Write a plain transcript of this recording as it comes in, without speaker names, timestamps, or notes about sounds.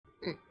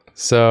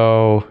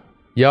So,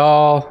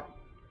 y'all,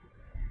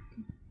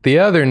 the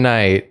other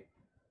night,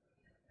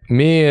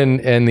 me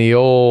and the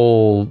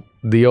old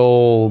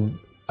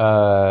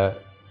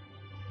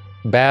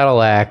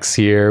battle axe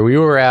here, we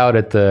were out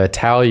at the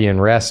Italian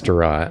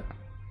restaurant.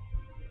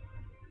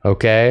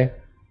 Okay?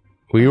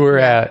 We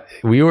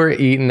were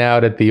eating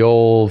out at the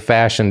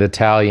old-fashioned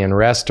Italian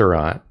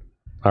restaurant.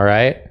 All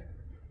right?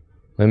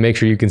 Let me make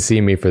sure you can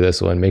see me for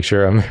this one. Make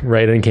sure I'm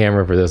right in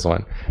camera for this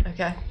one.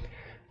 Okay.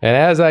 And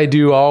as I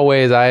do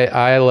always,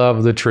 I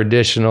love the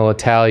traditional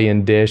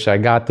Italian dish. I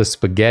got the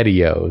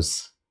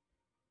SpaghettiOs.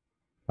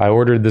 I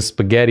ordered the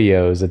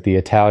SpaghettiOs at the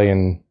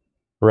Italian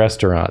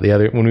restaurant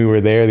when we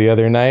were there the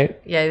other night.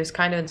 Yeah, he was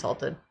kind of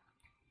insulted.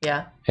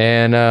 Yeah.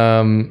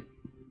 And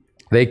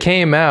they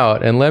came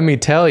out, and let me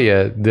tell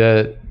you,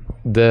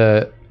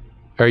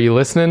 are you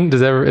listening?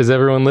 Is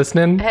everyone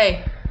listening?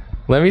 Hey.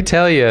 Let me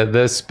tell you,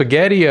 the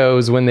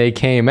SpaghettiOs, when they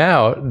came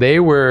out, they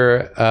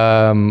were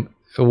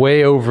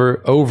way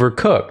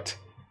overcooked.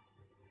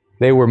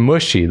 They were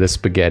mushy, the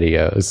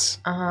SpaghettiOs.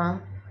 Uh-huh.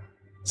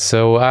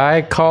 So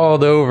I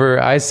called over.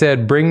 I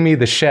said, bring me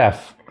the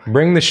chef.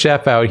 Bring the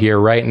chef out here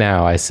right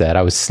now, I said.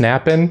 I was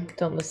snapping.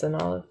 Don't listen,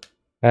 Olive.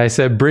 I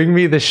said, bring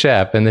me the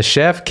chef. And the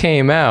chef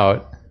came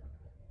out.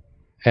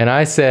 And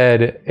I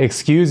said,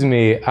 excuse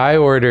me, I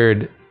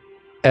ordered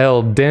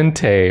El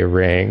Dente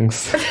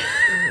rings.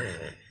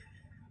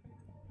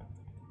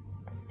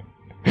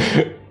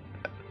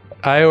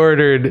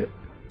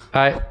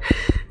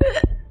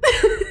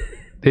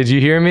 Did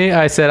you hear me?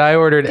 I said I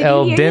ordered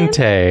El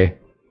Dente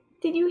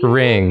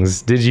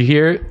rings. Did you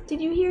hear?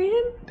 Did you hear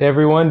him?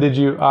 Everyone, did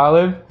you,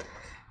 Olive?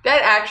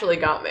 That actually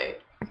got me.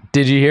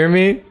 Did you hear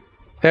me?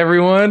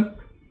 Everyone?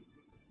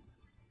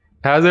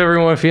 How's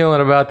everyone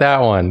feeling about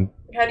that one?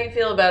 How do you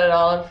feel about it,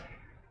 Olive?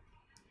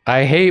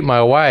 I hate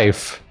my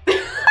wife.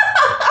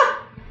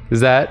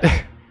 Is that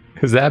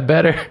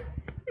better?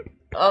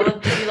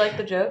 Olive, did you like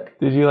the joke?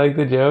 Did you like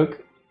the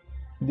joke?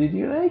 Did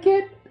you like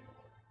it?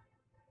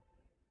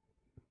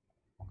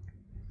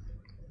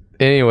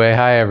 Anyway,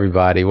 hi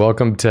everybody.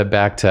 Welcome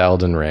back to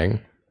Elden Ring.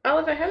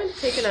 Olive, I haven't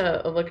taken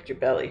a look at your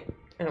belly.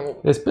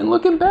 It's been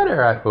looking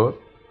better, I hope.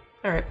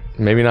 All right.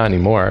 Maybe not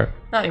anymore.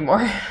 Not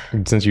anymore.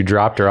 Since you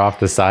dropped her off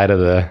the side of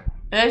the...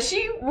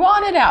 She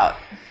wanted out.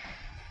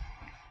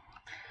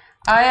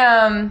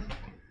 That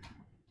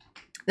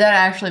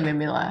actually made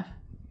me laugh.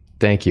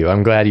 Thank you.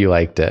 I'm glad you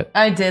liked it.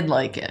 I did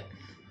like it.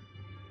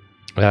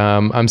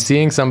 I'm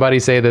seeing somebody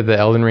say that the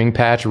Elden Ring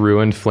patch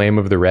ruined Flame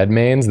of the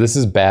Redmanes. This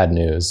is bad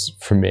news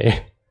for me.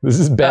 This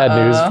is bad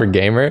news for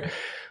Gamer.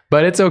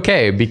 But it's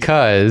okay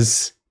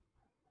because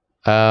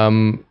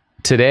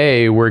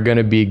today we're going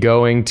to be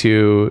going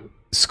to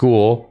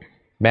school,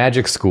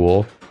 magic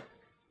school,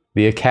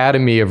 the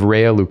Academy of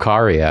Rhea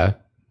Lucaria.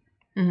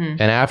 Mm-hmm.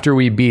 And after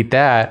we beat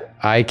that,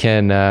 I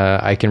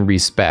can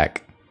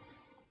respec.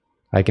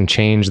 I can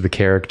change the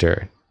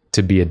character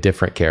to be a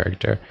different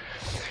character.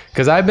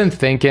 Because I've been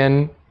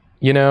thinking,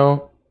 you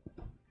know,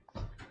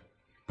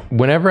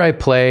 whenever I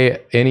play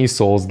any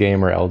Souls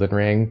game or Elden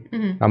Ring,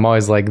 mm-hmm. I'm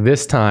always like,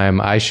 this time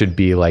I should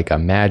be like a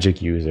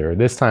magic user.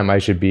 This time I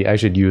should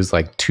use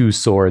like 2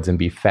 swords and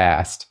be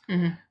fast.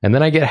 Mm-hmm. And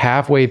then I get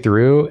halfway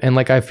through and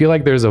like I feel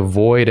like there's a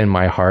void in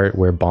my heart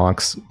where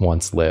Bonks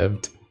once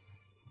lived.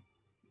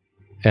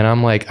 And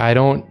I'm like,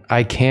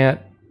 I can't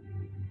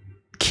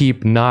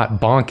keep not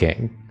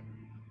bonking.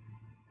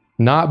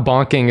 Not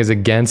bonking is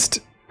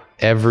against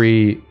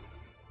every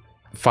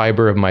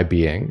fiber of my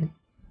being.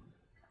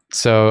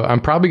 So I'm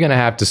probably going to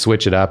have to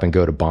switch it up and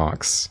go to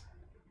bonks.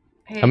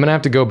 Hey, I'm going to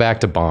have to go back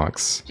to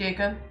bonks.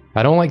 Jacob?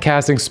 I don't like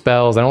casting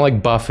spells. I don't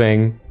like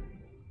buffing.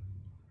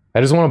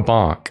 I just want to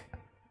bonk.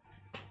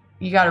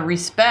 You got to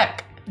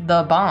respect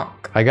the bonk.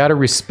 I got to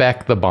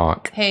respect the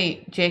bonk.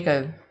 Hey,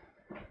 Jacob.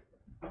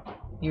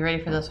 You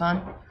ready for this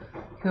one?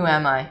 Who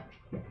am I?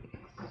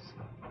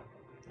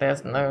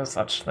 There's no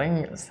such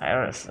thing as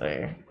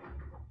heresy.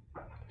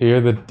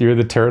 You're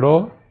the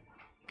turtle?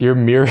 You're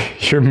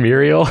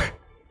Muriel?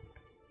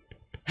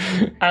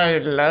 I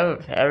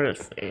love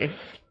heresy.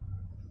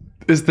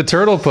 It's the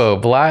Turtle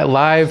Pope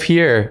live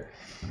here.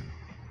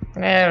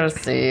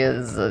 Heresy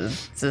is a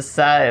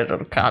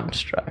societal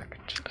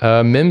construct.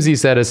 Mimsy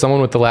said, as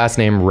someone with the last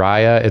name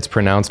Raya, it's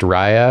pronounced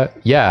Raya.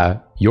 Yeah,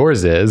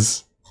 yours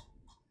is.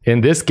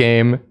 In this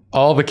game,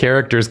 all the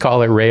characters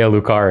call it Rhea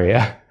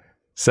Lucaria.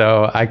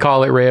 So I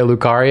call it Rhea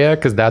Lucaria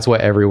because that's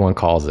what everyone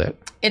calls it.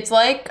 It's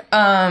like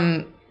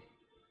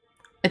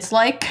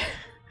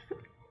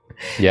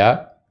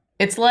yeah.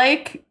 It's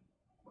like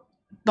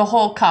the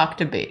whole cock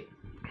debate.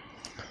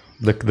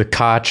 The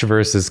Koch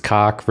versus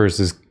cock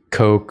versus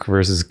Coke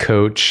versus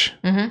coach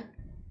mm-hmm.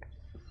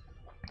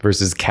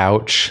 versus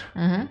couch.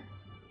 Mm-hmm.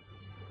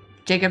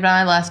 Jacob and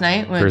I last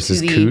night went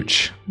versus to the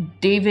Cooch.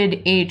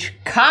 David H.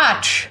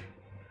 Koch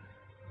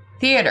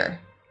Theater.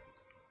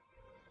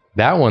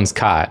 That one's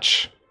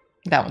Koch.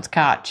 That one's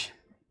Koch.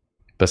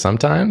 But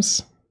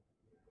sometimes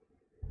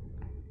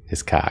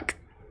it's cock.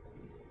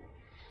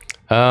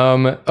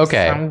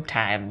 Okay.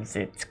 Sometimes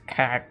it's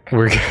cock.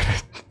 We're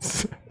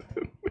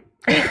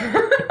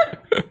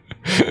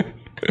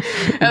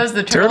That was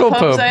the Turtle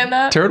Pope saying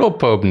that? Turtle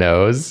Pope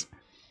knows.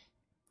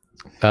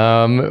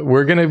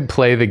 We're going to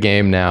play the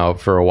game now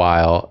for a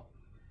while.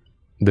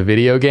 The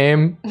video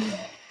game.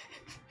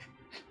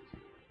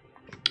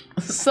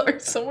 Sorry,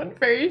 someone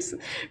very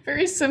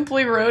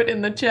simply wrote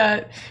in the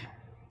chat,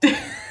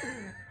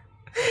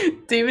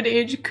 David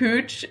H.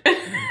 Cooch.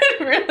 It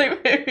really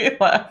made me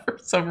laugh for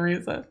some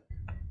reason.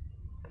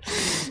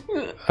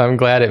 I'm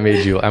glad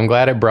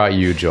it brought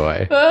you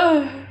joy.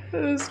 Oh, it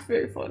was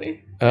very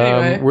funny.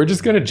 Anyway. We're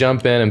just going to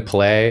jump in and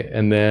play,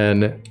 and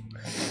then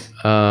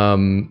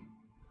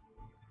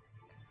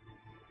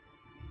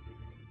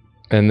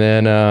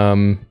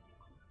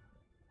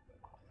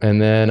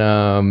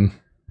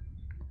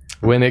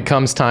when it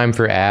comes time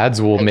for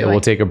ads,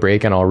 we'll take a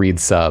break and I'll read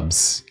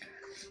subs.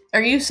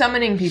 Are you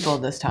summoning people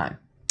this time?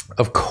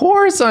 Of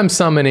course I'm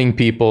summoning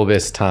people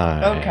this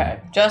time.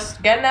 Okay,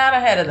 just getting out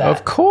ahead of that.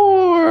 Of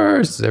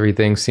course.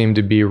 Everything seemed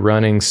to be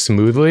running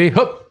smoothly.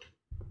 Hup.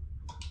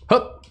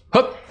 Hup.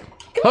 Hup.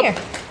 Come here.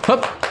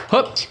 Hup.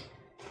 Hup.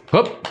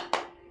 Hup.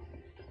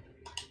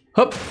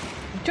 Hup.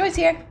 Joy's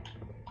here.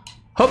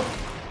 Hup.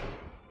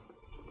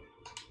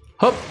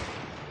 Hup.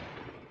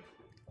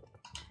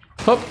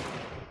 Hup.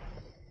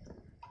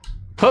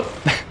 Hup.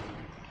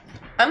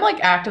 I'm like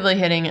actively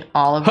hitting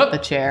all of the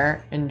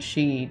chair and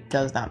she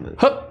does not move.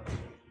 Hup.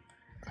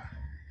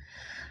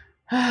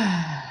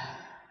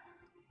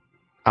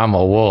 I'm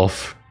a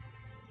wolf.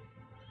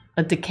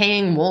 A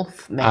decaying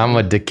wolf, man. I'm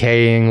a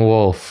decaying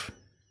wolf.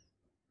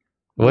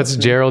 What's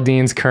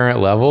Geraldine's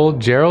current level?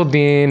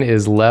 Geraldine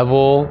is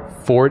level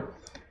 4.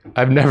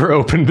 I've never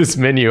opened this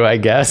menu, I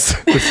guess.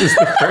 This is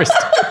the first.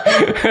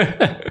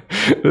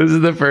 This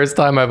is the first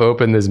time I've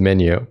opened this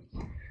menu.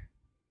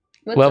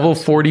 What's level up?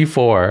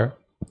 44.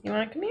 You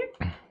want to come here?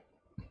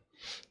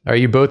 Are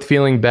you both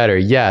feeling better?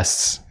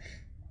 Yes.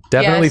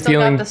 Definitely yeah, I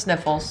still got the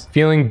sniffles.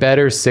 Feeling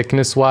better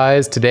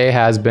sickness-wise. Today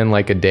has been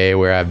like a day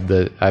where I've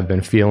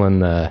been feeling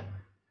the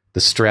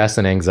stress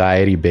and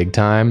anxiety big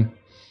time.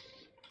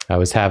 I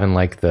was having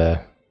like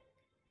the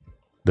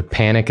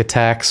panic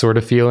attack sort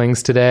of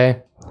feelings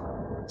today.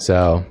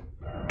 So,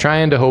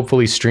 trying to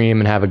hopefully stream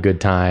and have a good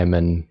time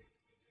and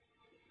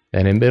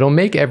it'll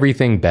make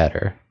everything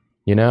better,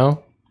 you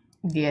know?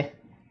 Yeah.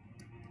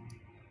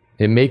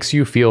 It makes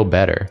you feel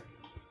better.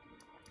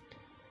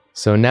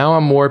 So now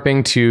I'm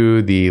warping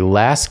to the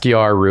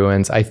Laskiar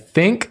ruins. I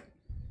think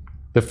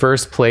the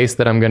first place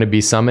that I'm going to be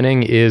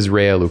summoning is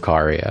Rhea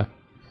Lucaria.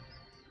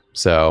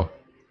 So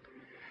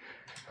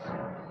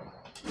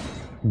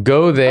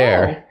go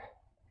there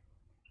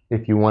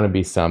if you want to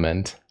be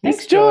summoned.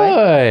 Thanks,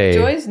 Joy.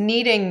 Joy's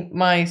needing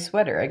my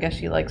sweater. I guess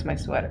she likes my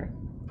sweater.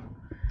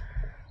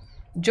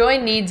 Joy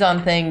needs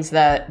on things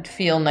that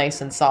feel nice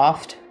and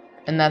soft,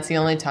 and that's the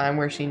only time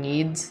where she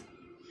needs.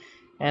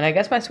 And I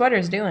guess my sweater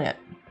is doing it.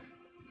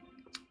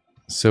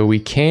 So we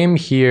came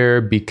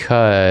here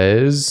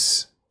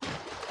because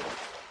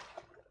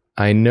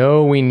I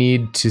know we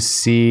need to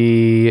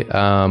see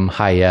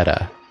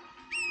Hyetta.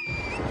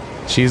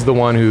 She's the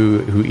one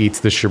who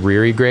eats the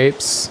shabriri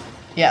grapes.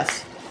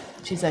 Yes.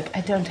 She's like,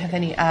 I don't have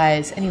any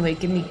eyes. Anyway,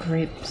 give me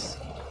grapes.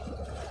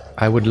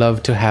 I would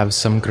love to have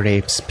some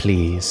grapes,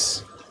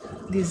 please.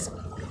 These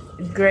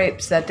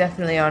grapes that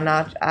definitely are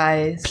not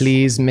eyes.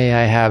 Please, may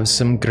I have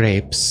some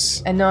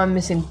grapes? I know I'm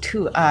missing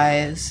 2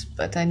 eyes,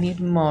 but I need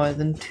more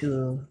than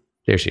 2.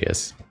 There she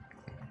is.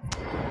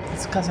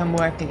 It's because I'm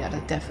working at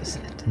a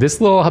deficit. This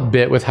little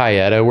bit with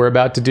Hyetta we're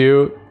about to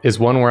do is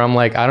one where I'm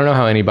like, I don't know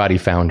how anybody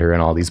found her in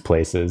all these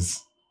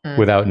places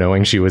without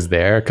knowing she was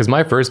there. Because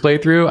my first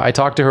playthrough, I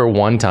talked to her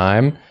one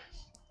time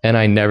and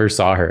I never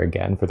saw her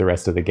again for the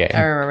rest of the game.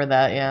 I remember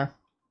that, yeah.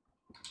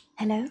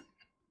 Hello?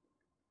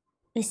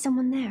 Is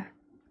someone there?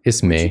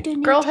 It's me.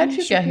 Girl, how'd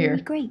you get here?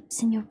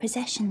 Grapes in your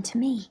possession to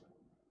me.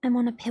 I'm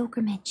on a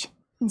pilgrimage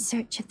in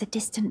search of the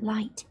distant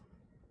light.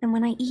 And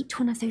when I eat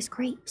one of those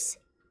grapes,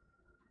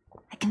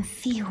 I can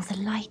feel the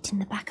light in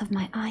the back of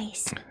my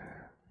eyes.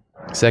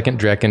 Second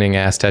Dreckening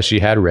asked, has she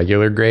had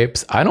regular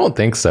grapes? I don't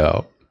think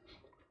so.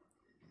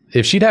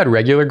 If she'd had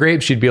regular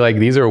grapes, she'd be like,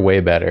 these are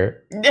way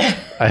better.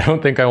 I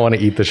don't think I want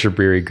to eat the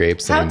shabriri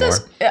grapes anymore.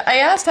 I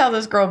asked how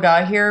this girl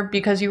got here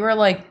because you were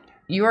like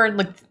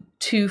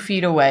 2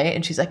 feet away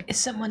and she's like, is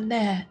someone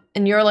there?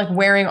 And you're like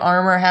wearing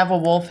armor, have a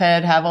wolf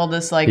head, have all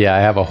this like, yeah, I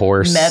have a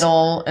horse,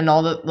 metal and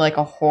all the like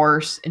a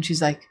horse. And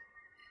she's like,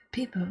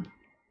 people,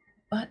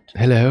 what?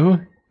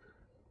 Hello?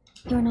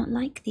 You're not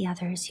like the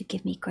others who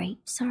give me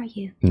grapes, are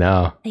you?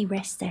 No. They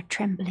rest their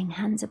trembling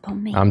hands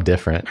upon me. I'm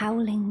different.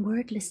 Howling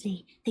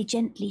wordlessly, they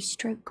gently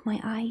stroke my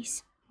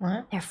eyes.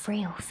 What? Their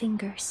frail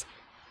fingers,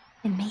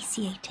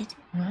 emaciated.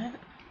 What?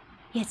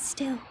 Yet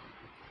still,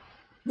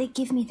 they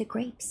give me the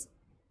grapes.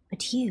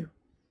 But you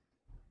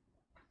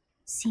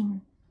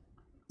seem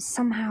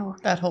somehow...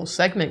 That whole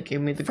segment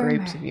gave me the firmer.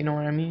 grapes, if you know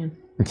what I mean.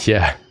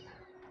 Yeah.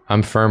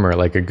 I'm firmer,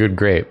 like a good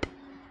grape.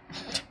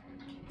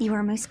 You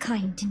are most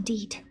kind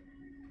indeed.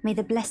 May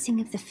the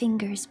blessing of the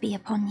fingers be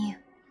upon you.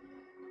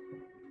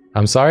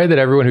 I'm sorry that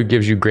everyone who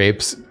gives you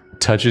grapes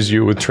touches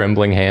you with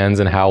trembling hands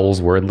and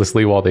howls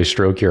wordlessly while they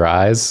stroke your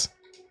eyes.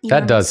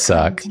 That does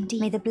suck.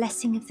 May the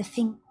blessing of the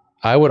thing.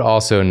 I would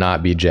also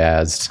not be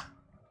jazzed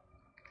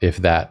if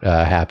that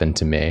happened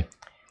to me.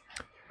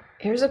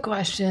 Here's a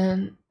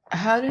question.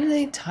 How do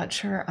they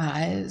touch her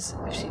eyes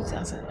if she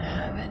doesn't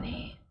have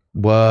any?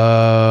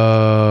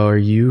 Whoa, are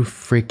you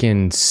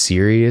freaking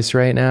serious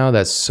right now?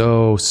 That's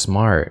so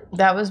smart.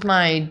 That was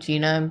my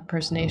Gina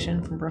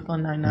impersonation from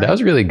Brooklyn Nine-Nine. That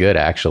was really good,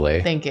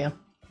 actually. Thank you.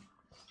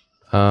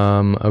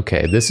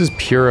 Okay, this is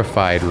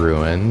Purified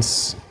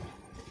Ruins.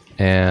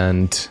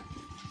 And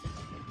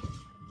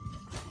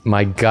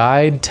my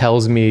guide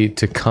tells me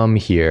to come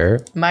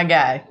here. My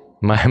guy.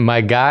 My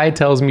guy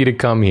tells me to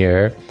come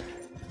here,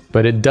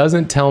 but it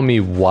doesn't tell me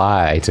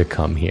why to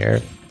come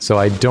here. So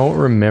I don't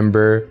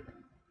remember.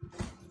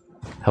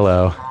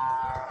 Hello.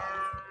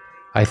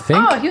 I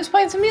think. Oh, he was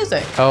playing some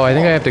music. Oh, I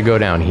think I have to go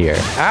down here.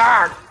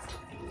 Ah!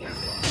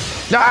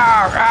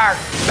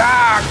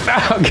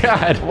 Oh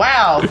God!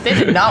 Wow, they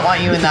did not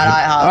want you in that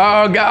IHOP.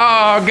 Oh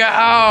God! Oh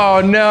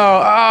God! Oh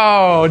no!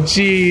 Oh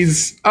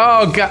jeez!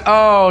 Oh God!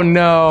 Oh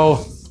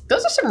no!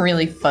 Those are some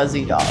really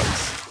fuzzy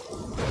dogs.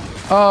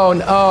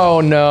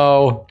 Oh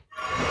no!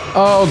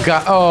 Oh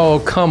God!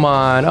 Oh come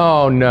on!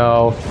 Oh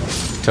no!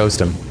 Toast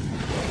him.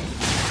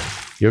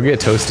 You'll get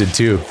toasted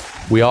too.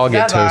 We all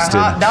get toasted. That's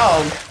a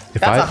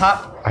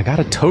hot dog. I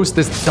gotta toast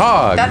this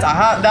dog. That's a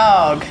hot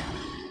dog.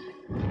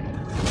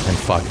 And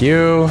fuck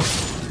you.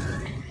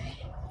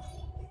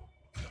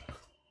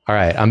 All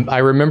right, I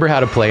remember how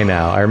to play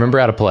now. I remember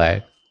how to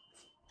play.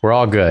 We're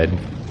all good.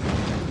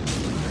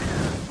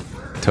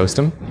 Toast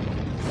him.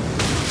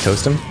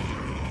 Toast him.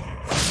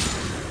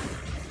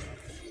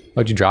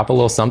 Would you drop a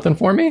little something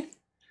for me?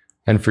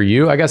 And for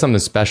you, I got something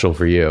special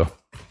for you.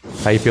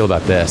 How you feel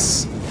about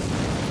this?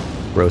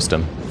 Roast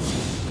him.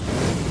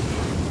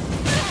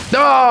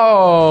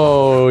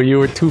 No, you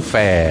were too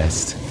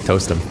fast.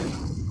 Toast him.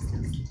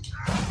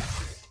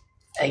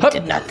 I Hup.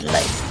 did not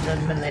like the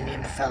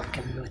Millennium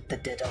Falcon with the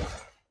diddle.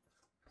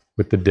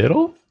 With the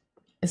diddle?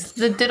 It's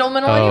the diddle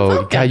Millennium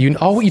Falcon. God,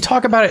 you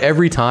talk about it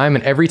every time,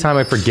 and every time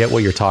I forget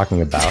what you're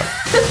talking about.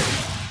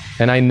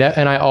 and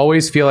I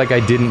always feel like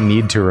I didn't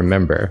need to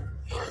remember.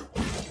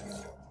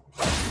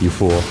 You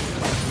fool.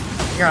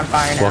 You're on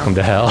fire now. Welcome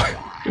to hell.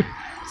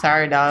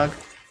 Sorry, dog.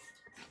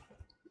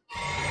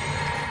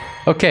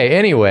 Okay,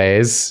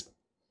 anyways.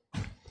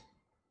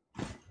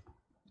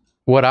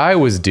 What I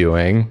was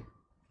doing...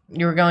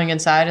 You were going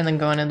inside and then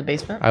going in the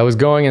basement? I was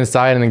going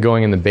inside and then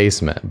going in the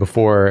basement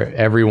before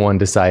everyone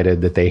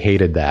decided that they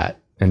hated that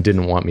and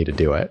didn't want me to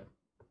do it.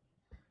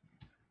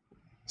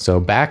 So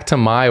back to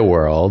my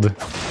world.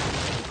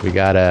 We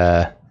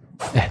gotta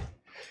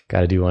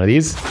do one of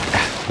these.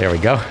 There we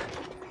go.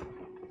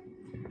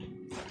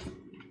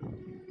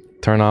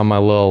 Turn on my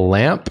little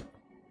lamp.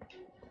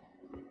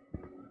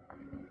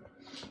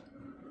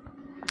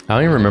 I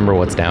don't even remember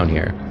what's down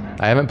here.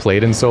 I haven't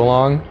played in so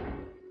long.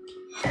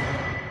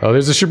 Oh,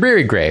 there's a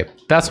Shabiri grape.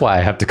 That's why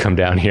I have to come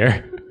down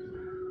here.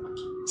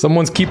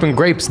 Someone's keeping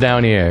grapes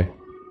down here.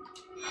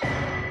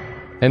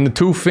 And the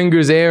Two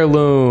Fingers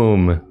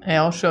heirloom. Hey,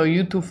 I'll show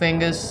you Two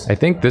Fingers. I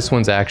think this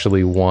one's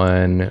actually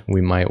one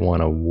we might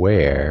want to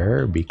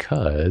wear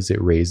because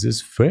it raises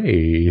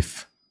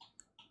faith.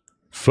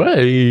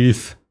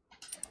 Faith!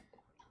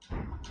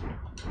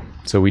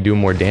 So we do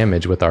more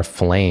damage with our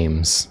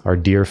flames, our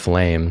dear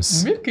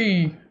flames.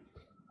 Mickey,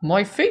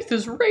 my faith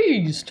is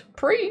raised.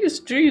 Praise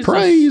Jesus.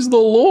 Praise the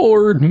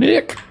Lord,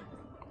 Mick.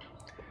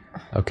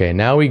 Okay,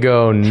 now we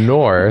go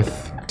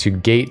north to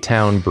Gate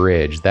Town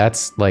Bridge.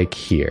 That's like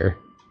here.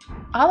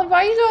 Olive,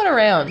 why are you going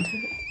around?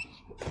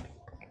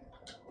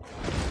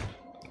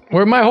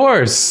 Where's my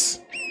horse?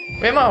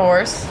 Where's my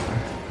horse?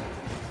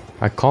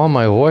 I call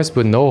my horse,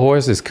 but no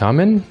horse is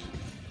coming?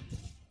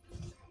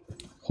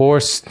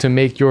 Horse to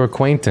make your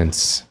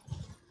acquaintance.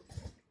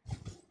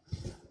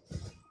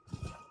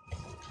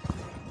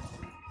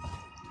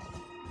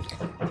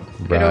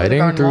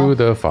 Riding through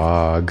the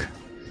fog.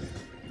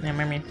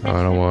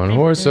 On a one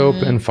horse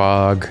open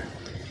fog.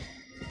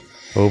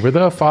 Over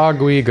the fog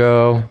we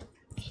go.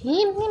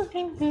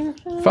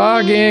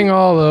 Fogging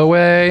all the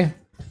way.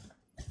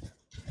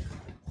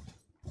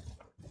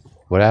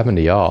 What happened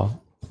to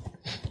y'all?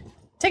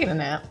 Taking a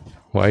nap.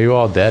 Why are you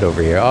all dead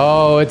over here?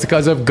 Oh, it's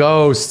because of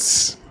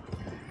ghosts.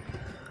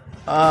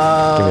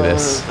 Oh, give me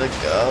this. The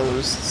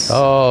ghosts.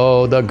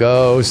 Oh, the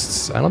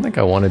ghosts. I don't think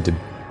I wanted to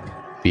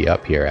be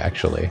up here,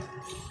 actually.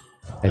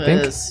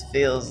 This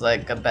feels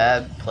like a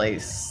bad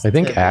place. I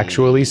think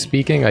actually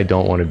speaking, I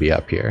don't want to be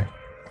up here.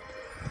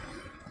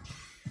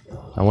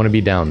 I want to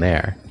be down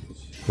there,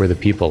 where the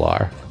people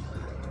are.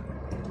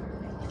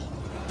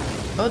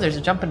 Oh, there's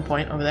a jumping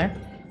point over there.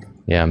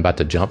 Yeah, I'm about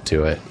to jump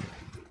to it.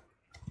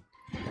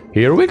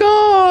 Here we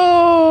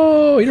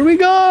go! Here we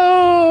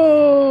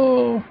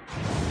go!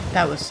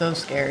 That was so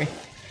scary.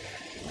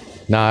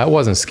 Nah, it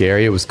wasn't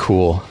scary. It was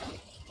cool.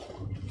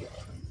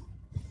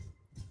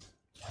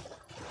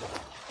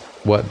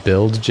 What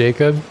build,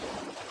 Jacob?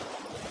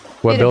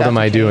 What build am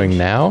I doing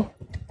now?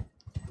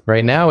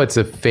 Right now, it's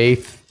a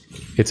faith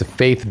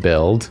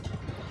build.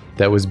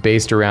 that was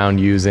based around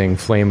using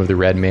Flame of the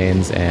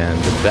Redmanes and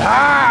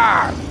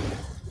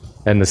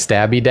the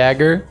stabby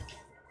dagger.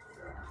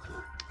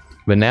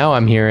 But now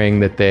I'm hearing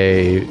that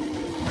they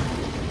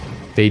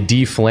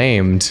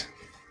deflamed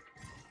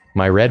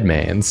my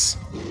Redmanes.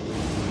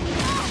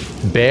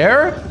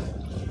 Bear?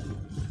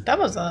 That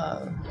was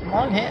a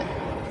long hit.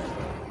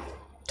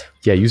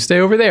 Yeah, you stay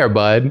over there,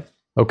 bud.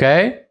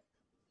 Okay?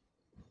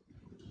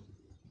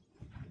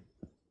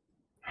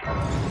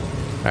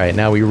 Alright,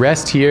 now we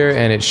rest here,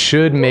 and it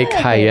should make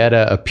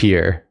Hyetta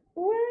appear.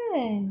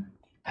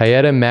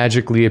 Hyetta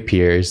magically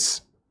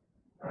appears.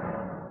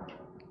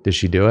 Did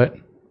she do it?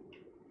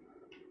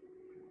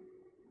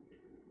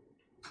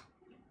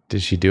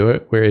 Did she do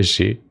it? Where is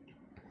she?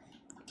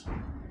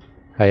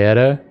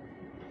 Hyetta?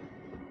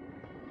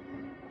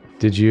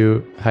 Did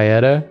you...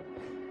 Hyetta?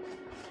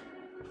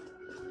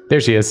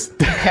 There she is.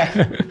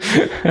 Okay.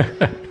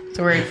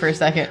 So worried for a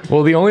second.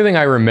 Well, the only thing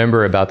I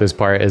remember about this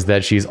part is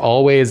that she's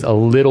always a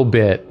little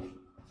bit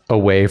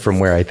away from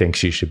where I think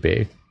she should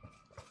be.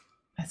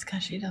 That's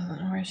because she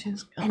doesn't know where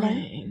she's going.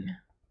 Hello?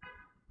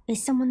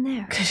 Is someone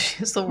there? Because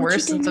she's the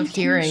worst sense of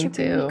hearing,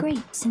 too.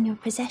 Grapes in your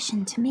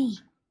possession to me.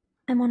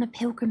 I'm on a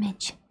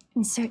pilgrimage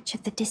in search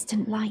of the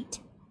distant light.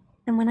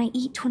 And when I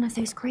eat one of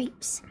those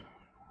grapes,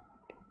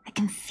 I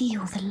can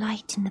feel the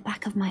light in the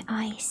back of my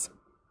eyes.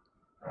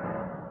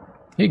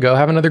 Here you go,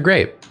 have another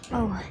grape.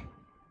 Oh,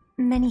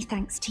 many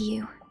thanks to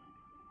you.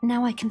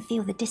 Now I can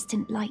feel the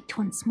distant light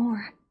once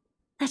more.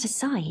 That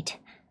aside,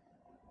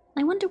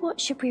 I wonder what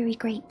Shabriri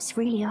grapes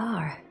really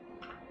are.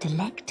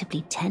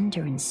 Delectably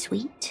tender and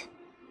sweet,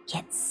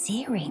 yet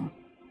searing.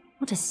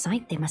 What a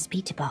sight they must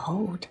be to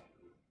behold.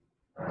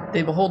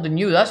 They beholden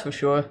you, that's for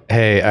sure.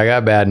 Hey, I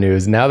got bad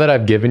news. Now that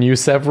I've given you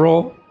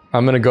several,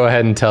 I'm gonna go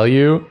ahead and tell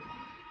you,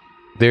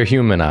 they're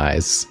human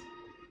eyes.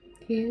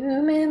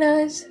 Human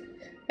eyes,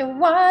 they're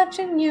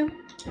watching you.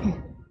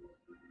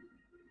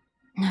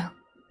 No.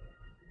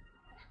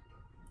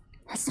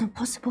 That's not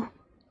possible.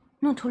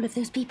 Not all of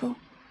those people.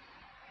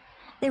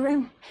 Their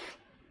own...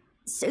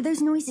 So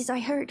those noises I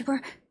heard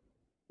were...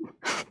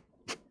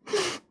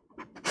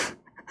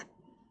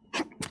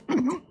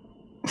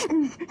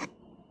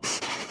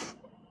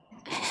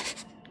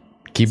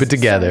 Keep it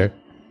together.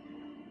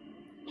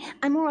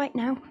 I'm alright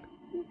now.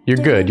 You're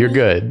good, you're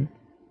good.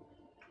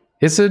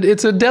 It's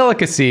a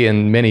delicacy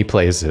in many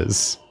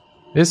places.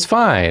 It's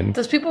fine.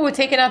 Those people were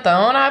taking out their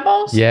own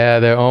eyeballs? Yeah,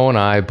 their own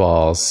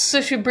eyeballs. So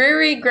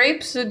Shabriri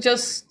grapes are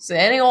just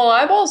any old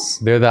eyeballs?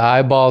 They're the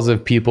eyeballs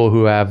of people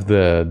who have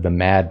the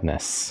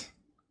madness.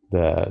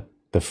 The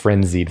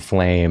frenzied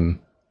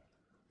flame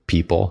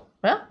people.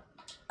 Well,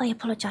 I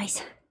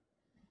apologize.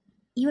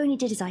 You only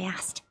did as I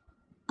asked.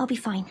 I'll be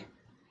fine.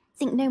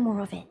 Think no more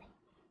of it.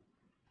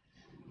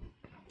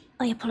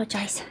 I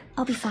apologize.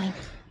 I'll be fine.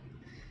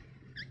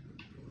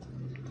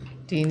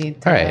 do you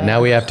need to... Alright,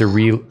 now we have to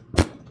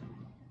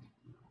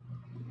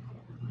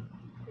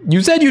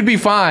You said you'd be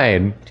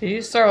fine! Did you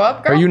just throw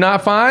up, girl? Are you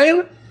not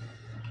fine?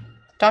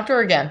 Talk to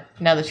her again,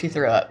 now that she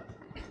threw up.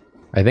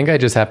 I think I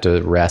just have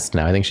to rest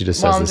now. I think she just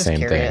says the same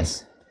thing.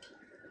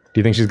 Do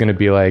you think she's gonna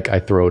be like, I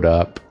throwed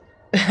up?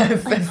 I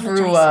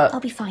threw up. I'll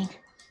be fine.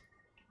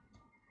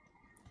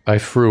 I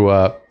threw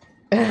up.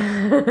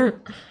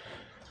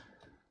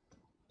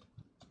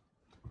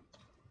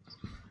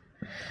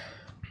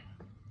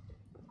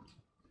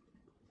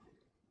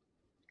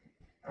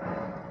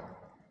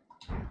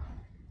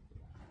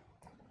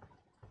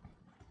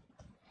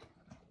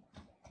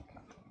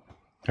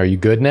 Are you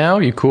good now?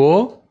 You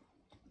cool?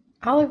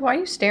 Olive, why are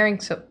you staring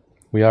so...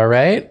 We all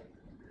right?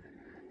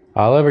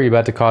 Olive, are you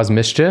about to cause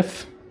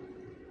mischief?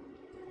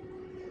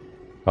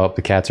 Oh,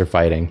 the cats are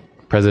fighting.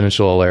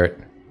 Presidential alert.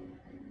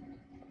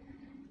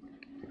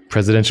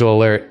 Presidential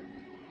alert.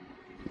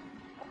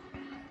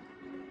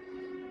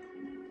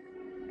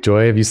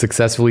 Joy, have you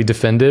successfully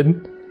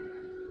defended?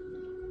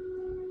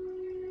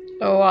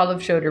 Oh,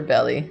 Olive showed her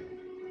belly.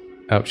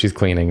 Oh, she's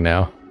cleaning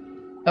now.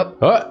 Oh.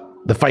 Oh,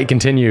 the fight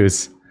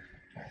continues.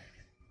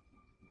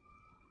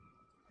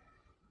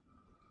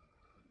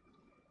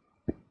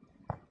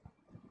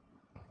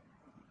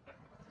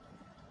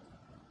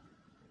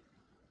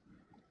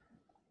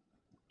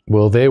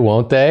 Will they,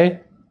 won't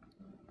they?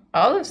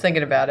 Olive's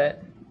thinking about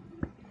it.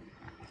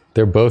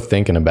 They're both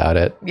thinking about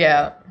it.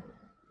 Yeah.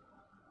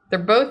 They're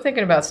both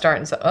thinking about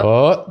starting so.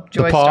 Oh,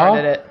 Joy the paw?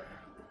 started it.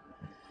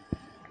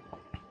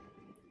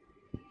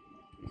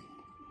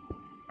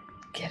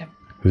 Get him.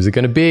 Who's it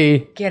gonna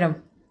be? Get him.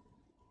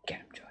 Get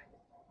him, Joy.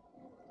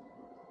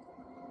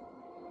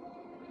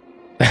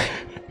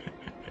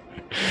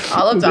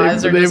 Olive's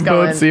eyes are just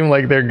going. They both seem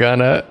like they're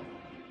gonna.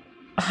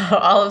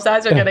 Olive's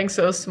eyes are getting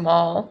so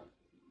small.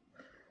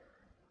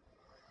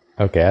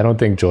 Okay, I don't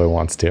think Joy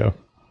wants to.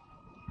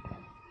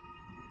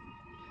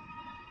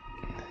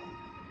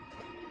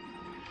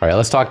 All right,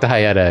 let's talk to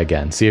Hyetta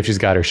again. See if she's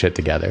got her shit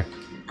together.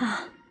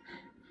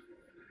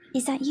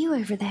 Is that you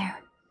over there?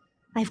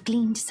 I've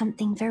gleaned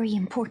something very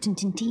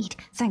important indeed,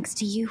 thanks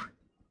to you.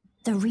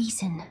 The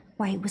reason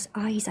why it was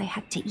eyes I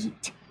had to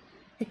eat,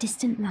 the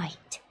distant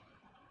light,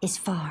 is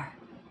far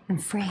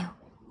and frail.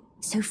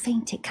 So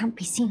faint it can't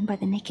be seen by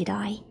the naked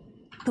eye.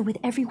 But with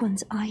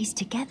everyone's eyes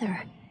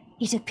together,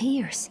 it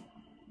appears.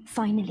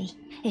 Finally,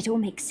 it all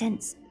makes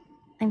sense.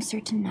 I'm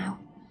certain now.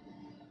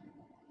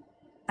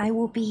 I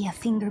will be a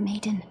finger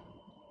maiden.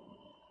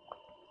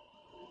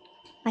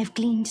 I've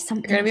gleaned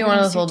something. You're gonna be one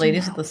of those old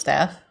ladies with the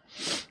staff?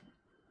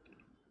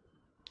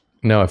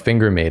 No, a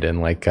finger maiden,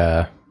 like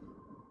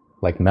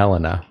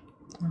Melina,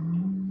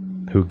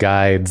 who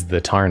guides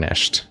the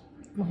tarnished.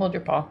 Well, hold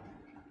your paw.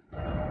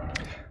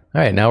 All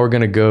right, now we're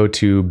gonna go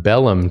to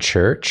Bellum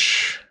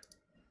Church.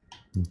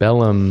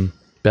 Bellum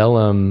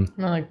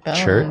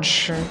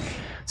Church.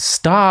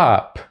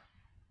 Stop!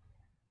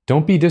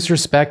 Don't be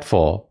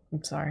disrespectful.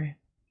 I'm sorry.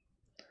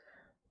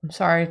 I'm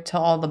sorry to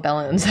all the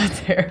Bellums out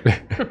there.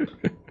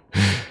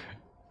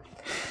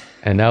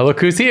 And now look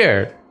who's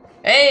here.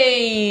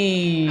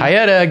 Hey!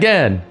 Hyetta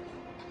again.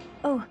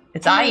 Oh,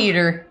 it's Eye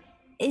Eater.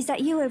 Is that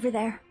you over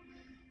there?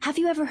 Have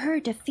you ever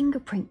heard of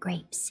fingerprint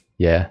grapes?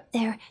 Yeah.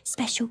 They're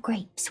special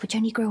grapes which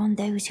only grow on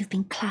those who've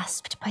been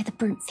clasped by the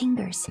burnt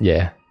fingers.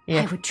 Yeah.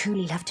 I would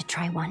truly love to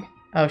try one.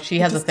 Oh, she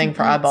has a thing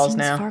for eyeballs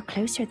now. Far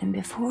closer than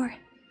before,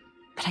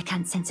 but I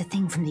can't sense a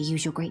thing from the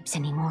usual grapes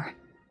anymore.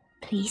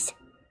 Please,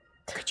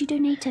 could you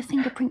donate a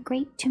fingerprint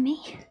grape to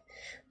me?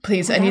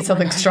 Please, I need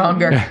something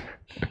stronger.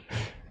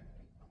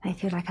 I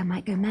feel like I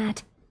might go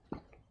mad.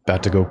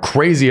 About to go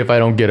crazy if I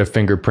don't get a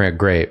fingerprint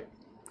grape.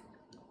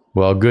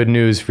 Well, good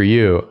news for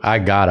you. I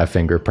got a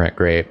fingerprint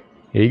grape.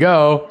 Here you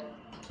go.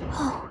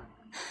 Oh,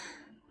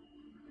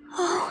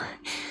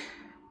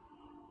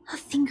 a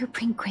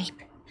fingerprint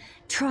grape.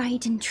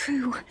 Tried and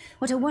true.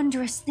 What a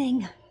wondrous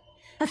thing.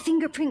 A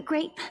fingerprint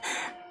grape.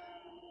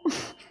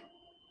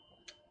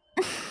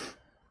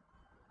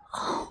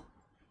 Oh,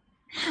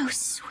 how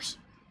sweet.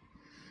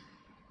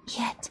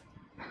 Yet,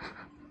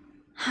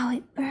 how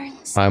it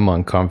burns. I'm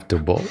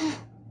uncomfortable.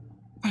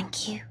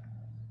 Thank you.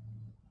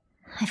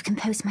 I've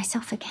composed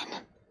myself again.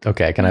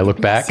 Okay, can I look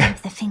back?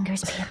 The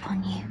fingers be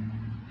upon you.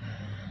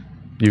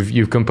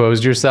 You've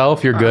composed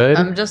yourself? You're good?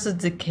 I'm just a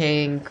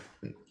decaying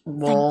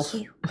wolf.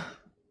 Thank you.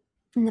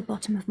 From the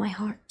bottom of my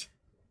heart.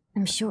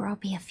 I'm sure I'll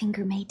be a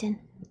finger maiden.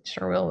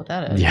 Sure will with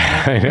that.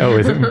 Yeah, I know.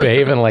 Is it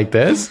behaving like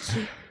this?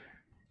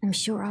 I'm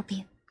sure I'll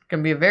be.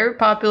 Gonna be a very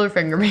popular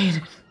finger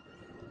maiden.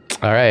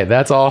 All right,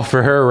 that's all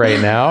for her right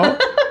now.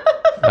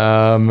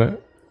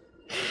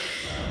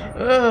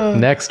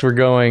 Next, we're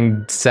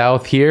going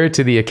south here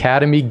to the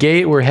Academy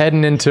Gate. We're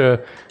heading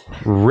into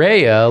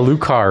Rhea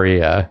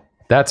Lucaria.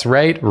 That's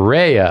right,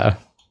 Rhea.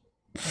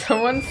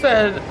 Someone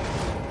said,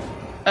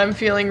 I'm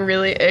feeling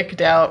really icked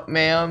out,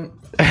 ma'am.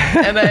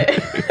 And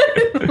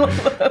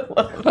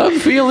I'm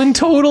feeling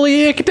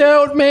totally icked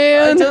out,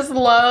 man. I just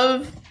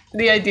love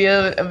the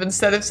idea of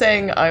instead of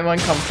saying I'm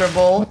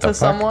uncomfortable to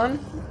someone,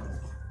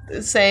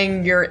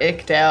 saying you're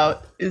icked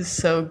out is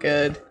so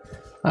good.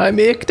 I'm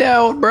icked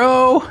out,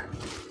 bro.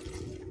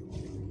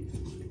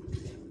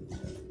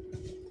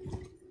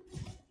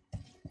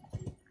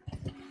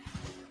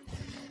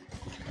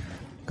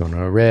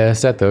 Gonna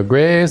rest at the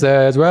grace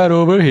that's right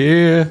over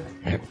here.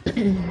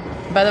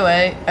 By the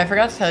way, I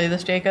forgot to tell you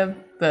this, Jacob,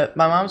 but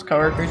my mom's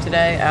coworker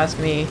today asked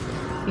me,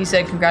 he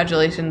said,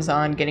 congratulations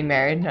on getting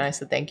married. And I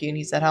said, thank you. And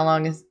he said, how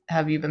long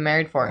have you been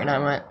married for? And I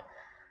went,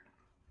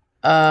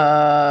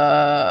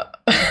 I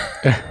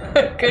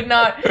could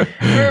not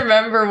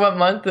remember what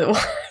month it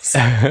was.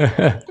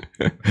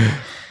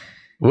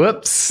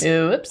 Whoops.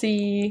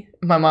 Whoopsie.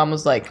 My mom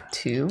was like,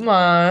 2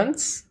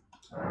 months.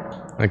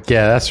 Like,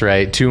 yeah, that's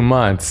right. 2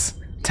 months.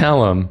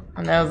 Tell him.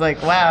 And I was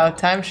like, wow,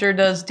 time sure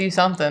does do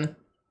something.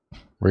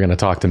 We're going to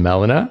talk to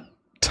Melina.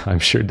 Time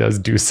sure does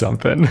do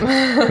something.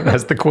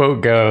 As the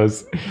quote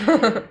goes.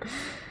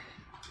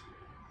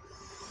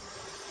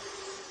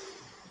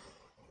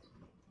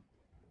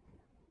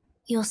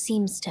 Your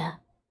seamster,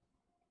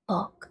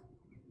 Bok.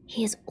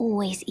 He is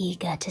always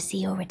eager to see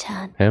your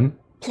return. Him?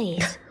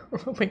 Please.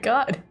 Oh my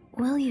god.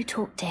 Will you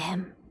talk to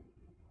him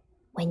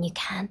when you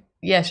can?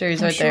 Yeah, sure,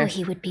 he's I'm right sure there.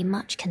 He would be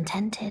much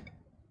contented.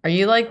 Are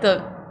you like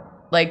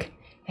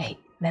hey,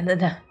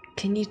 Melina,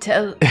 can you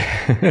tell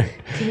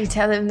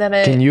him that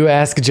I... Can you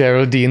ask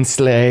Geraldine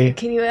Slay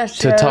Can you ask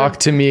to talk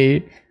to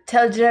me?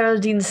 Tell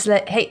Geraldine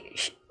Slay, hey,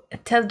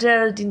 tell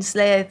Geraldine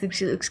Slay I think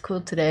she looks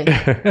cool today.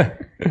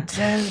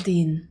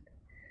 Geraldine,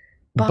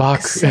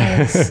 Bok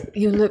says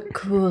you look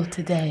cool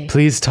today.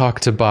 Please talk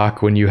to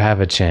Bok when you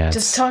have a chance.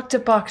 Just talk to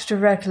Bok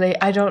directly.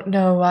 I don't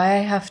know why I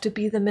have to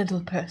be the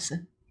middle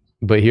person.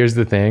 But here's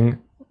the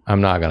thing.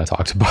 I'm not going to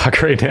talk to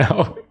Bok right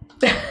now.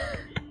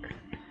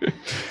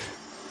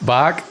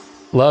 Bok,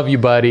 love you,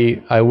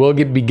 buddy. I will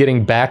be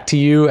getting back to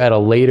you at a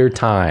later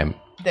time.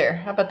 There,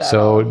 how about that?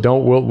 So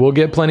we'll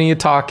get plenty of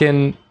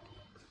talking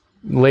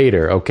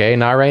later, okay?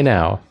 Not right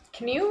now.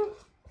 Can you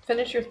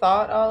finish your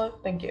thought, Olive?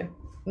 Thank you.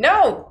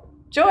 No!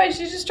 Joy,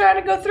 she's just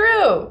trying to go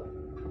through.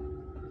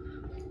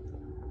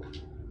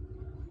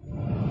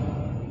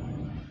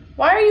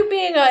 Why are you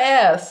being a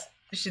ass?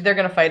 They're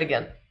gonna fight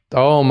again.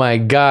 Oh my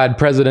God,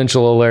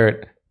 presidential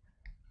alert.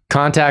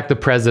 Contact the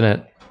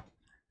president.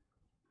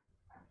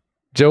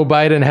 Joe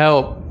Biden,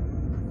 help.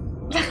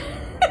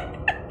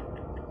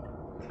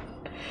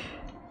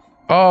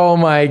 Oh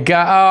my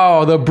god.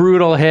 Oh, the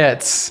brutal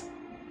hits.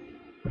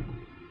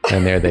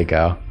 And there they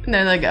go. And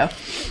there they go.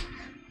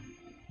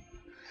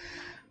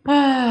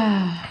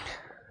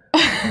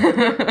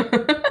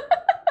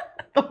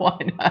 The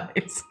wine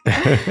eyes.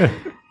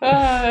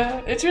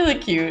 It's really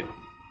cute.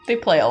 They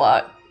play a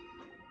lot.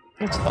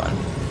 It's fun.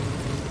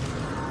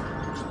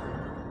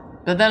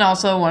 But then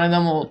also one of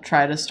them will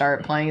try to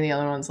start playing, the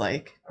other one's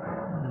like,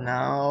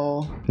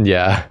 no.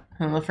 Yeah.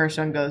 And the first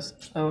one goes,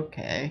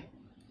 okay.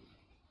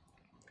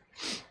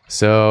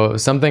 So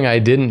something I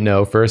didn't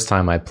know first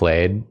time I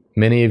played,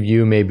 many of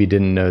you maybe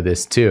didn't know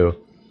this too,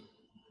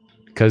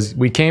 because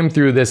we came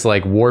through this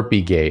like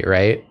warpy gate,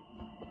 right?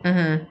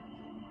 Mm-hmm.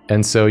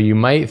 And so you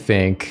might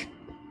think,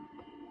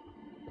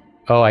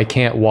 oh, I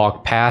can't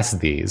walk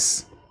past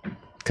these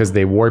because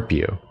they warp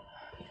you.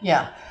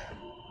 Yeah.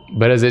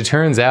 But as it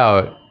turns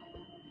out,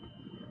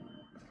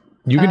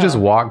 you can just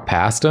walk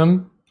past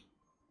them.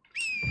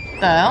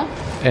 The hell?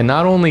 And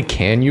not only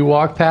can you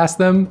walk past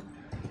them,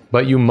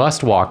 but you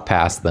must walk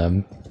past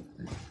them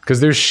because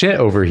there's shit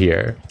over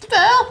here. What the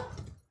hell?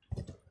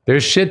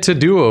 There's shit to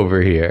do over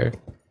here.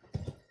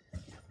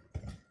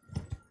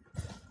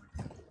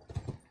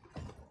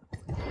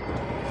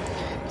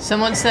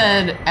 Someone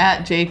said,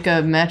 at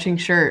Jacob, matching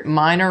shirt,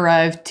 mine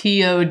arrived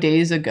TO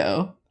days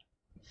ago.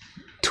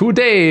 2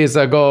 days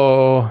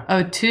ago.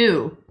 Oh,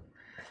 2.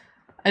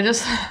 I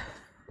just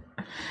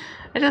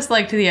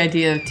liked the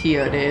idea of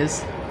TO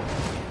days.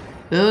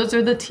 Those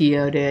are the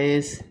TO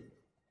days.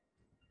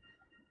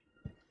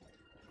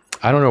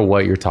 I don't know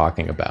what you're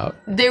talking about.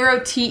 They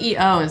wrote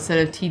TEO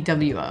instead of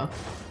TWO.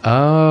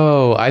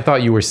 Oh, I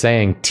thought you were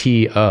saying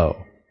TO,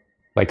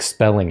 like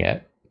spelling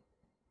it.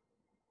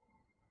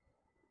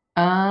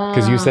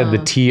 Because you said the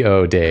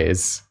TO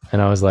days,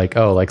 and I was like,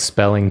 oh, like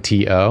spelling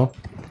TO.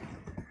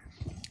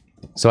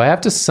 So I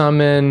have to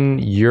summon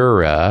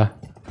Yura.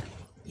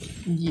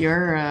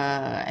 Your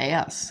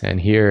ass. And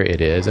here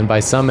it is. And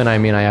by summon, I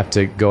mean I have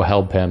to go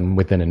help him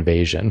with an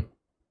invasion.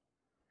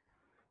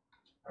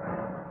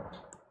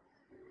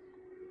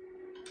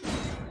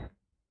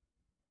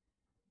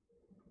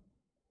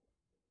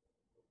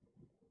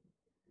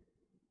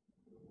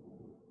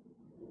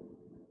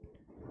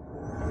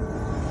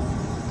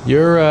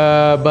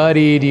 Yura,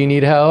 buddy, do you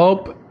need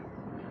help?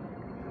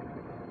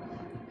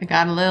 I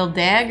got a little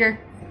dagger.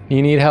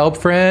 You need help,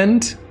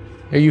 friend?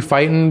 Are you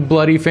fighting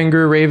Bloody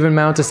Finger Raven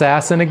Mount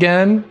Assassin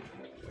again?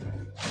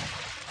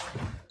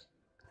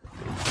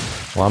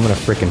 Well, I'm gonna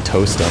frickin'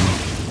 toast him.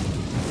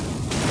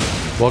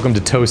 Welcome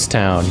to Toast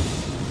Town.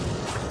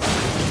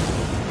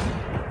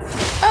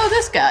 Oh,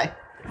 this guy.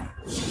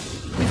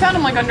 We found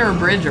him like under a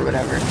bridge or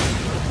whatever.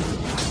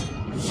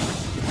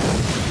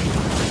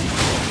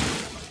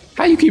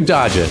 How you keep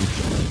dodging?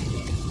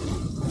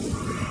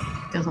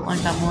 Doesn't like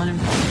that one.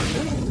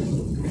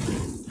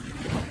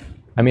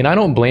 I mean, I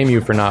don't blame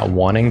you for not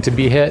wanting to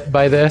be hit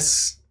by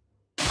this.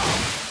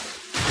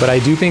 But I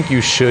do think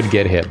you should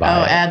get hit by it.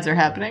 Oh, ads are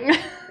happening.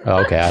 Oh,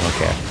 okay, I don't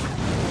care.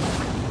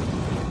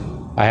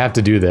 I have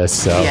to do this,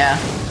 so. Yeah.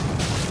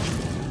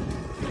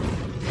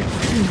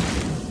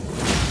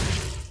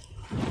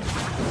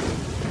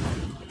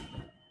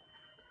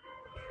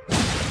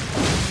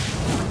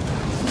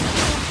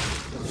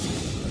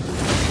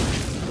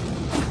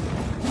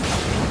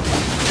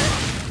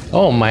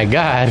 Oh my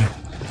god.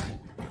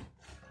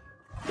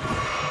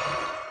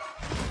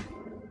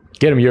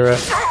 Get him, Yura.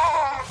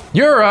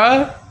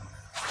 Yura!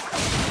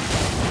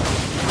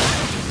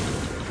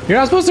 You're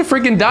not supposed to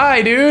freaking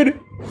die, dude!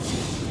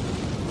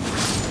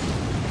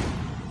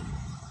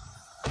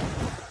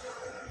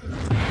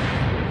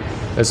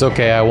 It's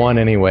okay, I won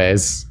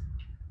anyways.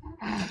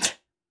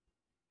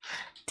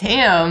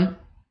 Damn.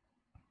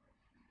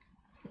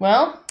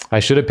 Well? I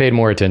should have paid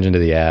more attention to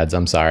the ads,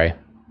 I'm sorry.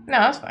 No,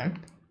 that's fine.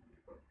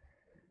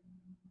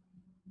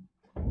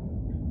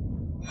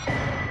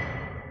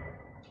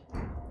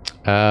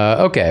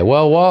 Okay,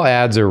 well, while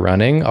ads are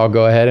running, I'll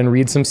go ahead and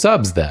read some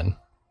subs then.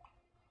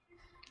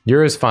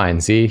 Yura's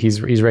fine, see?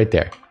 He's right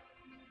there.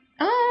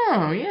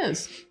 Oh, he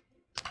is.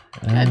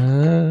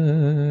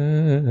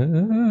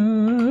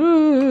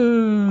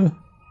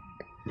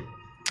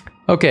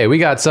 Okay, we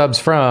got subs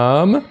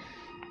from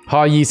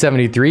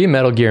Hayi73,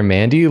 Metal Gear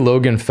Mandy,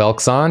 Logan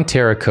Felkson,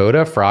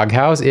 Terracotta,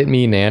 Froghouse, It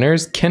Me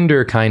Nanners,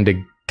 Kinder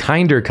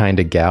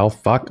Kinda Gal,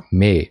 fuck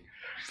me.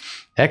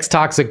 X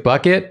Toxic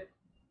Bucket,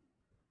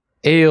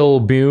 Ale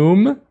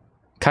Boom,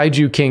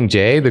 Kaiju King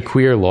J, The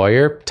Queer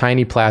Lawyer,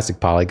 Tiny Plastic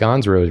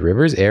Polygons, Rose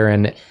Rivers,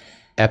 Aaron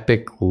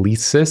Epic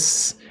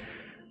Lysis,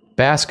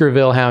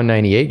 Baskerville Hound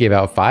 98 gave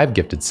out 5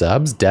 gifted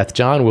subs, Death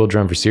John, Will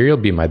Drum for Cereal,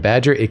 Be My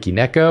Badger, Icky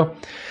Neko,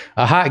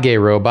 A Hot Gay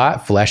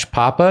Robot, Flesh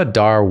Papa,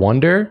 Dar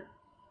Wonder,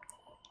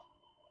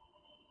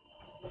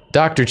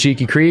 Dr.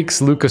 Cheeky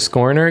Creeks, Luca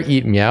Scorner,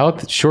 Eat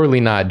Meowth,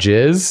 Surely Not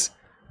Jizz,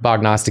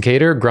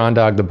 Bognosticator,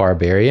 Grondog the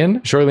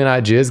Barbarian, Surely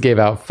Not Jizz gave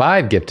out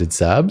 5 gifted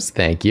subs.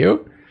 Thank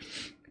you.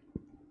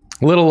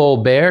 Little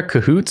Old Bear,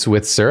 Cahoots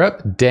with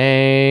Syrup,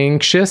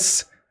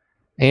 Dangshus,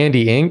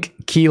 Andy Inc.,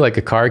 Key Like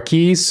a Car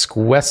Key,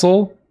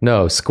 Squessy,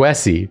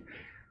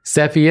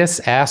 Cepheus,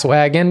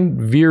 Asswagon,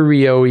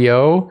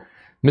 Virioio,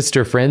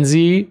 Mr.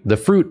 Frenzy, The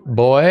Fruit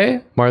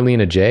Boy,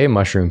 Marlena J,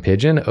 Mushroom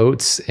Pigeon,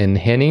 Oats and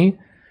Henny,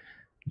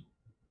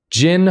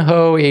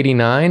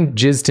 Jinho89,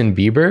 Jizton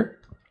Bieber.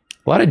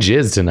 A lot of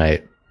jizz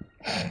tonight.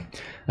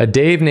 A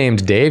Dave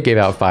named Dave gave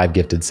out 5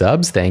 gifted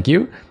subs. Thank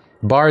you.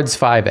 Bards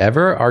 5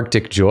 Ever,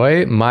 Arctic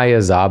Joy, Maya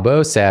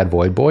Zabo, Sad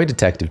Void Boy,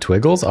 Detective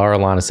Twiggles,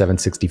 Arlana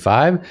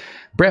 765,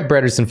 Brett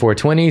Brederson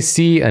 420,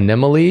 C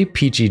Anemone,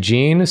 Peachy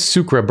Jean,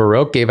 Sucra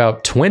Baroque gave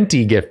out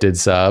 20 gifted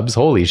subs.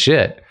 Holy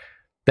shit.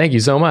 Thank you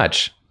so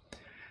much.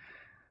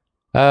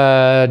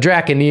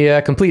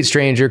 Dracania, Complete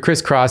Stranger,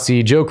 Chris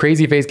Crossy, Joe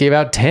Crazyface gave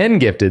out 10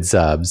 gifted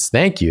subs.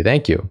 Thank you,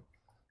 thank you.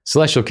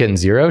 Celestial Kitten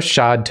 0,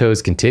 Shod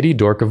Toes Contitty,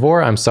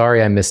 Dorkivore, I'm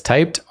sorry I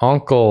mistyped,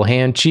 Uncle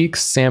Hand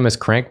Cheeks, Samus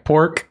Crank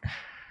Pork,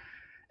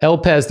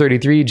 Elpez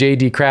 33,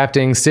 JD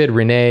Crafting, Sid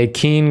Renee,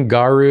 Keen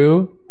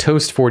Garu,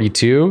 Toast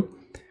 42,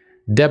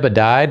 Deba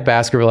Died,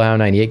 Baskerville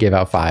 98 gave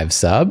out 5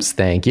 subs.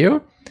 Thank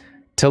you.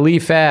 Tali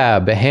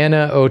Fab,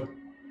 Hannah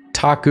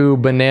Otaku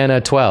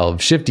Banana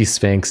 12, Shifty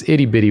Sphinx,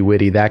 Itty Bitty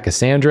Witty, That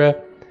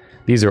Cassandra.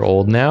 These are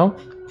old now.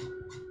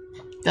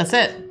 That's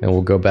it. And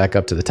we'll go back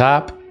up to the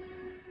top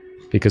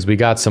because we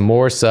got some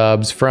more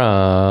subs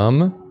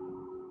from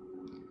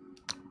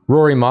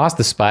Rory Moss,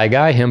 the Spy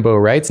Guy,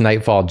 Himbo Writes,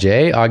 Nightfall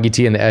J, Augie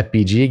T and the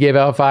FBG gave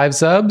out 5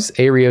 subs,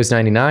 Arios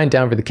 99,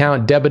 Down for the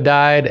Count, Deba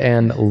Died,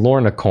 and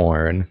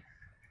Lornacorn.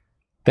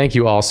 Thank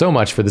you all so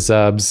much for the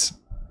subs.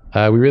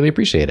 We really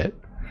appreciate it.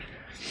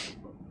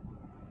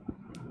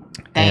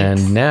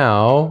 Thanks. And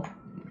now,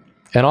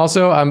 and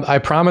also, I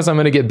promise I'm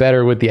going to get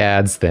better with the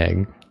ads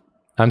thing.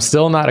 I'm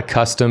still not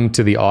accustomed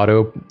to the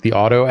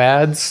auto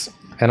ads,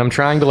 and I'm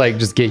trying to like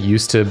just get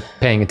used to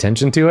paying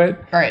attention to it.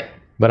 Right.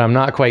 But I'm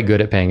not quite good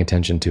at paying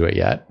attention to it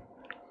yet.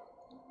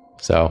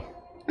 So.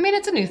 I mean,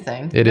 it's a new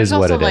thing. It is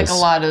what it is. There's also like a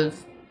lot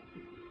of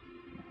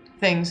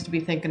things to be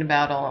thinking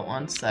about all at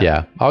once. So.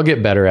 Yeah, I'll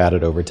get better at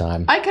it over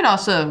time. I can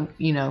also,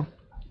 you know,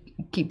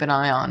 keep an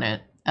eye on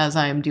it as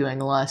I am doing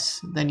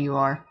less than you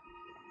are.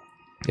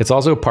 It's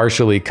also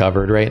partially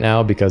covered right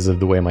now because of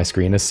the way my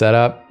screen is set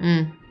up.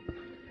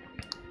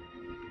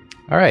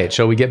 All right,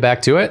 shall we get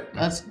back to it?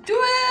 Let's do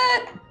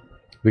it!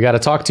 We got to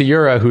talk to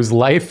Yura, whose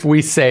life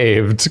we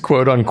saved,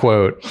 quote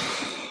unquote.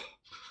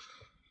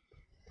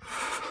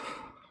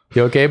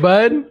 You okay,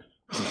 bud?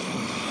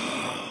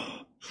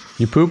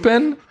 You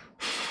pooping?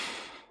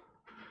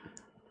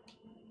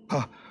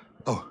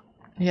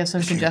 You have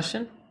some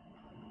congestion?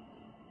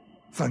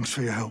 Thanks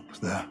for your help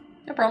there.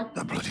 No problem.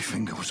 That bloody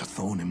finger was a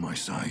thorn in my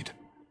side.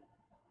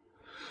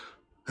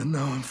 And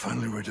now I'm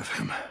finally rid of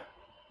him.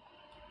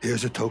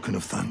 Here's a token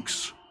of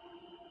thanks.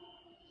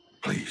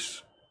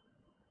 Please,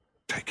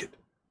 take it.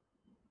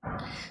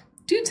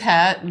 Dude's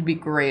hat would be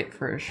great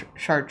for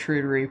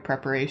charcuterie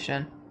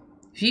preparation.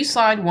 If you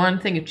slide one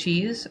thing of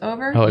cheese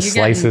over, oh, it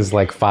slices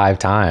like 5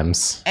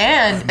 times.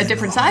 And at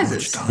different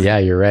sizes. Yeah,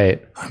 you're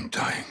right. I'm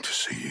dying to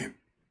see you.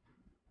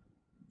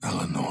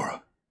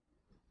 Eleonora.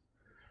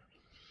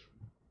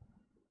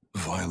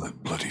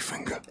 Violet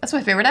Bloodyfinger. That's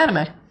my favorite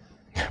anime.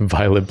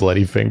 Violet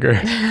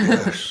Bloodyfinger.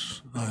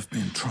 Yes, I've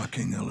been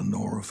tracking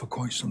Eleonora for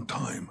quite some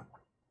time.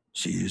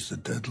 She is the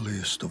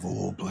deadliest of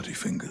all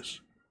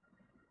Bloodyfingers.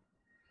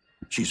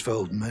 She's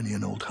felled many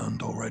an old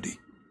hand already,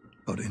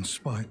 but in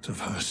spite of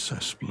her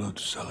cessblood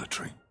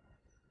zealotry,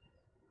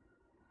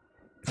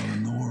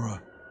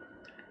 Eleonora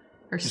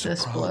is a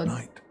proud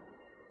knight.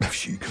 If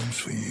she comes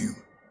for you,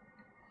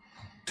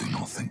 do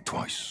not think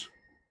twice.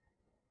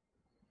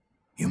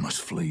 You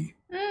must flee.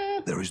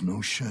 There is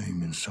no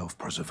shame in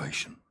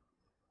self-preservation.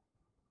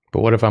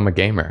 But what if I'm a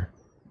gamer?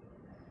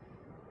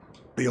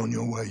 Be on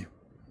your way.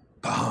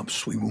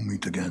 Perhaps we will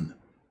meet again,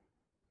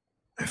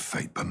 if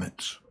fate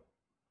permits.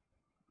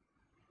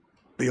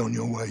 Be on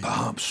your way.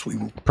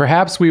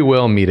 Perhaps we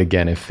will meet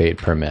again if fate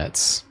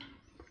permits.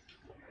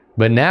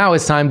 But now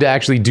it's time to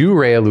actually do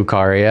Rhea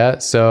Lucaria.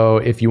 So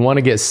if you want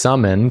to get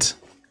summoned,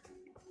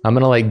 I'm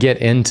gonna like get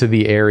into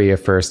the area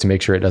first to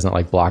make sure it doesn't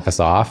like block us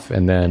off,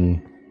 and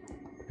then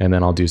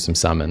I'll do some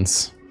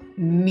summons.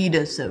 Meet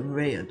us at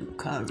Rhea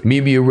Lucaria.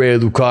 Meet me at Rhea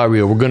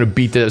Lucaria. We're gonna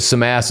beat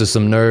some ass of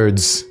some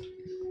nerds.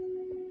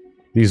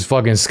 These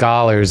fucking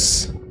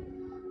scholars.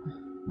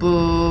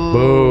 Boo.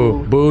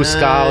 Boo. Boo, nerds.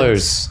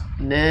 Scholars.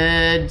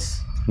 Nerds.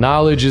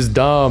 Knowledge is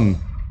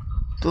dumb.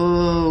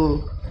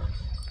 Boo.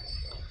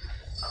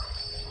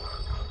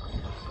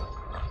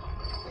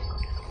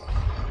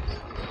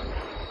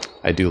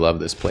 I do love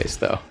this place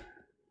though.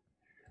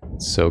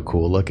 It's so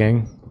cool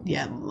looking.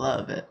 Yeah,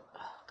 love it. Oh,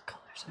 the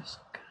colors are so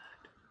good.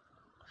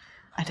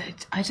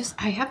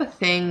 I have a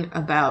thing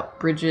about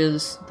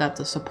bridges that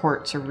the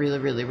supports are really,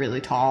 really,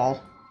 really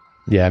tall.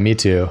 Yeah, me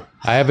too.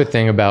 I have a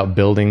thing about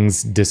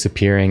buildings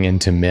disappearing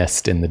into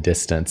mist in the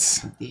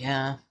distance.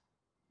 Yeah.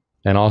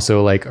 And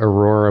also like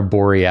Aurora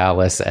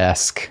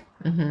Borealis-esque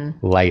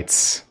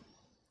lights.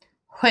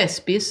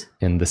 Wispies.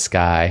 In the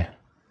sky.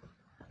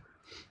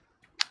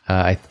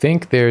 I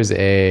think there's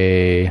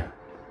a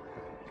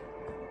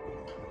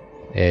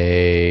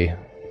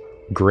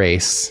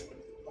Grace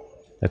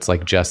That's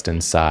like just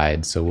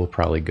inside, so we'll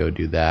probably go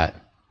do that.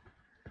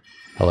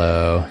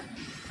 Hello.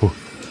 Ooh,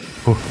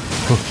 ooh,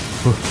 ooh,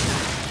 ooh.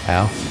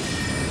 Ow.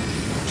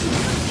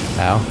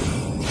 Ow.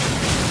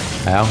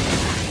 Ow.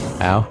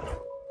 Ow.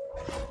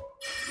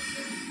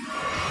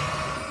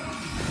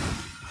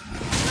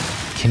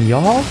 Can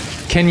y'all?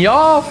 Can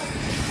y'all?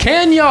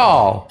 Can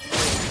y'all?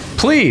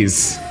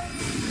 Please.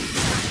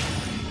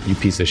 You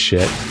piece of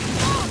shit.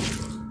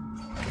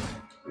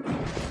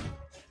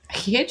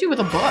 He hit you with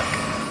a book.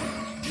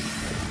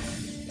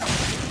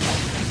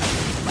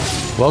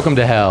 Welcome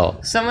to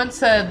hell. Someone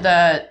said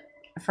that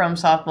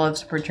FromSoft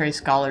loves to portray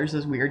scholars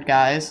as weird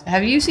guys.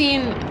 Have you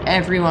seen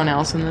everyone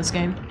else in this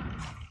game?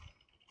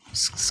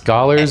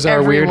 Scholars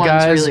are weird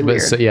guys, really but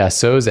weird. So, yeah,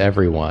 so's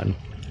everyone.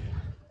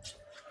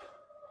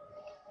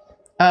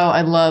 Oh,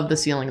 I love the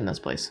ceiling in this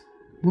place.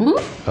 Woo!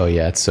 Oh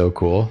yeah, it's so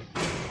cool.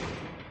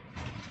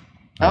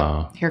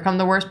 Oh, here come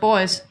the worst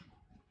boys.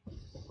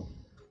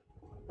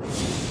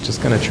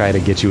 Just gonna try to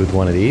get you with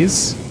one of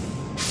these.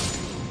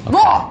 Okay.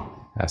 Whoa!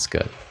 That's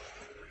good.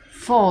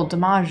 Full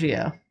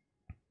DiMaggio.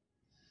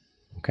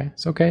 Okay,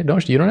 it's okay.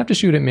 You don't have to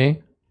shoot at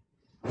me.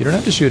 You don't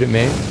have to shoot at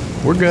me.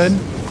 We're good.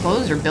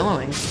 Clothes are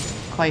billowing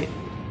quite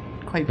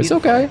beautiful. It's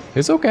okay.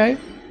 It's okay.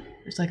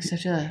 There's like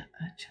such a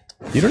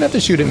You don't have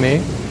to shoot at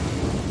me.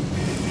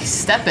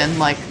 Step in,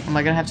 like, am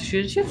I gonna have to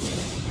shoot at you?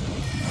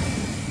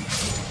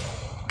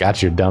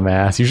 Got your dumb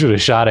ass. You should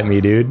have shot at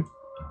me, dude.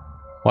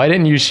 Why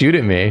didn't you shoot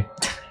at me?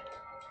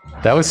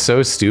 That was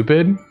so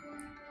stupid.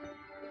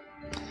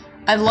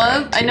 I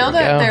know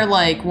that they're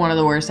like one of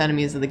the worst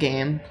enemies of the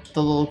game.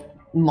 The little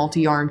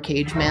multi-armed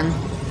cage men.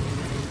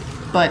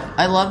 But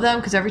I love them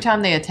because every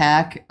time they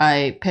attack,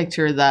 I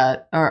picture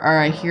that, or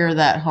I hear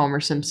that Homer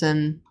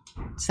Simpson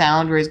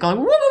sound where he's going,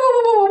 woo, woo,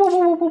 woo, woo, woo,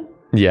 woo, woo.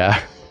 Yeah.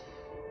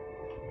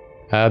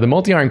 The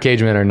multi-armed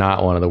cage men are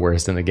not one of the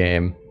worst in the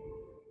game.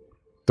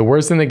 The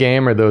worst in the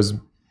game are those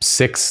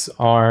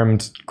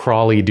 6-armed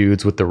crawly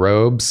dudes with the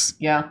robes.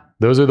 Yeah.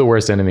 Those are the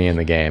worst enemy in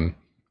the game.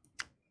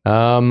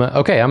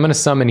 Okay, I'm gonna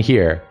summon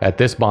here at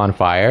this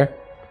bonfire.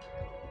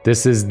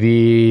 This is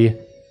the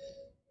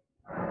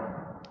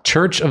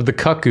Church of the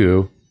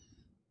Cuckoo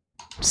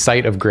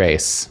Site of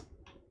Grace.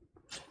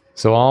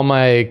 So all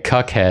my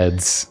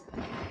cuckheads.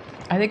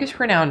 I think it's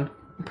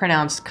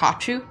pronounced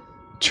Kachu.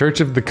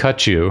 Church of the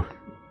Cuckoo.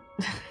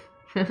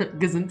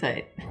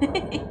 Gesundheit.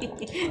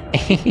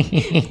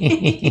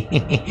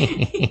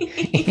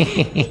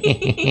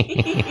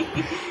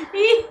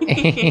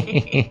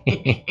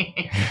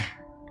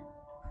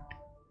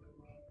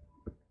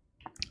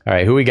 All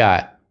right, who we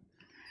got?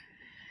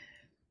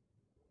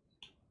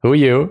 Who are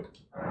you?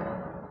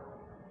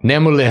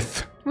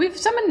 Nemolith. We've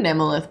summoned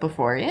Nemolith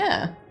before,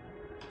 yeah.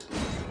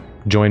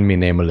 Join me,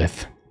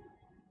 Nemolith.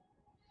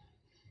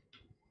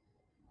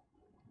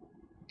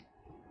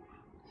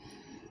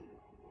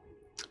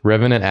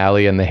 Revenant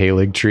Alley and the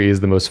Halig Tree is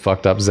the most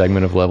fucked up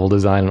segment of level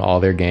design in all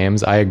their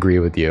games. I agree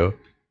with you.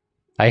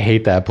 I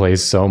hate that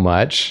place so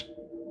much.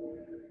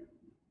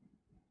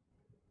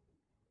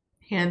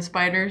 Hand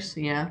spiders,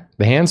 yeah.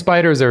 The hand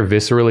spiders are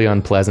viscerally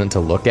unpleasant to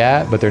look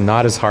at, but they're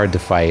not as hard to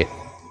fight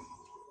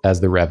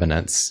as the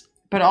Revenants.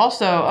 But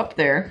also, up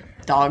there,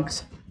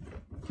 dogs.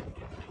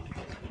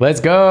 Let's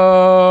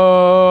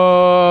go!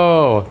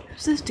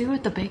 Who's this dude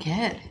with the big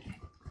head?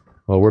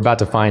 Well, we're about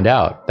to find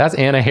out. That's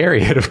Anna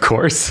Harriet, of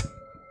course.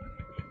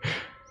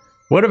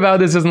 What about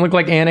this doesn't look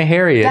like Anna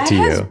Harriet to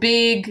you? That has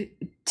big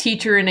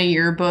teacher in a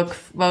yearbook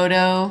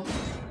photo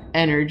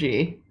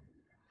energy.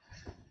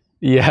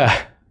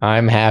 Yeah,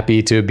 I'm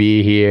happy to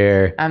be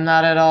here. I'm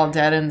not at all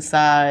dead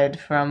inside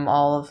from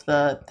all of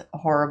the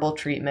horrible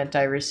treatment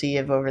I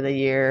receive over the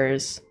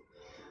years.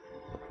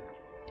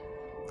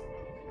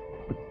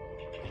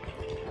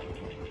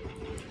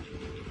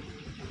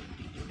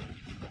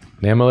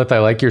 Namolith, I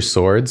like your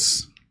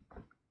swords.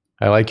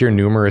 I like your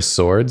numerous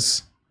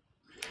swords.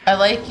 I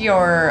like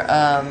your,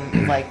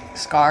 like,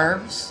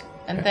 scarves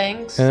and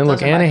things. And then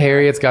look, Anna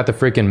Harriet's got the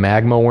freaking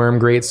magma worm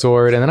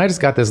greatsword, and then I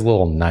just got this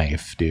little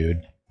knife,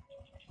 dude.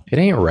 It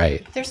ain't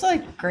right. There's,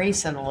 like,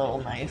 grace in a little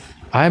knife.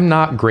 I'm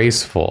not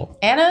graceful.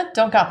 Anna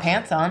don't got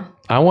pants on.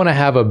 I want to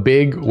have a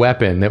big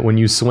weapon that when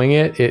you swing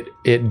it,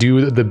 it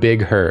do the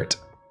big hurt.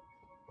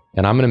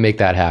 And I'm going to make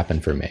that happen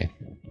for me.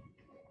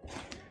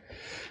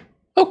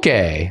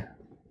 Okay.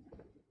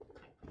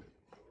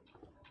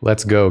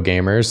 Let's go,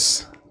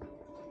 gamers.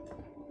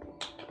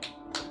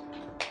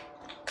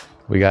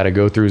 We got to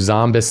go through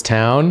Zombis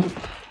Town.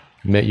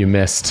 Admit you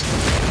missed.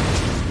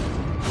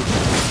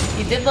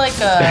 You did like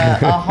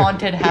a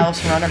haunted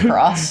house run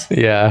across.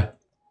 Yeah.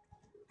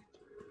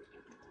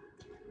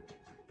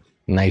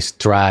 Nice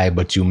try,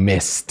 but you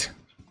missed.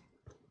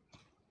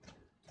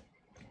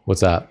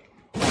 What's up?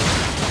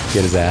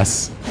 Get his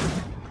ass.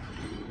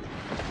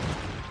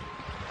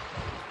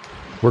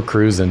 We're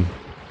cruising.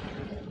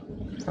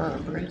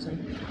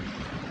 Cruising.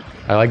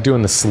 I like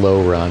doing the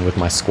slow run with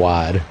my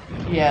squad.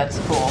 Yeah, it's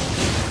cool.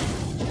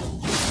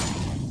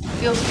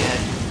 Feels good.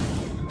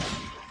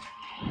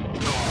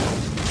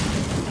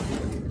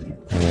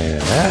 Look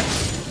at that.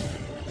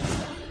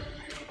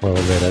 A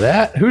little bit rid of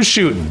that. Who's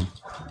shooting?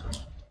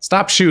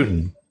 Stop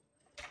shooting.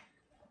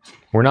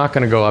 We're not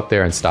going to go up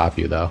there and stop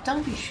you, though.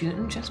 Don't be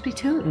shooting, just be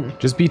tooting.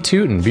 Just be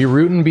tooting. Be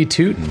rootin', be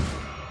tootin'.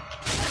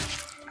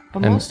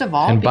 But most of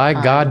all, and be by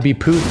kind. God, be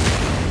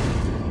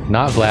Putin.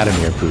 Not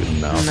Vladimir Putin,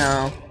 though.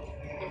 No.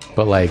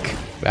 But, like,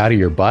 out of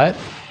your butt?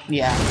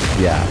 Yeah.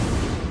 Yeah.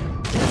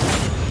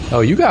 Oh,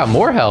 you got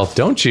more health,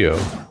 don't you?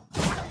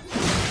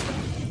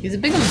 He's a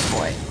big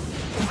boy.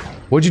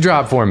 What'd you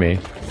drop for me?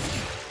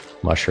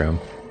 Mushroom.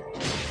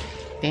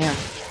 Damn.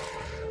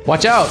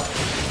 Watch out!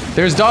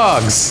 There's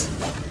dogs!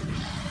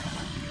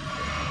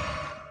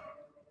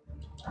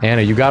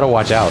 Anna, you gotta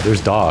watch out.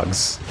 There's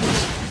dogs.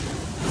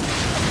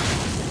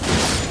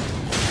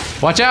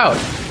 Watch out!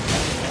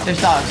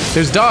 There's dogs.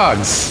 There's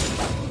dogs!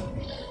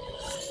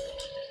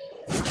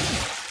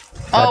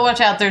 Oh,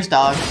 watch out, there's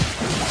dogs.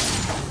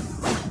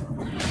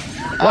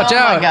 Watch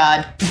out! Oh my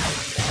god.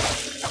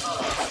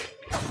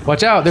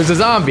 Watch out, there's a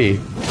zombie!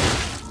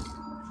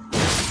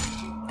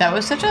 That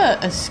was such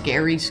a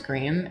scary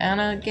scream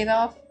Anna gave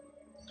off.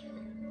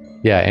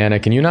 Yeah, Anna,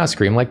 can you not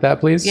scream like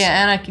that, please? Yeah,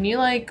 Anna, can you,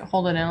 like,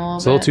 hold it in a little bit?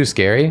 It's a little too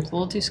scary. It's a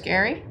little too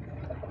scary.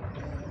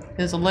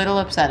 It was a little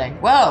upsetting.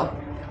 Whoa!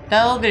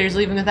 That elevator's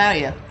leaving without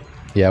you.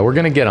 Yeah, we're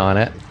gonna get on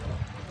it.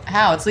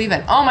 How? It's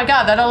leaving. Oh my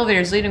god, that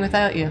elevator's leaving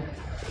without you.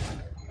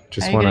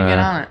 Just How are you gonna get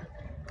on it?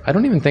 I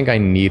don't even think I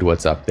need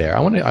what's up there. I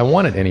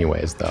want it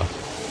anyways, though.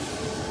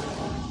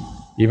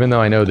 Even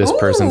though I know this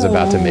person's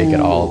about to make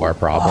it all of our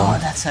problem. Oh,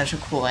 that's such a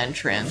cool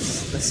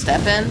entrance. The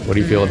step in. What do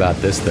you feel about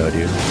this, though,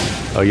 dude?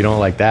 Oh, you don't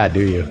like that,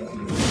 do you?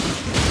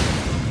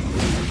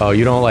 Oh,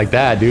 you don't like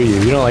that, do you?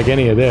 You don't like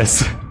any of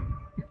this.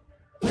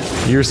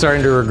 You're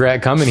starting to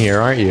regret coming here,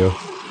 aren't you?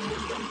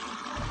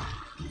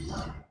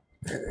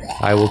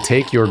 I will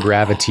take your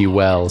gravity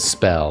well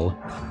spell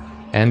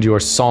and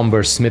your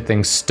somber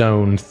smithing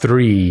stone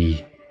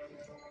 3.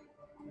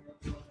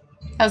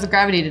 How's the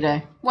gravity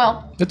today?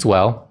 Well. It's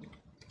well.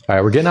 All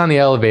right, we're getting on the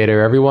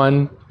elevator.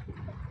 Everyone,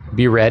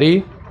 be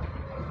ready.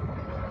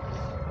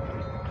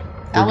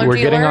 We're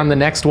getting alert? on the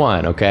next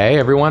one, okay?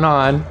 Everyone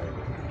on.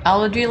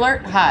 Allergy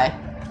alert? Hi.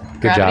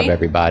 Good Gravity? job,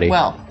 everybody.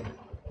 Well.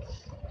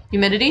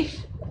 Humidity?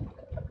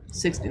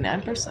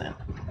 69%.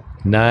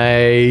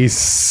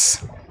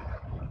 Nice.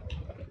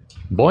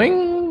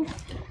 Boing.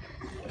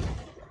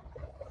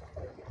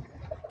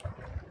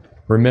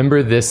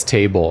 Remember this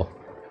table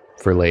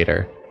for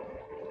later.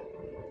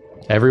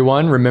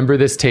 Everyone, remember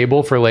this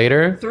table for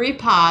later? 3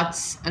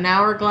 pots, an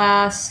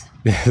hourglass.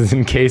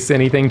 In case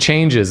anything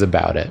changes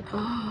about it.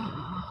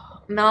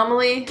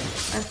 Anomaly.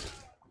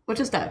 What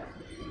just died?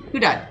 Who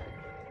died?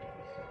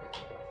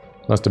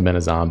 Must have been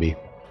a zombie.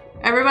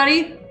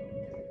 Everybody,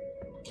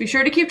 be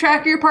sure to keep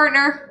track of your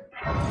partner.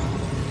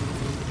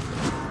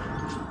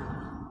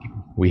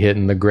 We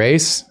hitting the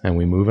grace and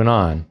we moving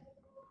on.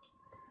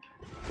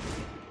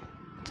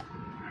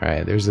 All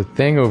right, there's a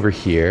thing over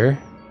here.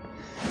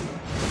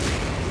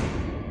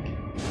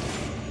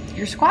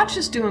 Your squat's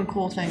just doing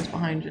cool things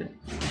behind you.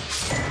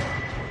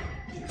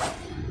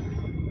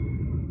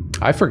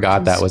 I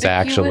forgot that was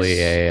actually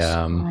a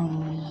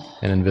an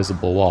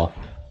invisible wall.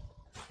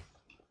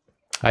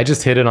 I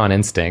just hit it on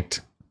instinct.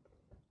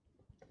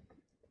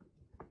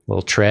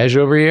 Little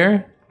treasure over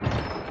here.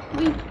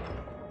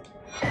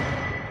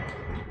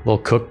 Little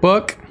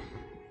cookbook.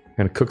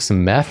 Gonna cook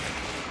some meth.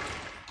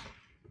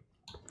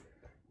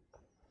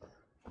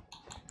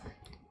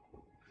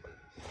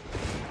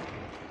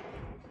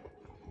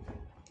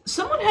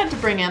 Someone had to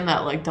bring in that,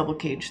 like, double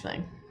cage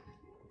thing.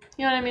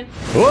 You know what I mean?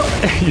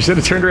 Oh, you should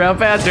have turned around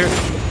faster.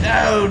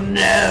 Oh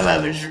no, I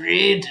was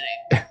reading.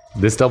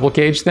 This double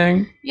cage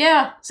thing?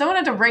 Yeah, someone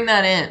had to bring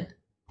that in.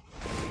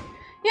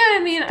 Yeah,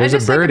 I mean, There's I a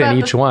just think bird in about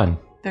each one.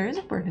 There is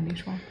a bird in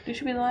each one. They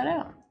should be let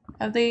out.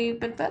 Have they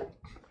been fed?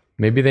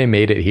 Maybe they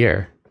made it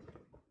here.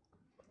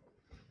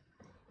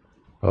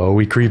 Oh,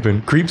 we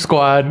creeping. Creep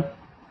squad.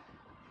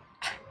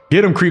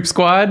 Get him, creep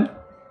squad.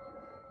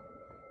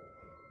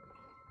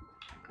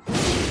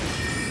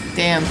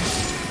 Damn.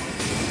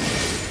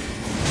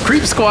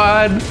 Creep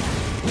squad.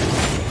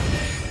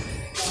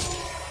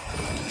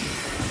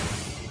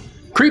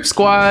 Creep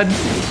squad.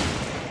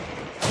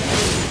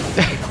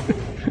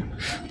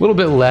 A little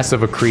bit less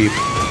of a creep.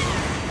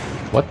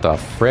 What the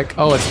frick?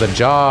 Oh, it's the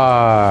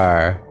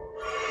jar.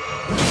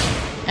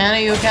 Anna,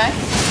 you okay?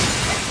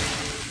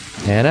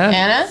 Anna?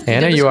 Anna?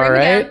 Anna, you all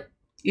right?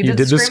 You did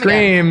the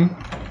scream.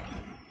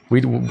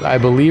 I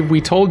believe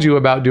we told you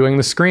about doing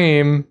the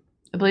scream.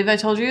 I believe I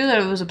told you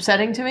that it was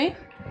upsetting to me.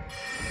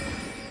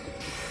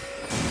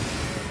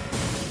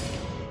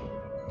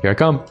 Here I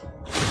come.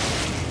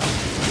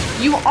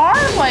 You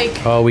are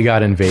like... Oh, we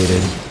got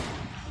invaded.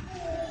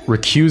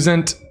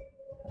 Recusant.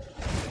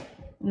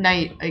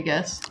 Night, I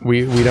guess.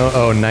 We don't...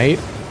 Oh, night?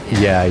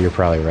 Yeah, you're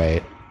probably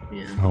right.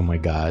 Yeah. Oh my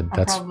god.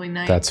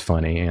 That's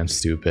funny and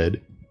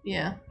stupid.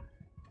 Yeah.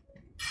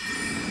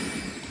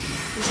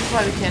 This is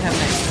why we can't have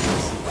night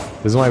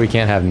things. This is why we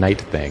can't have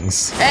night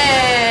things.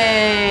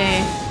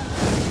 Hey!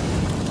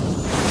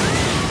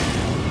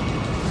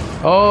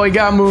 Oh, he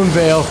got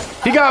Moonveil.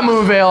 He got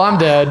Moonveil. I'm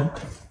dead.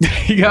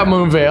 He got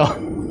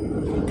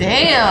Moonveil.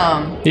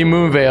 Damn. He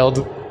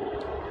moonveiled.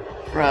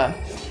 Bruh.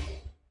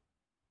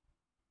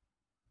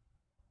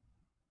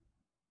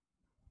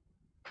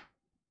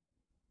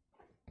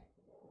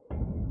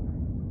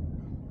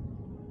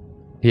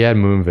 He had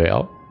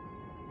moonveil.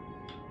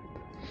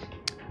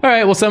 All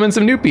right, we'll summon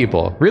some new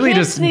people. Really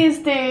Kids just these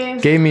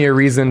days. gave me a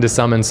reason to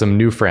summon some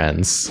new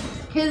friends.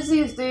 Kids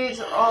these days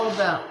are all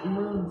about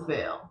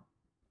Moonveil.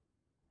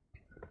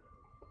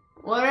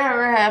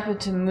 Whatever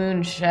happened to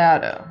Moon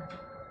Shadow?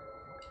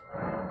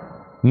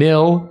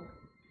 Nil.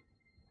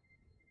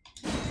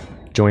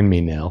 Join me,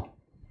 Nil.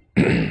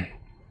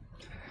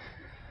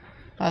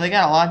 Oh, they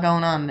got a lot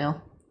going on, Nil.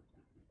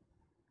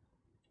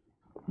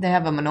 They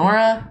have a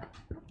menorah,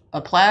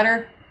 a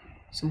platter,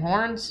 some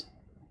horns.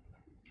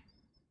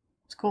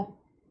 It's cool.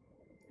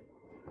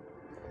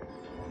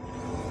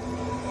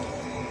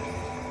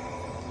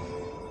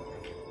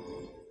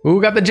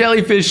 Ooh, got the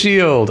jellyfish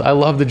shield. I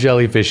love the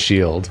jellyfish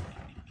shield.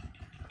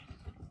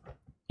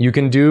 You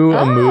can do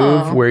a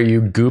move where you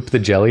goop the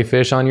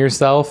jellyfish on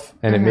yourself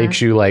and it makes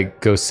you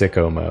like go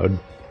sicko mode.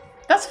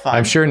 That's fun.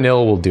 I'm sure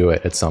Nil will do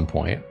it at some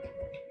point.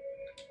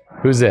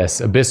 Who's this?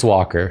 Abyss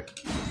Walker.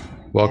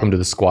 Welcome to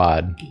the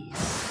squad.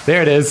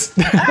 There it is.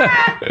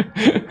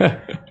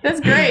 That's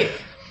great.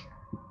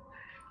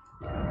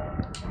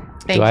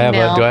 Thank do you,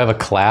 Nil. Do I have a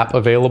clap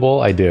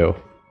available? I do.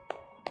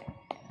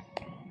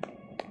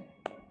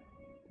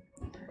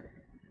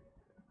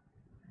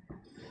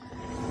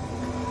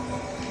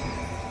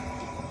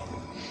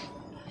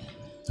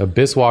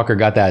 Abyss Walker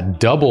got that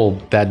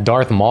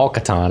Darth Maul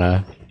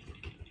katana.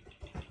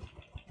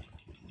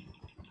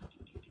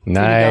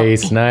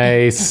 Nice,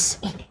 nice.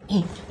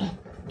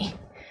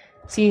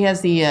 See, he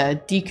has the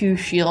Deku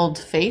shield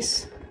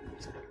face.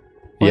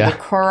 Or Yeah. the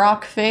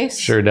Korok face.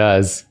 Sure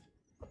does.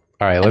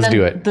 All right, let's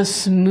do it. The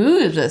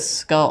smoothest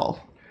skull.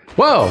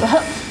 Whoa!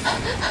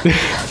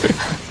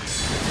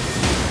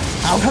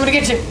 I'm coming to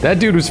get you. That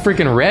dude was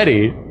freaking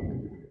ready.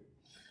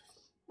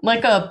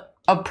 Like a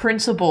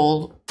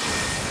principal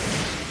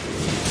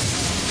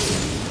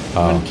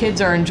when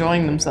kids are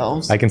enjoying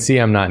themselves. I can see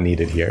I'm not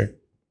needed here.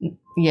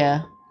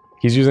 Yeah.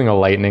 He's using a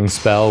lightning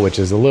spell, which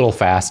is a little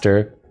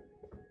faster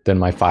than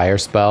my fire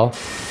spell.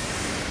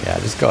 Yeah,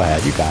 just go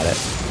ahead. You got it.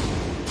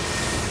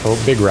 Oh,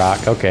 big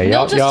rock. Okay,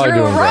 y'all are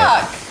doing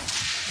great.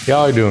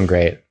 Y'all are doing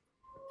great.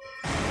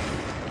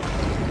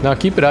 Now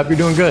keep it up. You're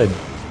doing good.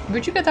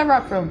 Where'd you get that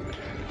rock from?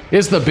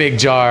 It's the big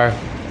jar.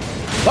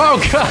 Oh,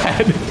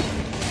 God.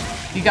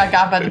 You got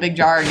by the big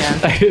jar again.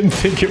 I didn't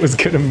think it was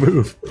going to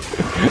move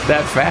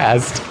that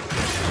fast.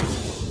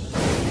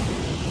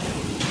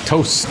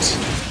 Toast.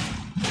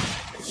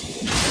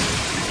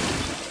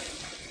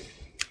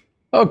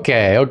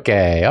 Okay,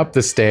 okay. Up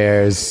the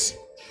stairs.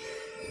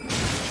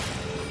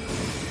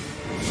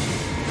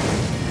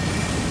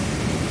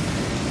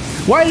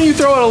 Why didn't you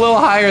throw it a little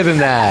higher than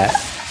that?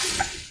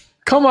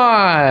 Come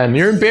on,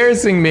 you're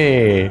embarrassing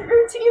me.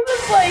 Your team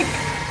is like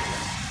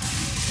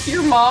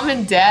your mom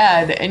and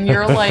dad, and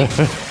you're like...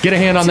 Get a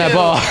hand on that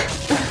ball.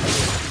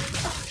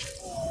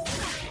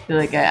 You're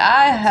like,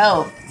 I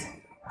helped.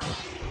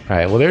 All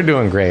right, well, they're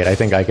doing great. I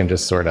think I can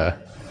just sort of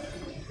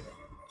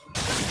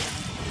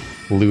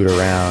loot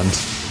around.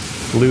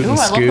 Loot and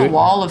scoot. I love the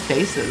wall of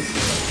faces.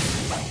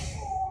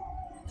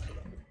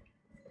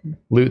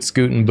 Loot,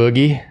 scoot, and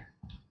boogie.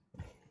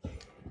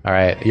 All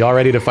right, y'all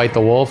ready to fight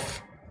the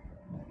wolf?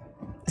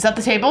 Is that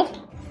the table?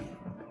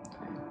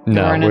 No,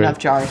 there aren't enough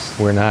jars.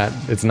 We're not.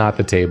 It's not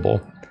the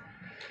table.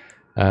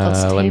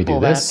 Let me do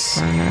this.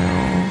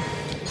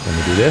 Let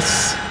me do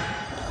this.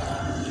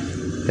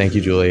 Thank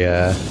you,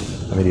 Julia.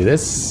 Let me do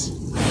this.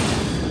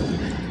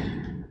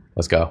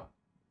 Let's go.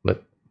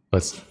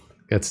 Let's.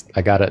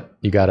 I got it.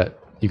 You got it.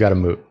 You got to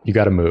move. You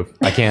got to move.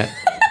 I can't.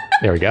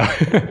 There we go.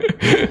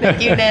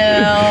 Thank you,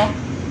 Nil.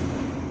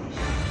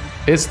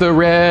 It's the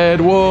Red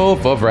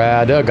Wolf of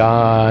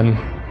Radagon.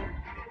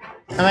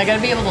 Am I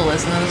gonna be able to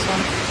listen to this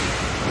one?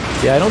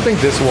 Yeah, I don't think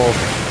this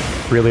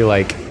wolf really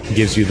like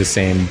gives you the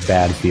same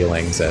bad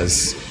feelings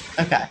as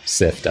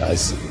Sif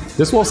does.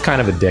 This wolf's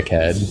kind of a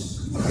dickhead.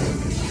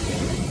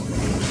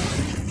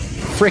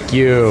 Frick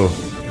you.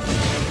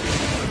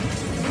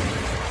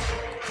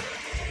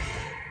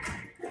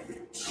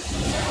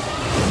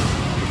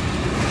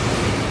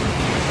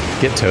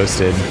 Get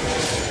toasted.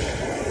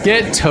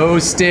 Get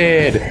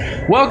toasted.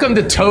 Welcome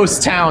to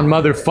Toast Town,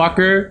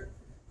 motherfucker.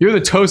 You're the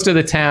toast of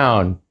the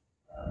town.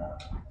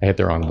 I hit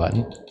the wrong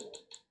button.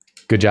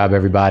 Good job,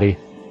 everybody.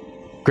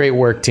 Great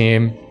work,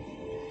 team.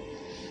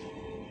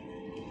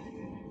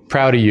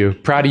 Proud of you.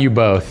 Proud of you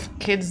both.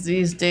 Kids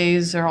these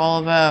days are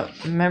all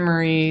about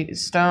memory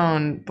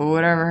stone, but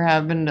whatever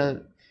happened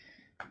to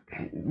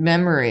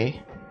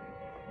memory?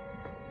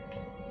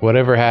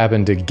 Whatever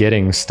happened to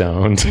getting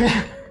stoned?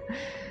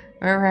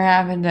 Whatever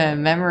happened to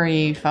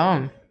memory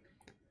foam?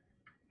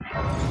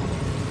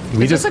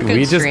 We just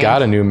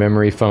got a new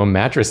memory foam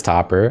mattress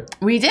topper.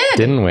 We did.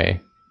 Didn't we?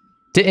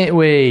 Didn't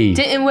we?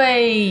 Didn't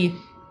we?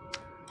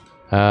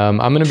 I'm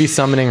going to be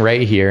summoning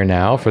right here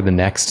now for the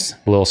next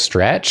little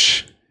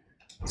stretch.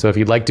 So if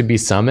you'd like to be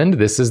summoned,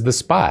 this is the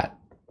spot.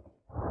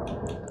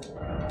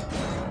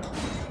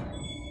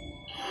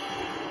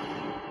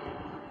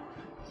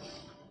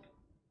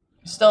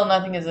 Still,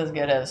 nothing is as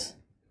good as.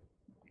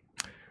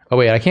 Oh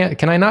wait, I can't.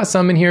 Can I not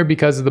summon here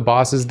because the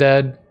boss is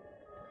dead?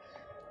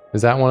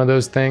 Is that one of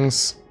those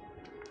things?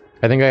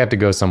 I think I have to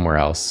go somewhere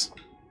else.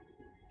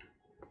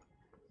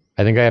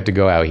 I think I have to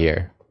go out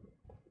here.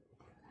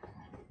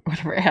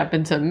 Whatever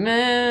happened to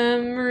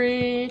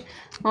memory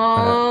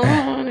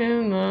on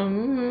in the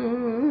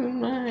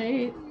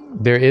moonlight.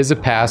 There is a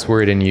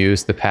password in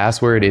use. The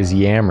password is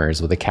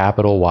Yammers with a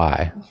capital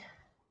Y.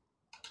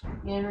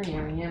 Yammer,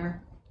 yammer,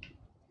 yammer.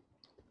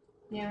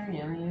 Yammer,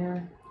 yammer,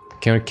 yammer.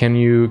 Can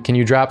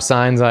you drop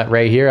signs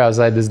right here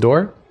outside this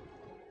door?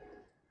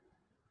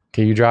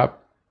 Can you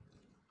drop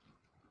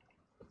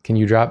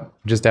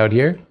just out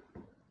here?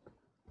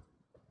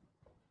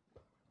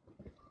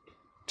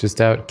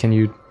 Just out, can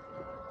you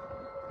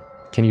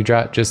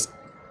drop just...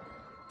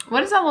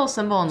 What does that little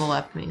symbol on the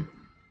left mean?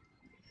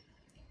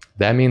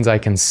 That means I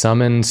can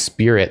summon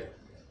spirit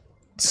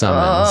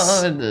summons.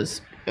 Oh, the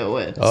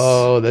spirits.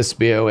 Oh, the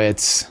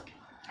spirits. All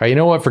right, you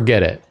know what?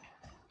 Forget it.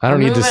 I don't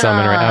need to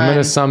summon right.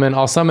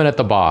 I'll summon at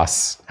the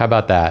boss. How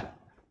about that?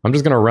 I'm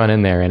just gonna run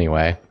in there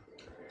anyway.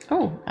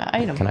 Oh,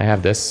 item. Can I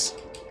have this?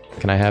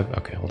 Can I have...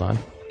 Okay, hold on.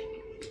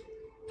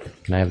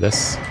 Can I have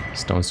this?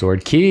 Stone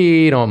sword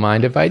key. Don't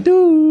mind if I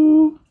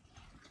do.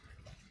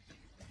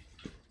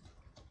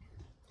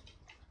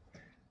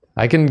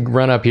 I can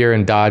run up here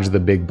and dodge the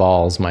big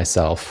balls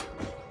myself.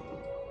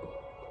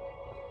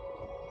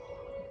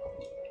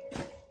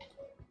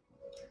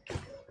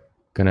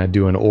 Gonna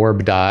do an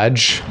orb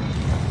dodge.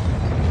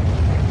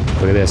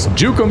 Look at this.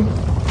 Juke 'em!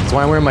 That's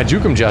why I'm wearing my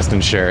Juke 'em Justin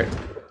shirt.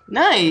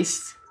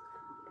 Nice.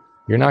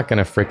 You're not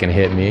gonna frickin'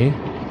 hit me.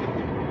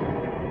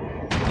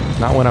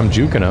 Not when I'm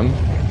juking them.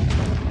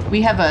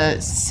 We have a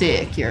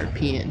sick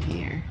European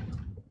here.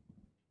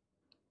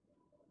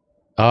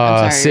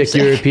 Sick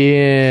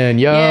European.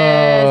 Yo!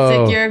 Yeah,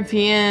 sick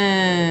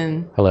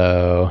European.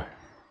 Hello.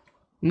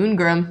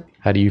 Moongrum.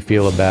 How do you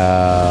feel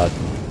about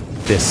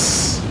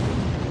this?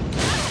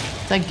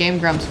 It's like Game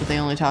Grumps, but they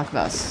only talk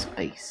about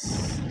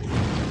space.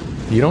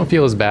 You don't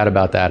feel as bad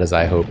about that as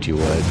I hoped you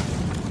would.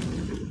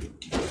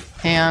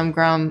 Hey, I'm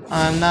Grum.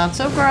 I'm not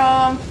so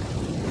Grum.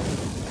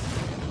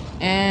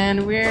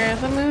 And we're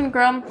the Moon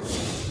Grum.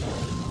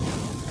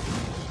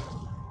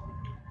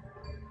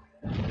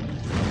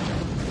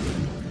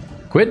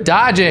 Quit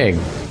dodging!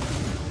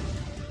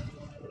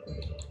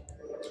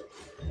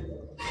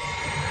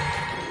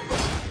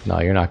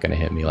 No, you're not gonna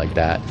hit me like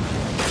that.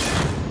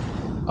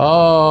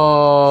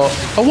 Oh,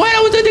 why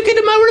was I thinking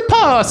of my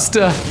riposte?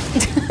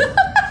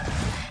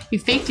 He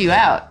faked you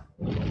out.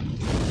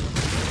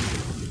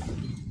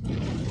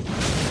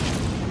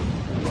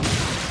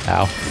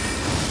 Ow.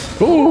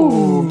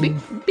 Ooh.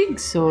 Big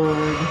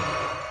sword.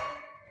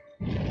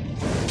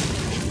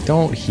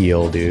 Don't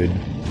heal, dude.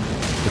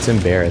 It's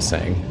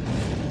embarrassing.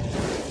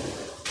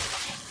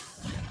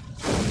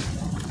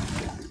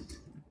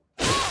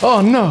 Oh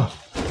no!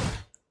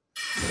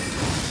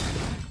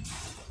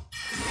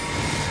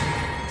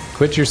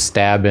 Quit your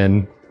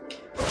stabbing.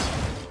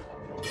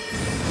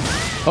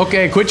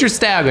 Okay, quit your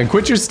stabbing.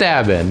 Quit your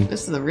stabbing.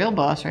 This is the real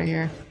boss right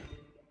here.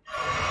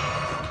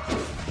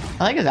 I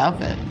like his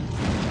outfit.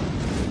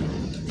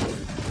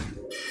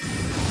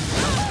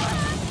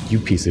 You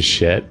piece of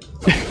shit.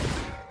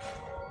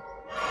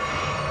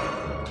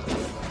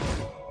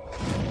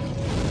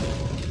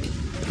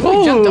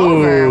 We jumped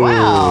over.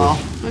 Wow.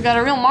 We got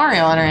a real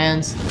Mario on our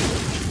hands.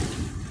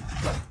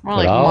 More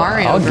like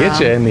Mario. I'll get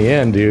you in the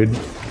end, dude.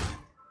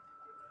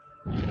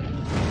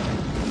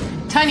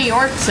 Tiny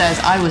Orc says,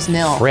 I was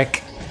nil.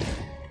 Frick.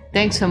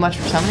 Thanks so much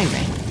for summoning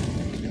me.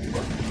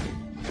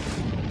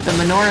 The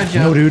menorah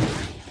joke No, dude.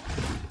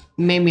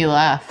 made me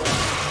laugh.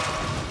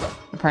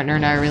 My partner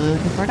and I are really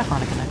looking forward to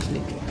Hanukkah next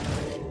week.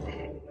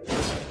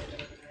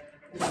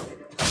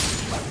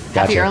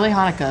 Happy early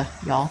Hanukkah,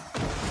 y'all.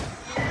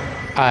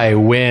 I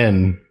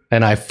win,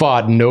 and I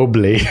fought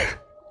nobly.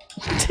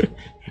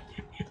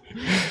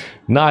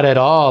 Not at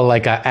all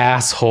like an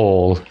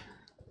asshole.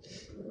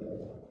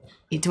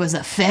 It was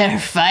a fair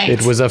fight.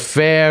 It was a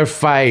fair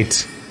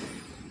fight.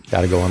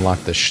 Gotta go unlock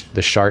the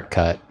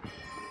shortcut.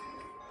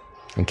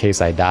 In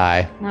case I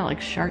die. More like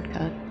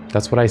shortcut.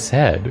 That's what I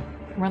said.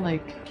 More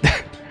like...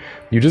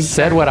 You just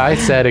said what I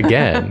said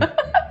again.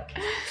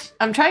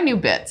 I'm trying new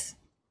bits.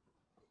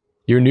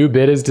 Your new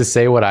bit is to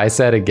say what I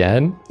said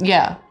again?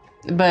 Yeah,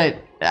 but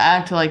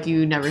act like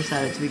you never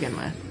said it to begin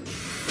with.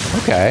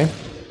 Okay.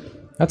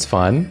 That's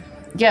fun.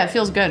 Yeah, it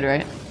feels good,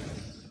 right?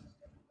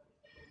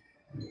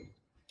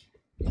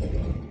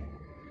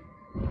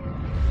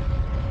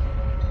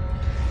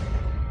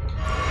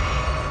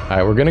 All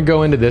right, we're gonna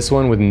go into this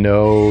one with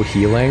no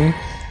healing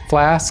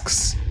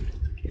flasks.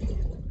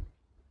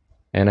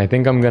 And I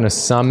think I'm gonna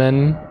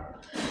summon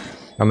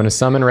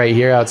right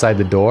here outside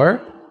the door.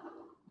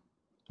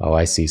 Oh,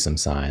 I see some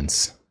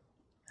signs.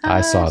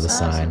 I saw the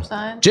sign.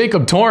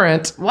 Jacob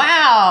Torrent!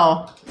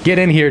 Wow! Get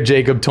in here,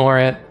 Jacob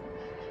Torrent.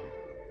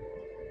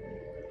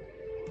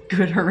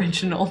 Good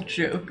original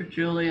joke,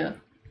 Julia.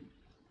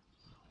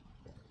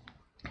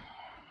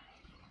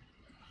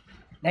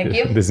 Thank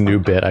you. This new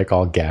bit I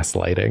call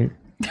gaslighting.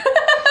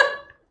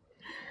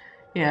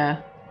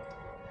 Yeah.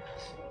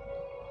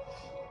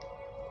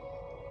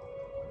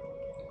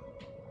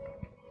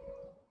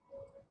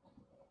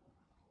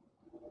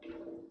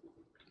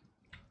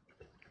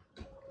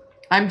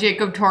 I'm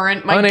Jacob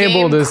Torrent. My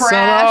Unable game to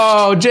crashed.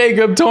 Oh,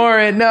 Jacob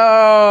Torrent, no!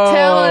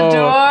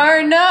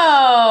 Teledor,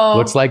 no!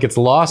 Looks like it's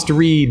Lost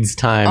Reed's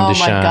time to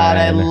shine. Oh my god,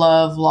 I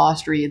love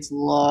Lost Reed's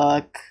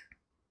look.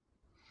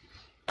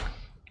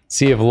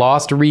 See if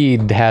Lost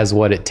Reed has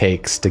what it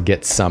takes to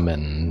get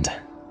summoned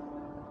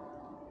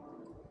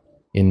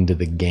into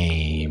the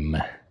game.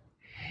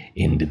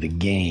 Into the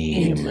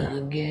game. Into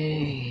the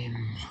game.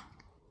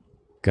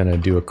 Gonna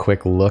do a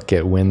quick look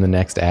at when the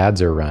next ads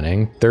are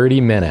running.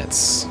 30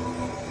 minutes.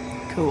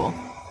 Cool.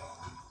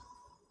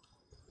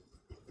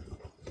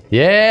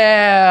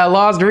 Yeah,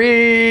 Lost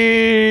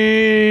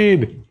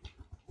Reed!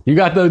 You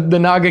got the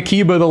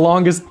Nagakiba, the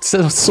longest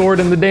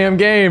sword in the damn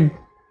game.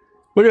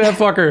 Look at that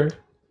fucker.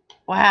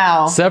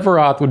 Wow.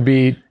 Sephiroth would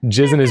be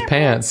jizzing his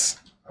pants.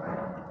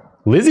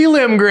 Lizzie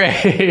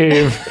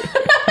Limgrave!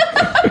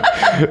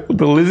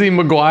 The Lizzie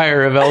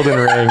McGuire of Elden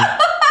Ring.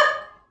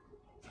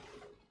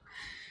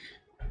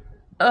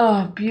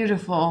 Oh,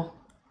 beautiful.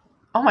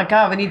 Oh my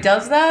god, when he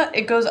does that,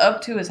 it goes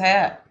up to his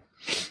hat.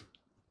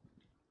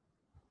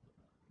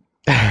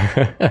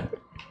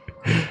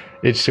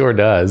 It sure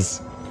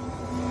does.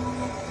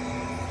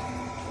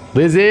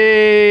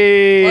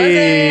 Lizzie!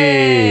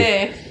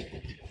 Lizzie!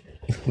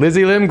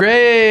 Lizzie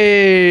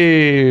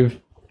Limgrave!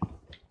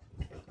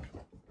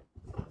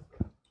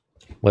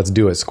 Let's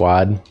do it,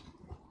 squad.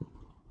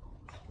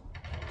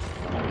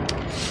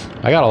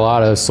 I got a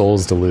lot of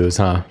souls to lose,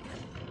 huh?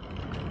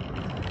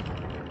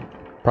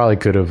 Probably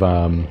could have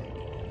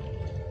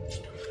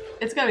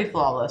It's gonna be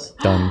flawless.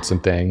 done some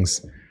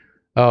things.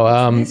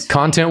 Oh,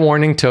 content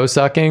warning, toe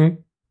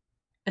sucking.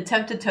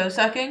 Attempted toe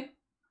sucking?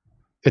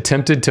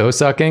 Attempted toe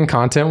sucking,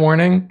 content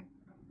warning.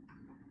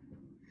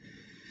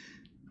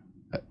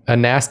 A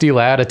nasty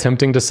lad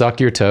attempting to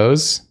suck your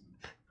toes.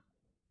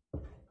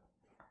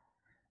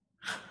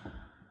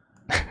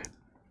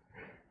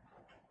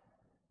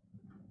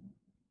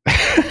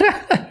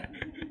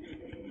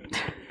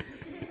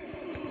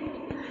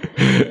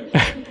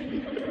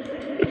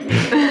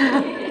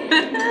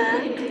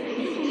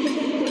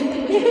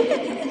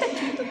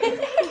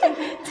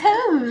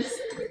 Toes.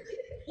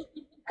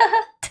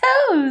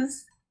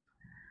 Toes.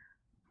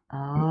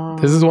 Oh.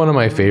 This is one of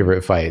my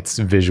favorite fights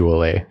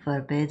visually.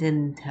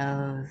 Forbidden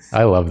toes.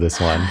 I love this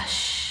one.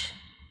 Hush,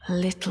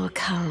 little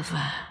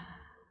Calva.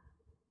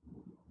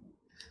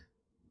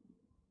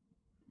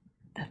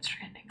 That's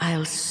trending.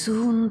 I'll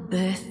soon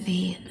birth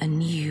thee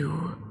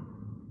anew,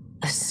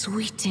 a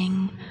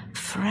sweeting,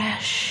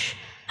 fresh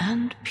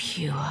and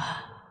pure.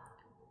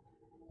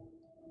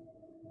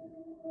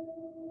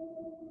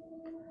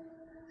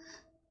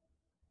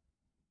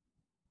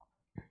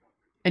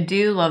 I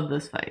do love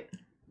this fight.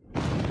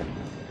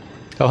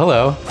 Oh,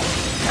 hello.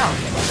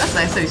 Oh, that's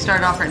nice. So you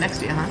started off right next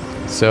to you, huh?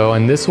 So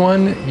in this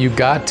one, you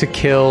got to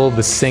kill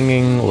the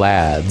singing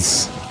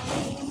lads.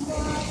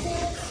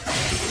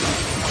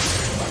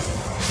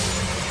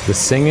 The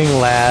singing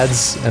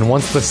lads, and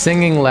once the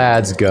singing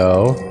lads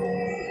go,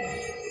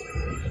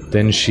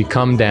 then she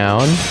come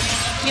down.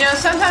 You know,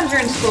 sometimes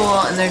you're in school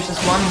and there's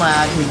just one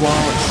lad who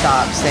won't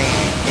stop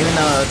singing, even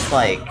though it's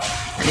like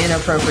an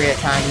inappropriate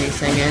time to be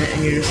singing,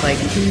 and you're just like,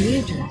 can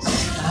you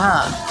just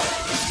stop?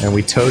 And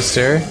we toast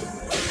her.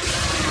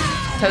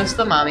 Toast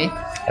the mommy.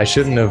 I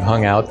shouldn't have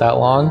hung out that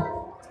long.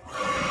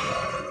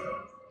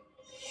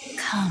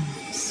 Come,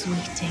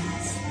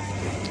 sweetings.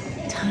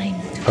 Time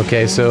to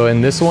Okay, so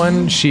in this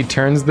one, she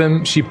turns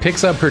them, she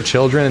picks up her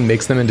children and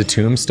makes them into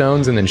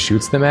tombstones and then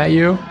shoots them at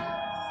you.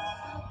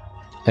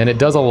 And it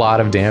does a lot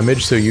of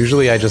damage, so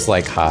usually I just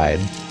like hide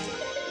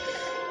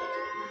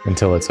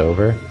until it's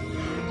over.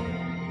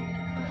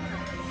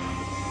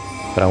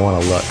 But I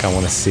want to look, I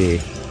want to see.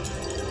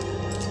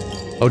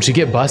 Oh, did she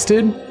get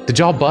busted? Did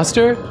y'all bust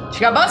her?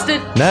 She got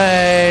busted.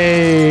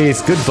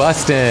 Nice! Good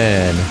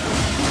busting!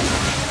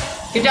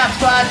 Good job,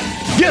 squad.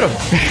 Get him!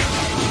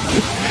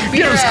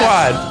 Get him,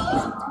 squad!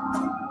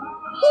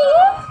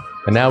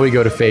 And now we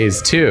go to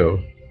phase 2,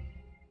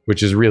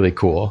 which is really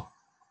cool.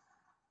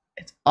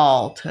 It's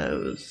all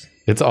toes.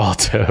 It's all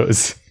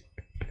toes.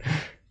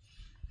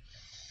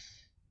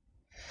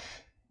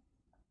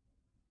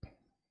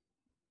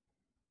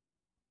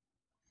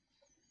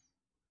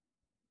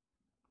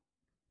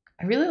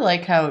 I really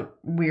like how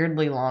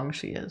weirdly long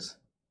she is.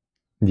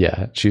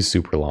 Yeah, she's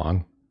super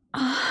long.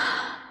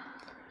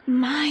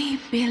 my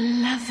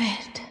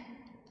beloved.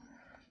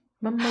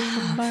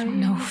 Have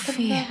no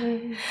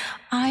fear.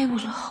 I will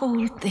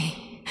hold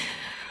thee.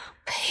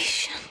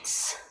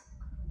 Patience.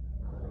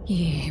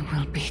 Ye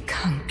will be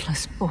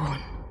countless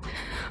born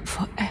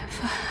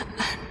forever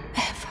and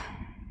ever.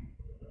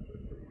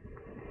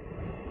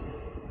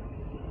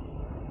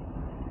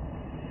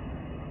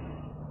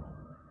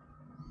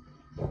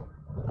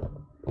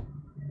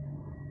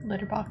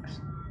 Litterbox.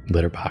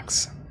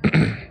 Litterbox.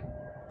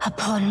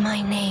 Upon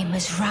my name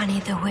as Rani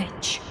the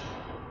Witch.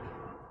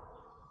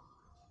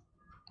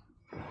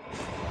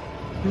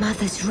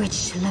 Mother's rich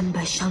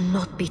slumber shall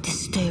not be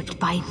disturbed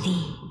by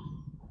thee.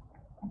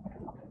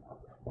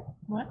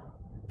 What?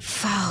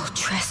 Foul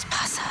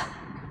trespasser.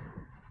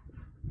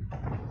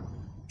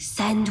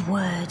 Send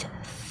word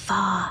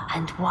far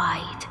and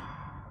wide.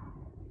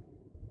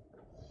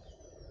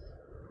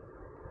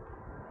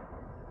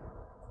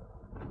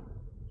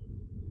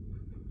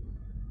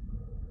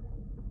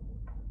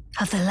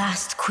 Of the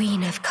last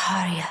queen of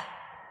Caria,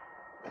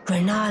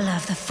 Renala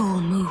of the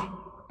full moon.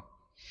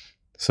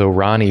 So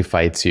Ronnie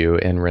fights you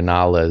in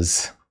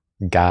Renala's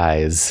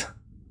guise.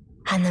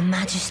 And the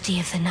majesty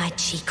of the night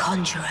she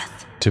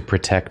conjureth. To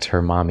protect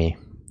her mommy.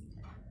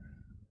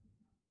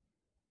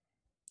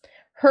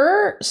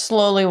 Her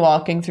slowly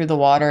walking through the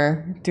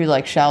water, through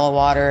like shallow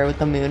water with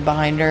the moon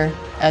behind her,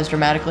 as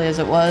dramatically as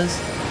it was,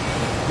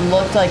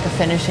 looked like a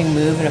finishing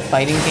move in a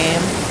fighting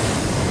game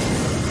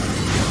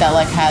that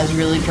like has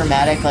really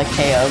dramatic like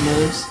KO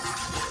moves.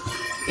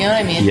 You know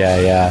what I mean?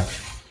 Yeah.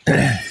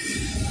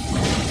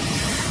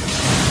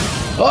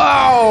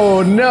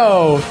 Oh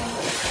no!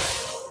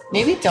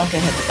 Maybe don't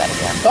get hit with that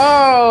again.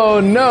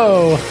 Oh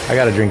no! I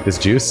gotta drink this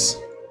juice.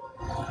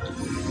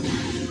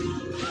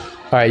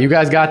 Alright, you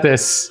guys got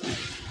this.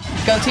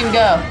 Go team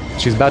go.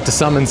 She's about to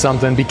summon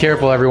something. Be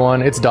careful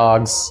everyone, it's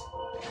dogs.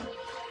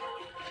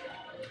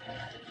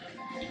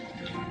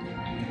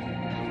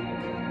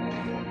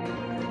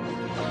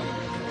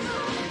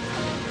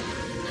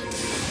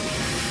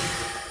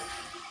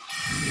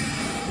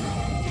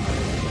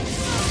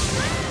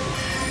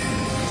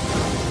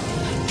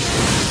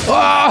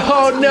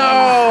 Oh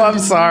no! I'm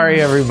sorry,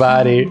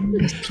 everybody.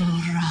 It's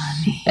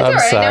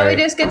alright, now we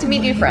just get to meet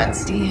new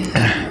friends.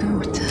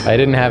 I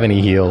didn't have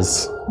any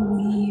heals.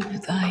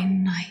 Weave thy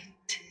night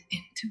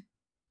into.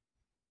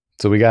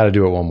 So we gotta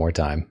do it one more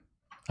time.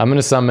 I'm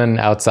gonna summon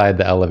outside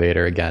the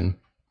elevator again.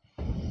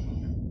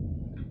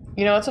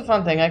 You know what's a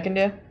fun thing I can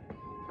do?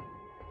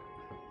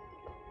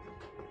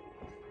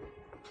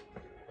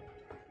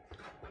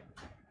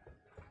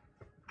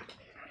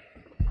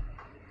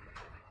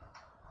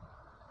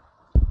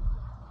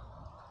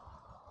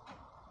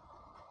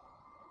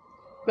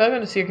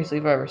 Welcome to Secret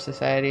Sleepover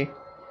Society.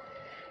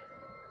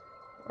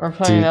 We're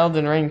playing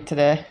Elden Ring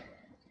today.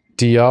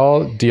 Do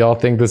y'all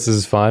think this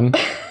is fun?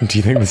 Do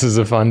you think this is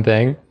a fun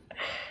thing?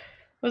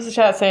 What's the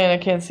chat saying?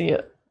 I can't see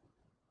it.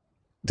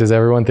 Does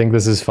everyone think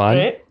this is fun?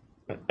 Wait,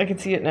 I can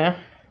see it now.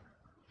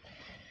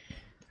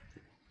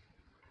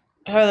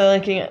 How are they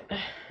liking it?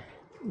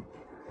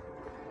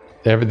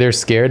 They're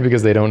scared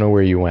because they don't know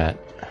where you went.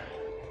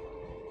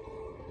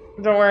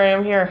 Don't worry,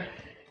 I'm here.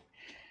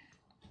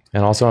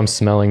 And also I'm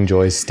smelling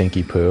Joy's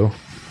stinky poo.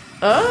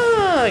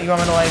 Oh, you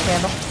want me to light a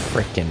candle?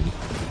 Frickin'.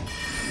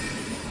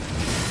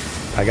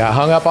 I got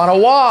hung up on a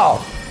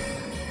wall!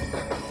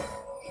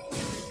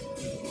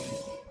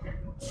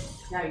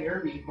 Now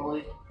you're being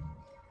bullied.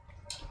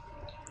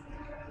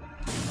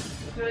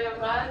 Do I have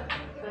five?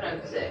 Then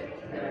I'm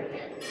sick. Then I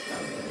can't.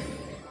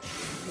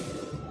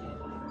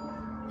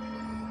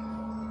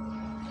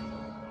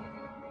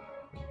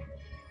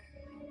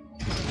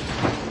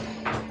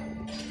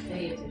 I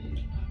need a tissue.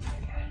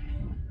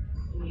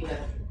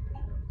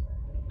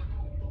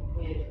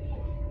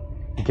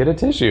 Get a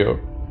tissue.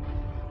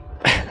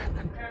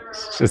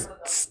 Just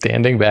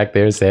standing back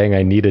there saying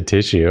I need a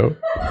tissue.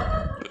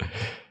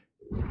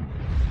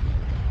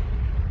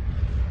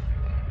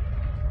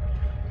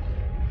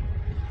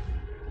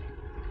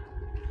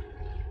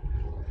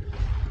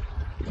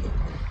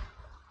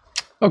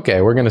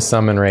 Okay, we're gonna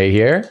summon right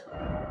here.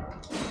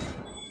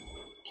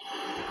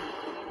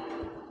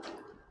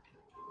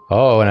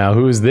 Oh, now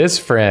who's this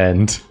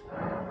friend?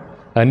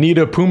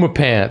 Anita Puma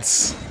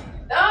Pants.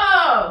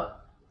 Oh!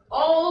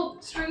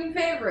 Old stream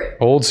favorite.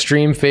 Old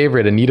stream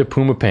favorite, Anita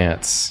Puma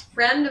Pants.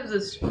 Friend of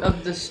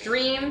the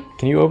stream.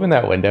 Can you open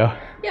that window?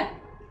 Yeah.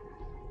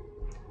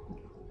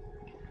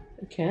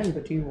 I can,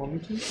 but do you want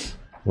me to?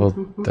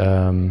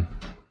 Well,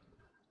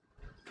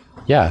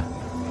 yeah.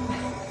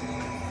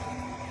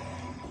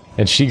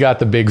 And she got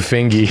the big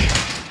fingy.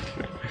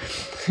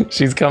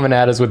 She's coming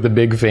at us with the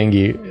big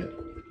fingy. Good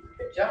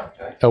job,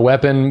 Joy. A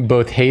weapon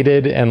both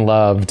hated and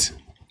loved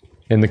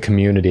in the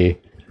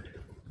community.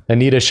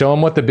 Anita, show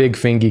him what the big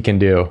fingy can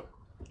do.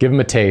 Give him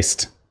a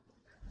taste.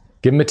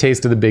 Give him a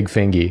taste of the big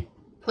fingy.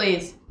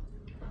 Please.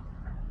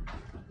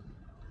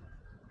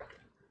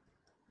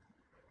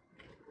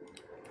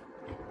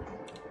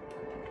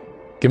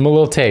 Give him a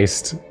little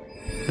taste.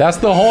 That's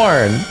the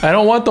horn. I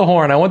don't want the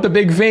horn. I want the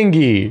big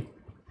fingy.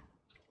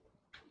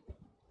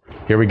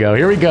 Here we go.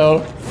 Here we go.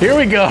 Here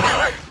we go.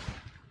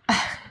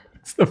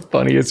 It's the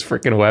funniest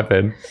freaking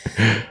weapon.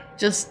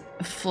 Just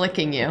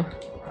flicking you.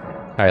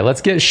 All right,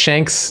 let's get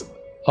Shanks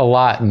a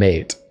lot,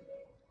 mate.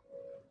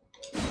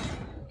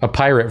 A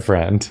pirate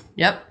friend.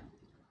 Yep.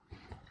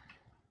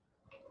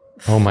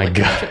 Oh my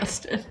god.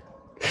 Justin.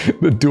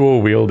 The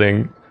dual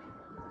wielding.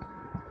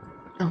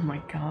 Oh my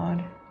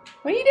god.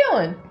 What are you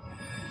doing?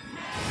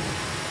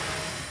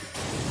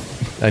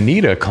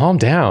 Anita, calm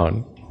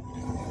down.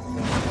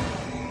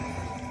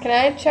 Can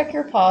I check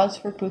your paws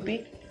for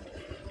poopy?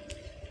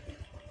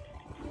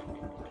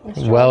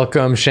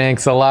 Welcome,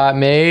 Shanks a lot,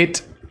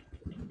 mate.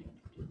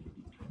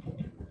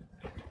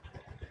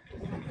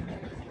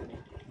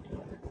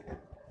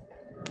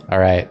 All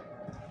right.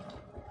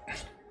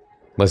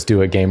 Let's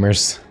do it,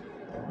 gamers.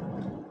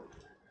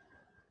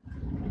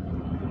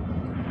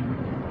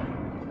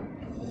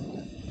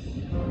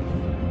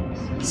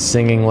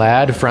 Singing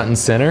lad, front and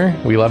center.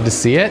 We love to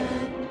see it.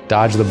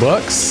 Dodge the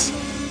books.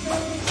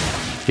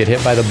 Get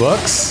hit by the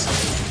books.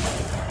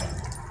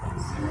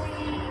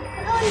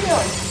 What are you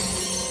doing?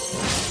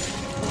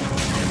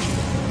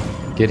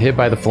 Get hit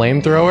by the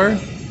flamethrower.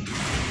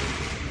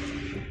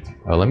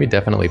 Oh, let me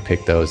definitely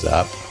pick those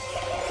up.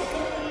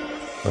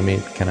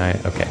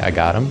 Okay, I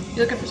got him.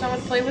 You looking for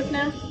someone to play with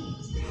now?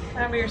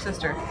 How about your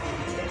sister?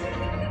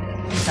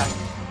 Okay.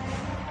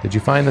 Did you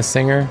find the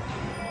singer?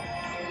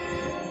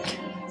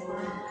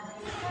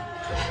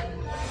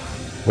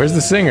 Where's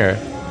the singer?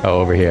 Oh,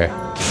 over here.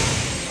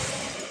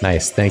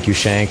 Nice, thank you,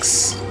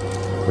 Shanks.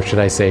 Or should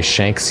I say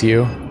Shanks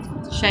you?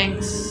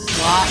 Shanks,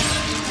 slot,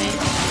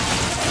 Shanks.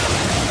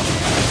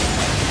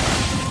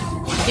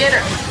 Get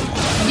her!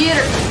 Get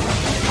her!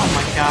 Oh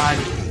my god.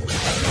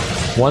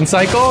 One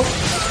cycle?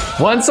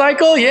 One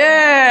cycle?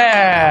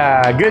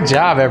 Yeah! Good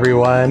job,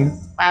 everyone.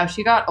 Wow,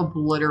 she got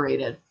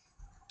obliterated.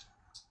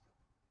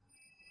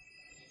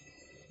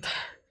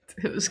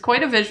 It was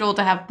quite a visual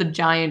to have the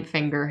giant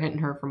finger hitting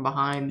her from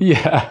behind.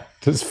 Yeah,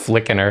 just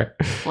flicking her.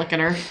 Flicking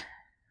her.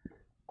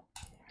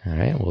 All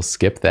right, we'll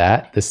skip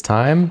that this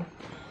time.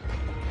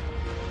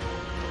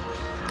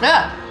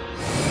 Yeah.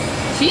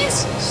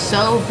 She's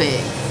so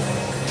big.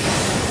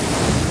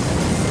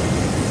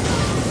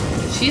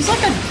 She's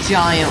like a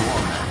giant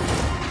woman.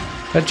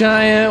 A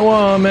giant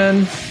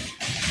woman.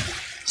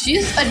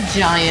 She's a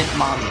giant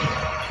mommy.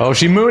 Oh,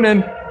 she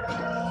mooning.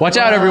 Watch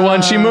out,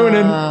 everyone. She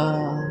mooning.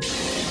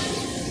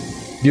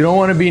 You don't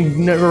want to be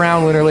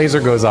around when her laser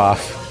goes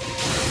off.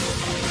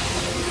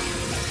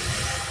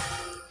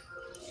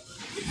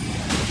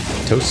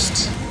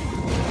 Toast.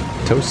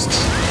 Toast.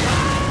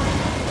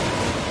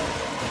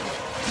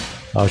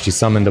 Oh, she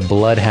summoned a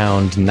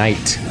bloodhound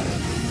knight.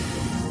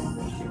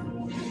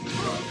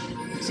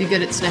 Is he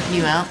good at sniffing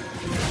you out?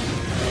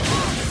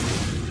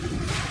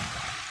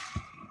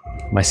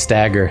 My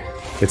stagger.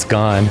 It's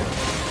gone.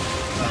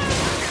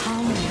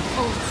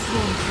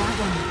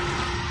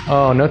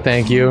 Oh, no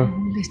thank you.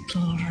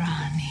 Little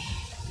Rani.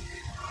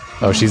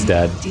 Oh, she's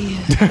dead.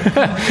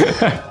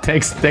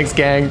 Thanks,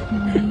 gang.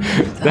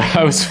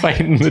 I was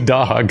fighting the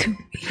dog.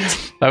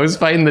 I was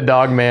fighting the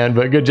dog man,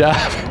 but good job.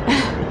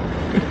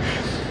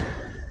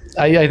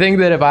 I think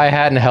that if I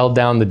hadn't held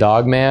down the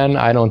dog man,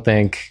 I don't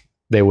think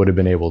they would have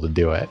been able to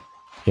do it,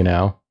 you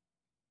know?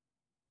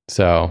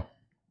 So,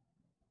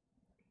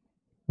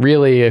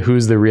 really,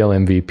 who's the real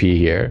MVP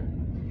here?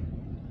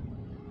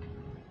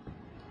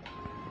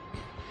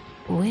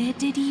 Where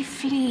did ye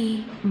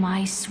flee,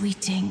 my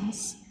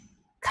sweetings?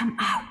 Come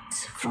out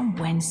from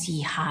whence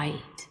ye hide.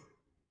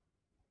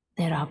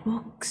 There are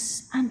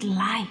books and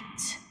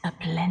light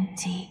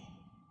aplenty,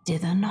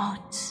 dither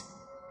not.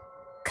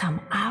 Come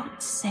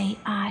out, say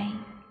I,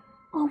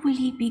 or will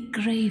ye be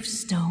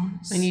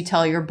gravestones? When you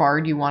tell your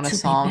bard you want a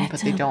song,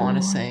 but they don't want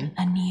to sing.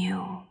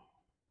 Anew.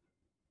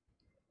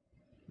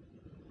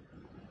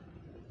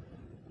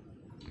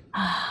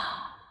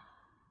 Ah,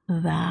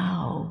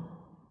 thou.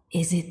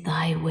 Is it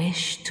thy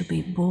wish to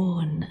be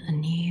born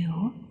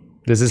anew?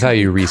 This is how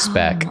you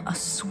respec. Come a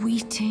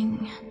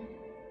sweeting,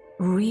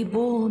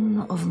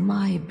 reborn of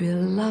my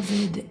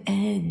beloved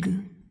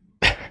egg.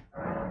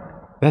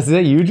 That's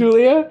it, you,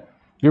 Julia?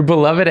 Your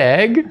beloved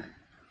egg?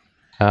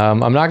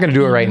 I'm not gonna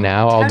do it right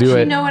now. I'll do it. How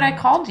did you know what I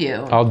called you?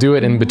 I'll do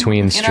it in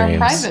between streams.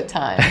 In our private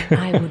time.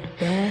 I would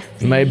birth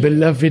thee My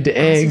beloved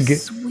egg. as a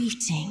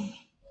sweeting,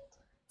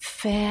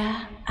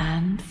 fair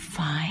and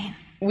fine.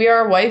 We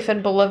are wife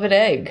and beloved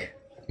egg.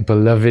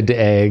 Beloved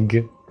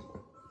egg.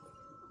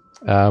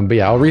 But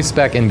yeah, I'll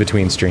respec in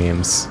between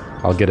streams.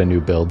 I'll get a new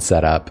build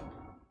set up.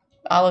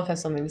 Olive has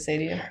something to say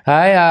to you.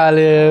 Hi,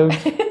 Olive.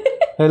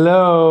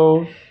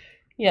 Hello.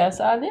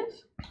 Yes, Olive?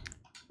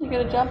 You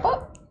gonna jump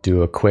up?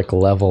 Do a quick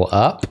level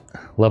up.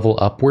 Level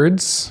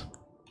upwards.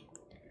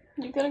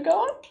 You gonna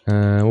go up?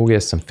 We'll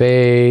get some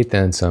faith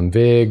and some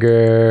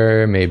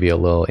vigor. Maybe a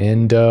little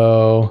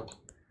endo.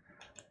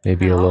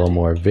 Maybe a little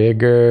more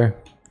vigor.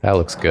 That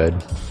looks good.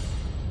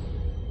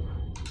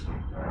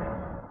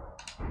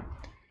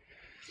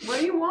 What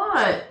do you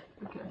want?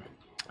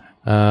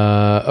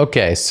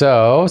 Okay,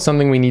 so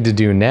something we need to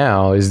do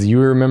now is, you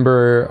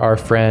remember our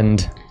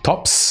friend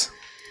Tops?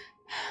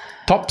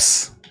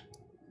 Tops? Do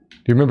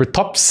you remember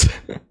Tops?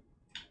 Do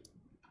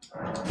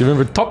you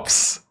remember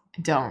Tops?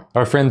 I don't.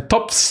 Our friend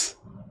Tops?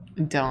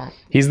 I don't.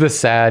 He's the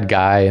sad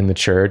guy in the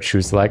church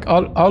who's like,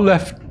 I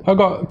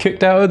got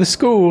kicked out of the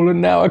school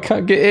and now I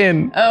can't get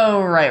in.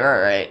 Oh,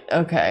 right.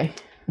 Okay.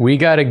 We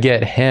gotta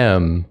get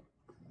him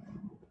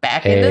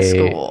back into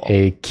school.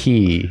 A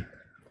key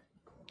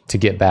to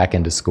get back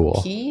into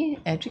school. Key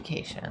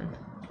education.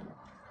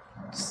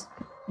 It's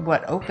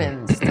what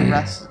opens the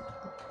rest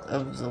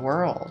of the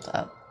world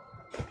up.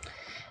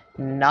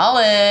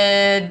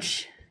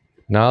 Knowledge.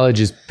 Knowledge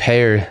is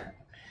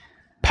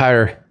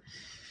power.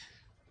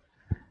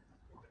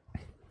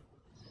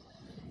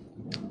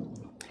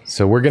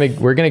 So we're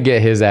gonna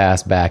get his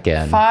ass back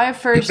in. 5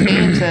 first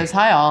name says,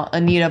 "Hi all,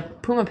 Anita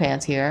Puma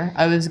Pants here.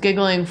 I was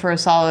giggling for a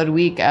solid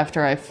week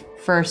after I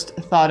first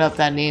thought up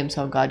that name,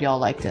 so I'm glad y'all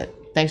liked it.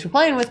 Thanks for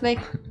playing with me."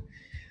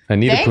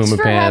 Anita Thanks Puma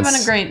for Pants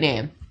having a great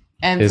name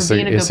and for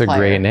being a good it's a player.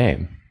 great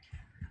name.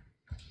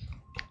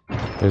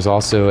 There's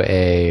also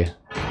a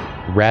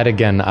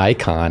Radigan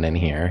icon in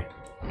here.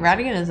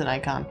 Radigan is an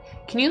icon.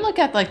 Can you look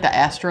at like the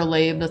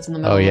astrolabe that's in the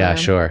middle? Oh of the yeah, room?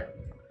 sure.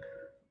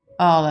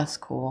 Oh, that's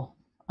cool.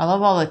 I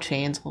love all the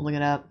chains holding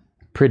it up.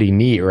 Pretty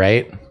neat,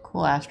 right?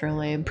 Cool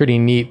astrolabe. Pretty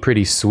neat,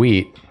 pretty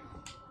sweet.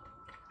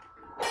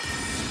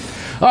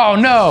 Oh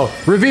no!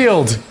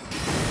 Revealed!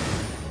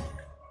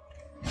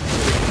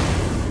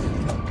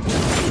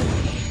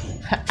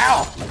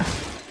 Ow!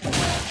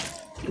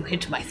 You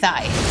hit my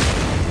thigh.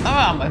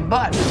 Oh, my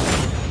butt.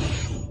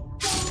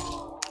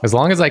 As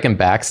long as I can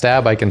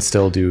backstab, I can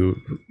still do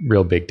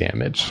real big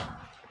damage.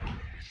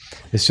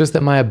 It's just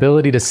that my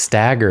ability to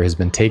stagger has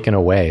been taken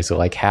away, so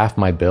like half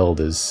my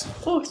build is...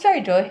 Oh, sorry,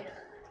 Joy.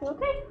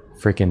 Okay.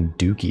 Freaking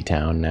Dookie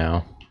Town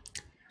now.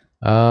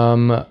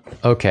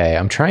 Okay,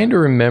 I'm trying to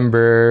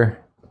remember...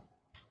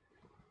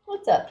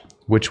 What's up?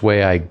 Which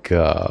way I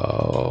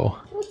go.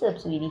 What's up,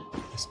 sweetie?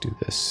 Let's do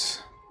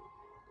this.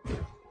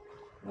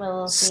 My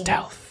little sweetie.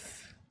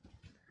 Stealth.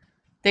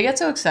 They get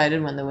so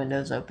excited when the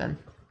windows open.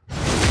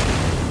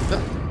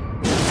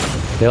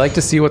 They like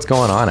to see what's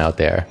going on out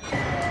there.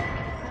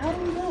 How are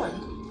you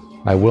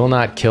doing? I will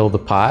not kill the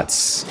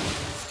pots.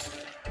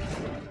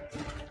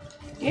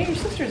 Yeah, your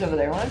sister's over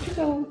there. Why don't you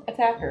go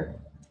attack her?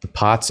 The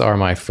pots are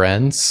my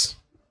friends.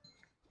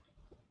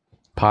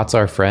 Pots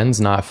are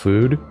friends, not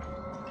food.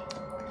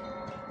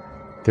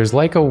 There's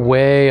like a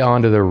way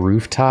onto the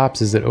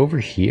rooftops. Is it over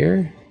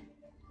here?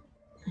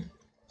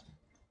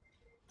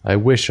 I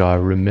wish I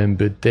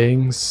remembered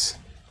things.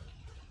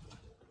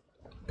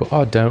 But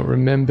I don't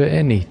remember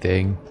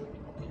anything.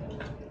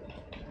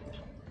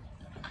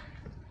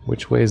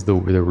 Which way is the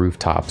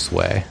rooftops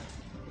way?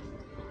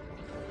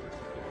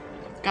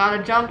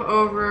 Gotta jump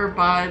over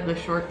by the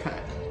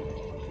shortcut.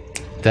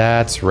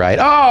 That's right.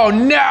 Oh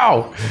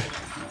no!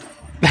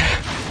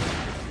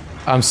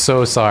 I'm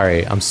so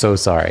sorry. I'm so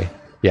sorry.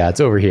 Yeah,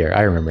 it's over here.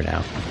 I remember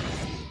now.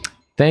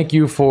 Thank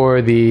you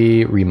for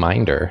the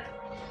reminder.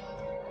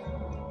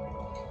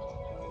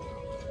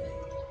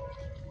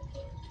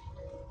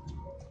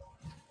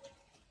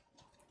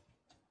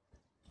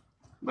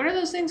 What are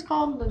those things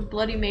called? The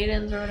Bloody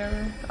Maidens or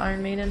whatever?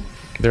 Iron Maiden?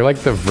 They're like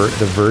the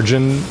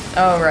Virgin.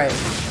 Oh, right.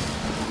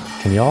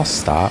 Can y'all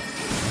stop?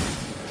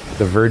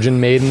 The Virgin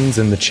Maidens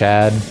and the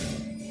Chad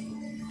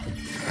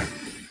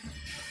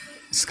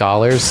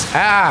Scholars.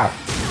 Ah!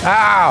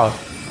 Ow!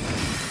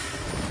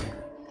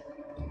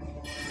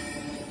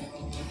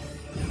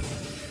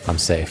 I'm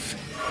safe.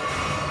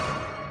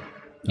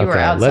 You are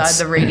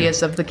outside the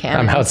radius of the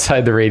cannons. I'm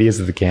outside the radius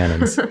of the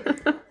cannons.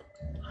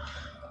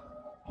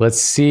 Let's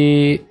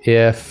see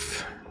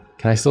if...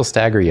 Can I still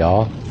stagger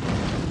y'all?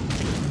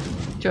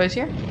 Joy's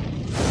here?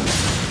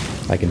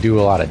 I can do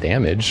a lot of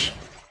damage.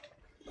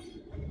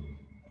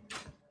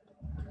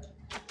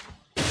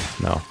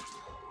 No.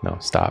 No,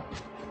 stop.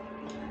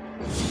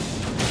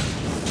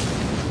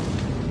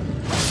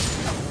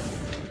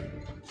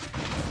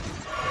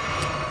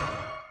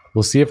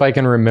 We'll see if I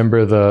can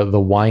remember the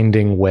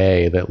winding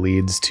way that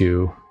leads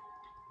to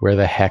where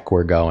the heck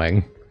we're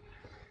going.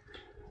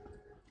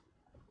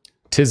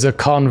 'Tis a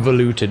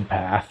convoluted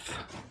path.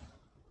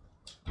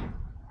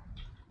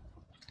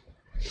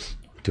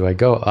 Do I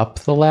go up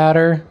the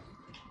ladder?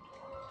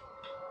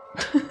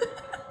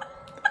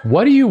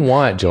 What do you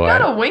want, Joy? You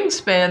got a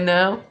wingspan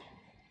now.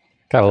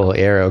 Got a little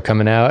arrow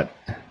coming out.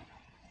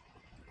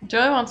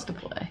 Joy wants to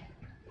play.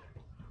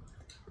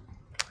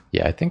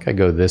 Yeah, I think I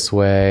go this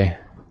way.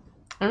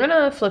 I'm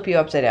gonna flip you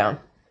upside down.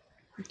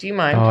 Do you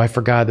mind? Oh, I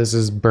forgot this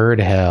is bird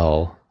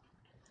hell.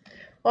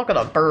 Welcome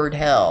to bird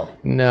hell.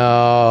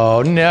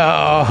 No,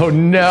 no,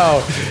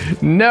 no,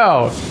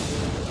 no.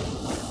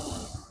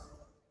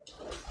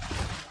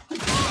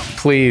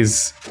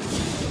 Please.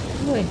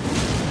 Boy.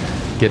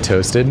 Get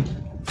toasted.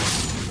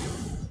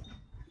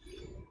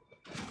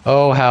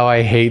 Oh, how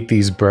I hate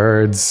these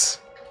birds.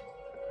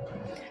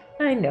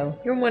 I know.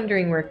 You're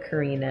wondering where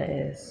Karina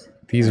is.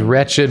 These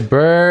wretched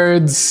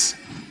birds.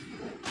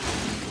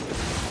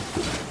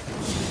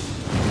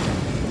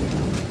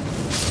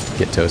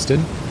 Get toasted.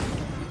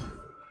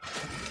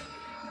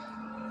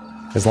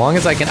 As long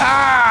as I can...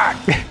 Ah!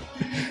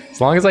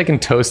 As long as I can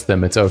toast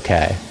them, it's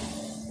okay.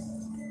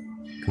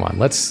 Come on,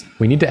 let's...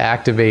 We need to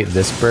activate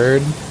this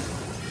bird.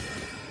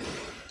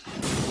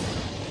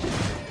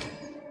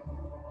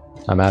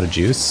 I'm out of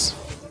juice.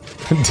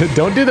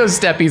 Don't do those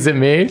steppies at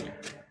me.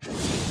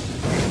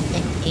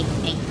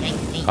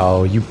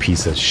 Oh, you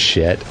piece of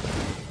shit.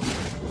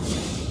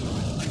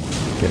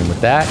 Get him with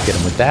that, get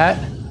him with that.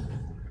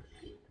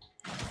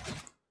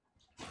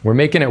 We're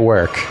making it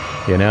work,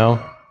 you know?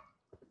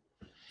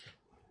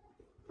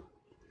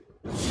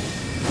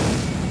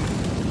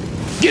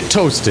 Get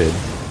toasted.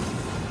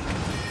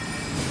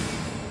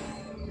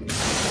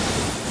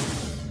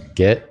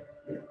 Get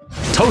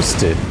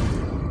toasted.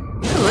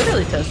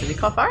 Literally toasted. He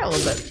caught fire a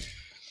little bit.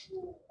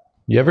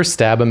 You ever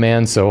stab a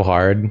man so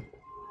hard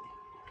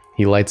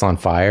he lights on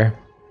fire?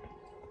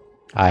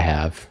 I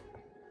have.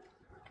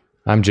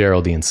 I'm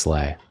Geraldine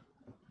Slay.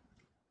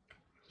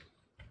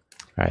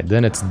 All right,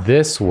 then it's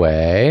this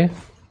way,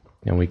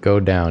 and we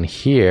go down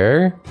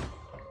here.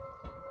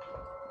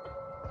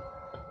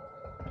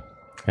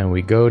 And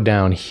we go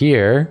down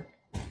here.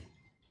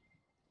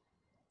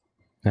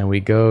 And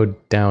we go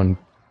down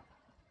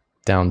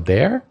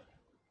there.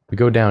 We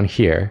go down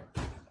here.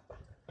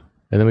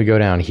 And then we go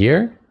down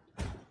here.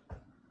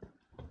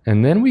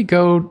 And then we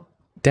go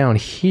down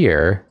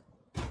here.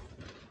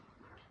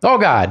 Oh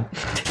God.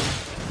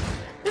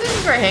 This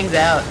is where it hangs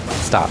out.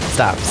 Stop,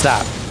 stop,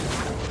 stop.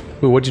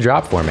 Ooh, what'd you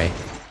drop for me?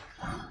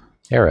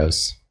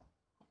 Arrows.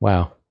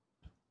 Wow.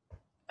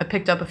 I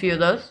picked up a few of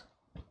those.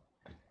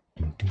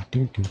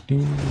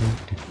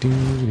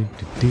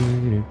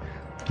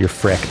 You're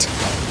fricked.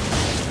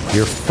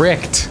 You're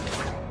fricked.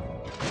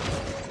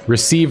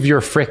 Receive your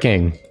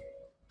fricking.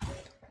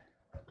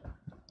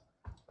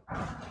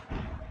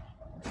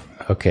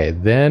 Okay,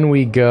 then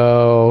we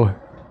go...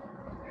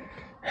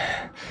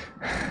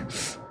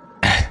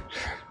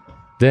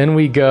 Then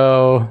we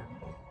go...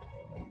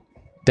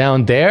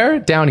 Down there?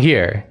 Down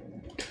here.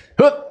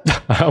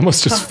 I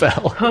almost just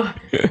fell.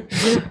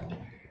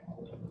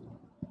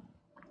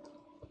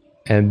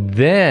 And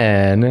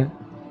then...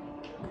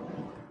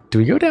 Do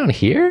we go down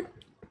here?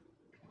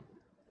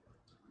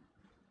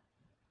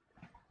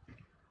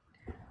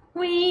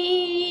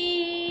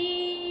 Whee!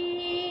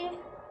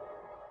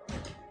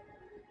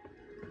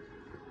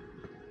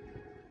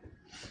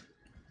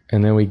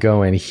 And then we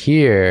go in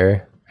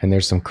here, and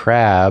there's some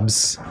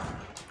crabs.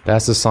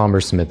 That's the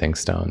somber smithing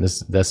stone.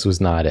 This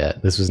was not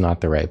it. This was not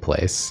the right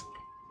place.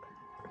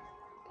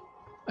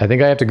 I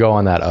think I have to go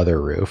on that other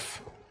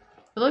roof.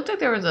 It looked like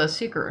there was a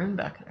secret room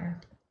back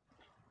there.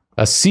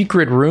 A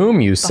secret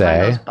room, you say?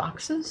 Behind those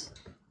boxes?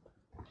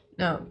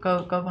 No,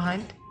 go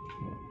behind.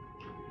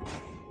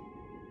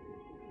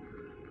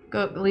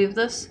 Go leave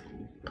this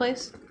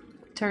place.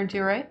 Turn to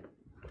your right.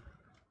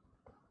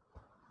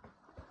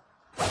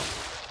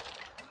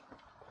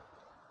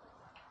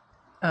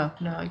 Oh,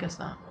 no, I guess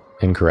not.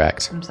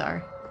 Incorrect. I'm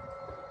sorry.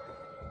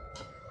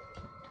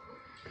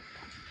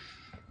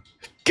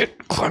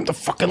 Climb the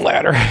fucking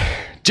ladder.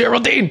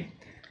 Geraldine!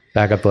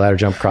 Back up the ladder,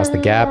 jump across the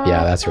gap.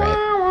 Yeah, that's right.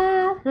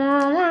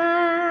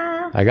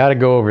 I gotta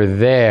go over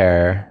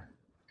there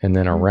and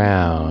then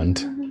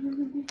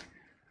around.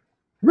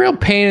 Real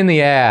pain in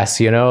the ass,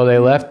 you know? They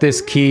left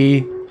this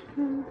key.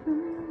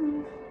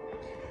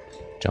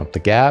 Jump the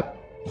gap.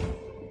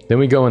 Then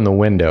we go in the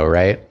window,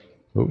 right?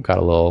 Ooh, got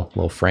a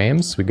little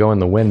frames. We go in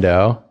the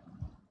window.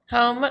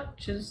 How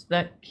much is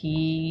that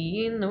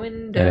key in the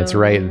window? And it's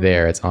right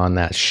there. It's on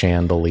that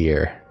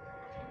chandelier.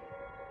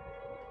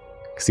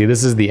 See,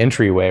 this is the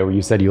entryway where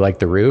you said you liked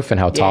the roof and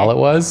how tall it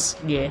was.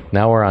 Yeah.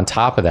 Now we're on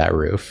top of that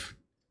roof.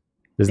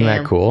 Isn't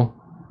that cool?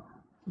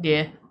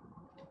 Yeah.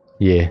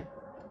 Yeah.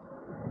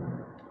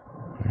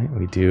 All right,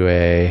 we do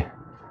a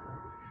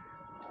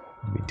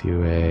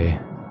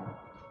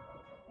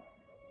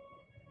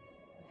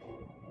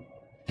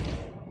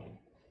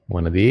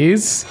one of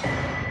these.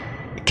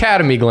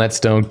 Academy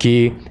Glintstone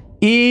key.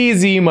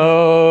 Easy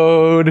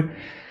mode.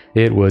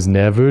 It was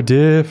never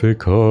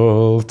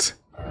difficult.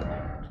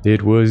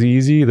 It was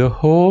easy the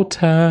whole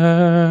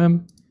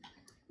time.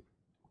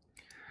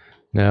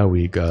 Now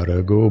we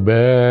gotta go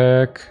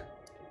back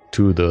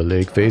to the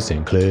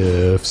lake-facing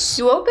cliffs.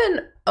 You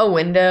open a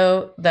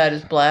window that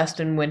is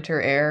blasting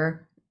winter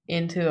air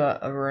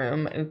into a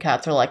room, and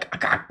cats are like, I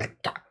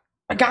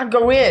gotta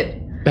go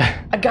in.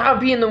 I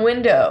gotta be in the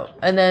window.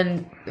 And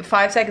then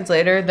 5 seconds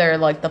later, they're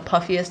like the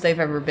puffiest they've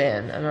ever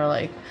been. And they're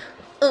like,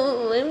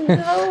 oh, I'm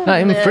cold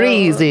I'm now.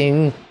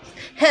 freezing.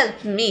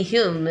 Help me,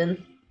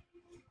 human.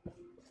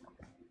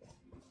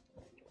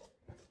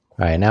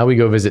 All right, now we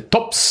go visit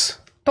Tops.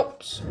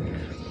 Tops.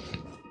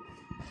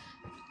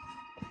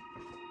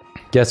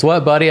 Guess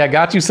what, buddy? I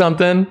got you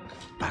something.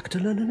 Back to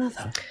learn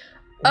another.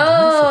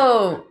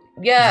 Oh,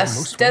 yes.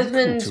 most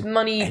Desmond's welcome to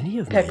Money any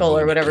of my Pickle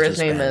or whatever his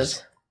little name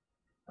is.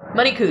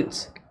 Money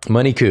Coots.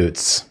 Money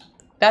Coots.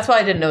 That's why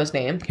I didn't know his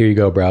name. Here you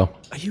go, bro.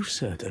 Are you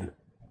certain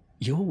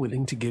you're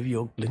willing to give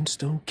your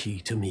glintstone key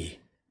to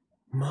me?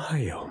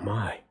 My, oh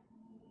my.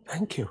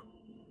 Thank you.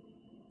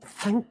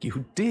 Thank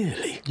you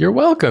dearly. You're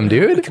welcome, I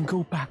dude. can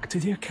go back to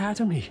the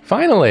academy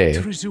Finally.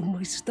 to resume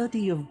my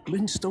study of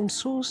glintstone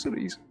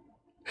sorceries.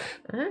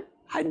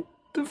 And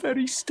the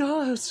very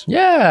stars.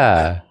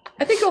 Yeah.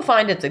 I think you'll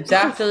find it's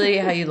exactly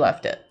how you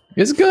left it.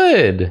 It's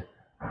good.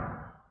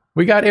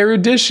 We got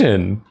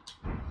erudition.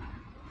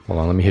 Hold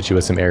on, let me hit you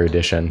with some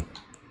erudition.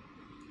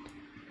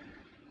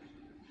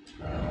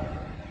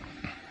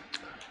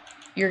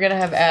 You're gonna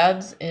have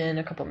ads in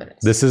a couple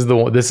minutes. This is the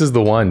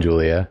one,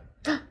 Julia.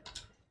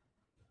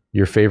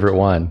 Your favorite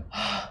one.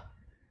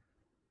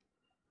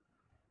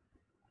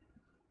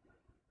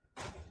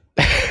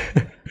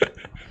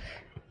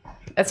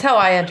 That's how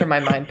I enter my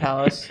mind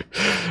palace.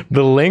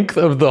 The length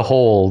of the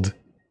hold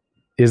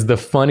is the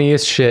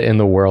funniest shit in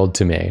the world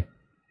to me.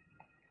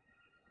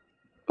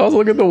 Also,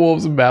 look at the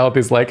wolf's mouth.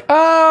 He's like,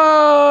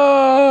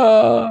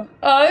 ah!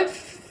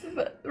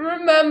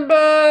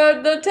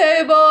 Remember the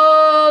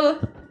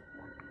table.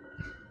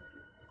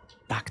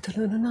 Back to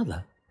learn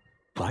another?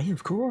 Why,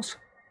 of course.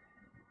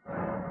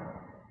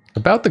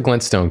 About the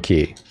glintstone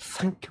key.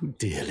 Thank you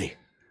dearly.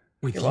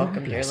 With You're your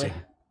welcome, blessing,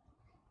 dearly.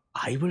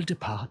 I will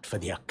depart for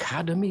the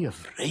Academy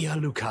of Rhea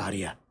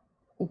Lucaria.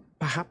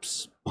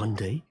 Perhaps one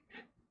day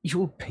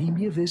you'll pay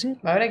me a visit.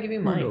 Why would I give you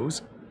Who mine?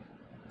 knows?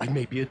 I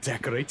may be a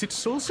decorated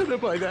sorcerer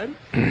by then.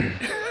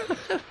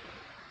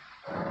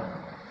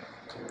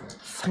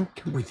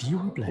 Thank you. With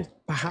your blessing.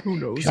 Perhaps who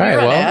knows? All right,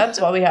 Run well.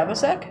 ads while we have a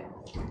sec.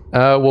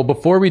 Well,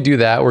 before we do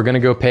that, we're going to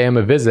go pay him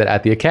a visit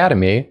at the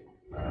academy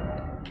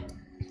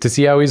to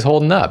see how he's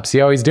holding up, see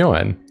how he's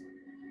doing.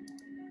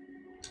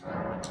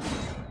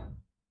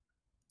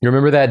 You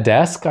remember that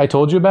desk I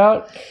told you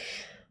about?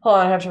 Hold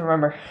on, I have to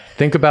remember.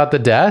 Think about the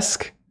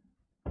desk.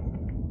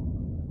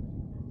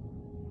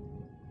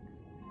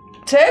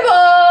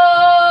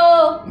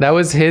 Table! That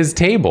was his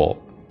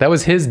table. That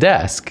was his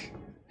desk.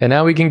 And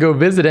now we can go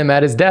visit him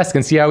at his desk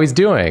and see how he's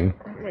doing.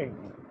 Oh my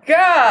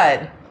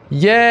god!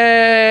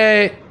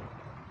 Yay!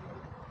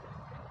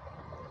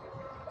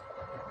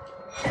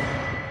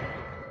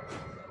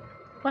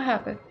 What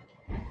happened?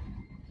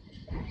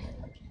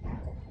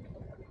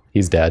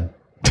 He's dead.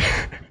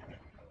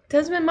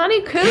 Desmond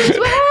Money Coons,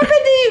 what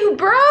happened to you,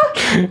 bro?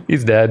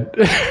 He's dead.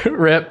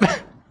 Rip.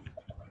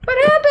 What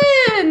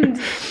happened?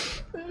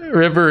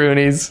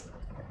 Ripperoonies.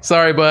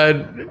 Sorry,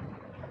 bud.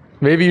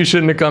 Maybe you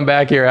shouldn't have come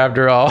back here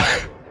after all.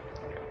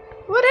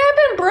 What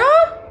happened, bro?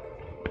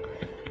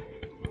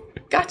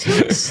 Got too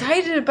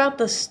excited about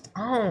the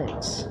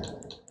stones.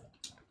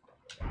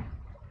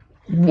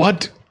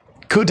 What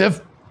could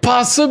have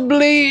possibly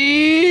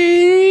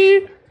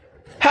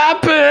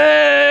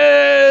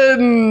happened?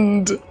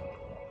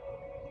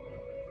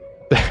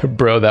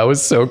 Bro, that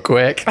was so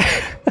quick.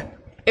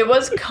 It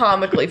was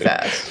comically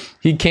fast.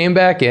 He came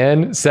back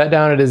in, sat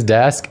down at his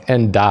desk,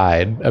 and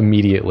died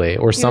immediately,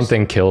 or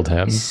something killed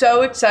him.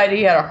 So excited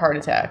he had a heart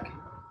attack.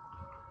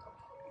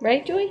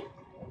 Right, Joey?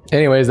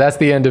 Anyways, that's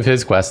the end of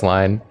his quest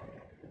line.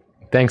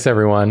 Thanks,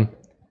 everyone.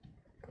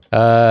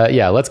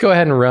 Yeah, let's go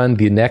ahead and run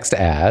the next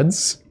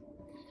ads.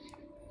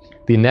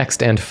 The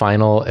next and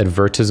final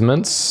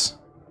advertisements.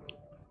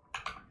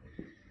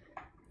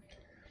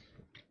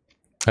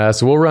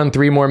 So we'll run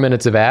 3 more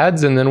minutes of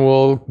ads, and then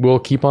we'll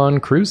keep on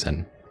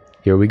cruising.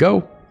 Here we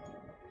go.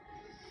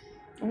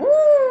 Woo!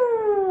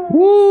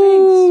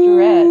 Woo!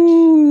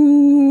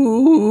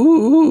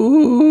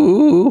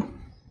 Big stretch.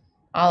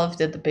 Olive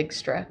did the big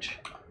stretch.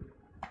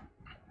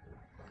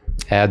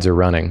 Ads are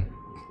running.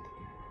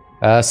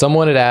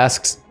 Someone had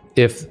asked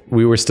if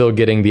we were still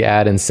getting the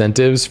ad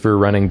incentives for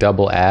running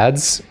double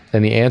ads,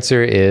 and the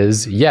answer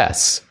is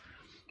yes,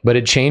 but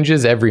it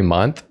changes every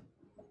month.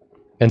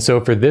 And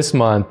so for this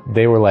month,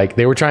 they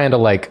were trying to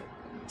like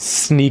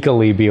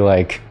sneakily be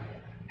like,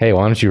 hey,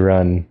 why don't you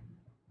run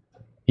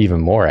even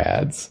more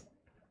ads?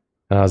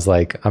 And I was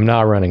like, I'm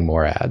not running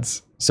more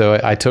ads. So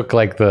I took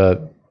like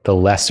the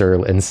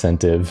lesser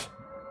incentive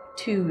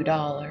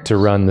 $2 to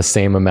run the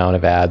same amount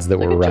of ads that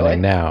we're at Joy.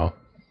 running now.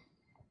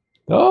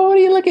 Oh, what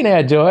are you looking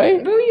at, Joy?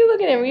 Who are you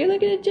looking at? Were you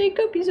looking at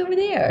Jacob? He's over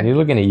there. He's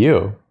looking at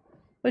you.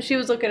 Well, she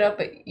was looking up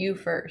at you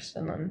first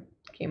and then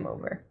came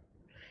over.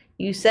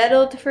 You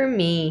settled for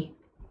me.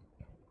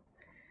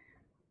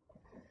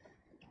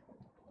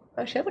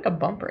 Oh, she had like a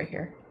bump right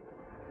here.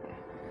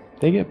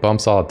 They get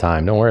bumps all the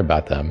time. Don't worry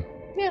about them.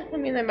 Yeah, I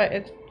mean,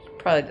 it's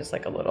probably just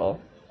like a little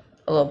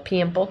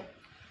pimple.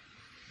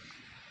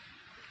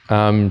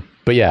 But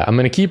yeah, I'm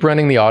going to keep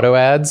running the auto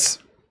ads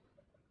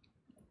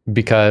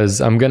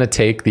because I'm going to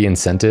take the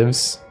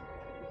incentives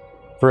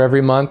for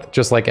every month,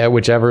 just like at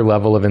whichever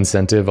level of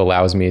incentive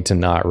allows me to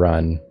not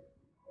run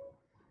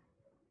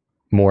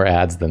more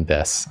ads than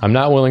this. I'm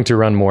not willing to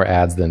run more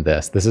ads than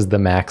this. This is the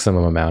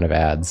maximum amount of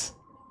ads.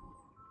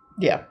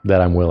 Yeah.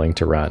 That I'm willing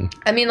to run.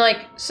 I mean, like,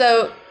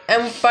 so,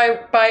 and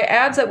by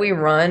ads that we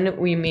run,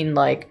 we mean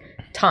like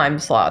time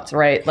slots,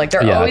 right? Like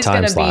they're always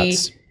going to be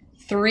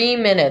 3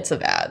 minutes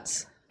of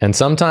ads. And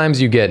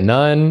sometimes you get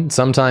none.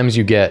 Sometimes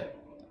you get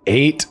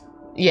 8.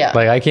 Yeah.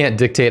 Like I can't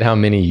dictate how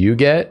many you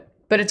get.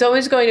 But it's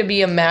always going to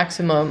be a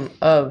maximum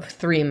of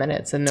 3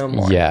 minutes and no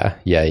more. Yeah.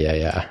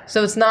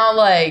 So it's not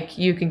like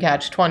you can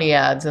catch 20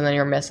 ads and then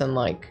you're missing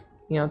like,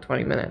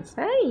 20 minutes.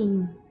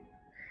 Hey,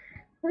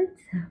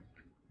 what's up?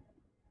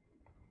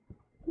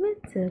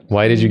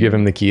 Why did you give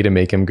him the key to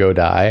make him go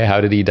die?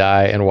 How did he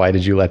die? And why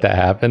did you let that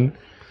happen?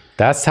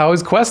 That's how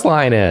his quest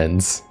line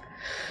ends.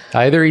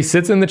 Either he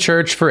sits in the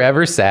church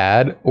forever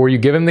sad, or you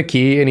give him the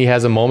key and he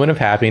has a moment of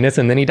happiness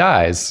and then he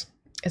dies.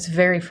 It's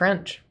very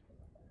French.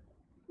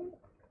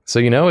 So,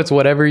 it's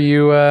whatever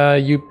you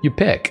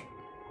pick.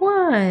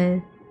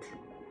 What?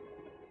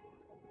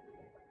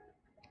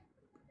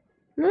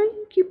 Why do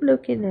you keep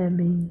looking at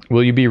me?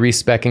 Will you be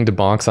respecking to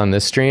bonks on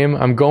this stream?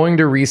 I'm going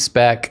to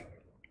respec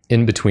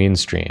in between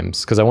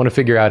streams because I want to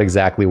figure out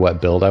exactly what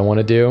build I want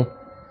to do.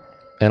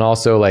 And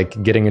also,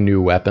 like, getting a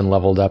new weapon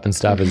leveled up and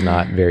stuff is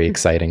not very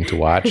exciting to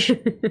watch.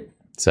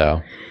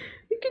 So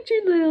look at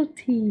your little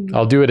team.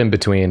 I'll do it in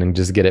between and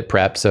just get it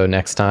prepped. So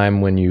next time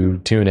when you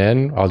tune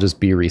in, I'll just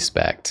be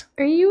respect.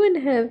 Are you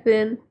in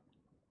heaven?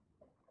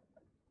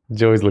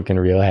 Joey's looking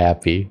real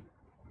happy.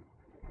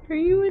 Are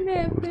you in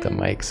heaven? Move the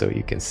mic so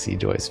you can see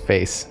Joy's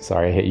face.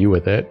 Sorry, I hit you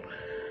with it.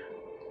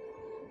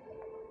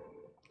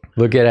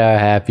 Look at how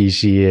happy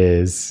she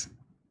is.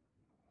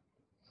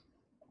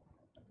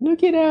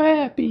 Look at how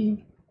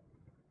happy.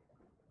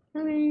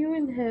 Are you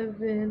in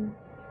heaven?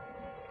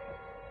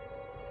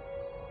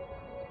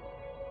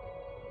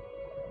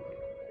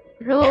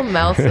 Her little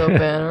mouth's open.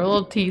 Her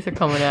little teeth are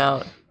coming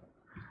out.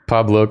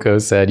 Pabloco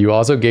said, you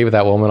also gave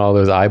that woman all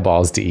those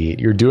eyeballs to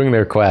eat. You're doing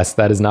their quest.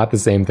 That is not the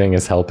same thing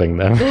as helping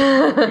them.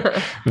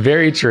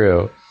 Very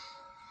true.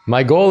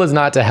 My goal is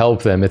not to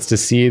help them. It's to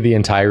see the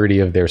entirety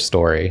of their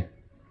story.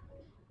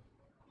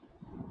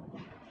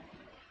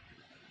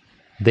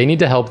 They need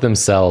to help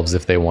themselves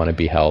if they want to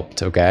be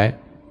helped, okay?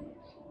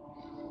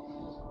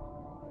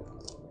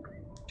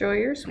 Joy,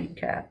 you're a sweet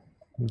cat.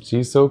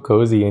 She's so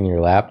cozy in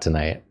your lap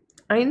tonight.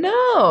 I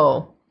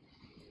know.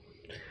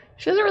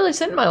 She doesn't really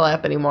sit in my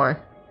lap anymore.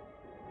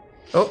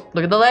 Oh,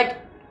 look at the leg.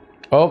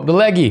 Oh, the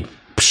leggy.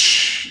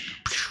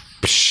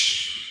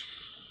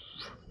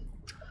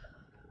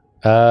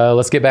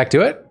 Let's get back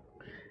to it.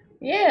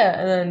 Yeah,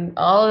 and then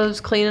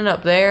Olive's cleaning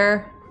up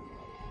there.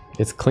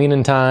 It's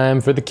cleaning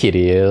time for the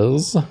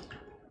kitties.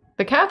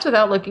 The cats,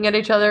 without looking at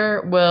each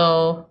other,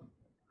 will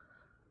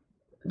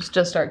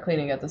just start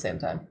cleaning at the same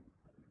time.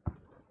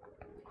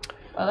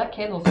 Oh, that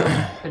candle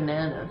smells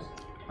bananas.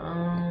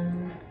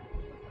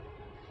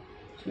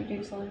 Should we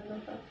do something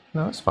like that?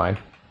 No, it's fine.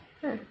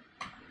 Sure.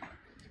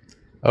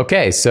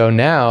 Okay, so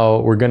now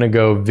we're gonna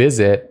go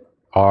visit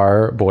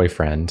our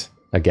boyfriend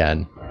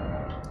again.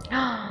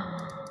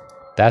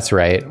 That's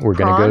right. We're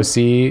gonna go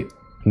see...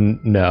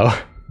 no,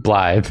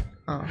 Blythe.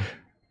 Oh.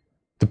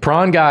 The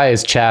prawn guy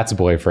is Chat's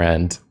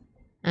boyfriend.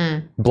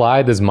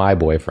 Blythe is my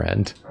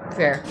boyfriend.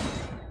 Fair.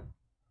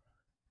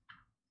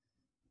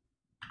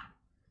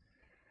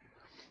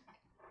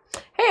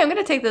 Hey, I'm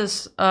gonna take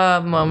this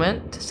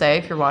moment to say,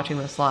 if you're watching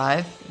this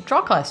live,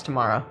 draw class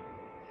tomorrow.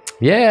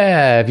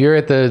 Yeah, if you're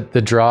at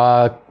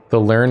the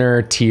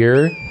learner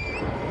tier.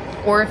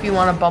 Or if you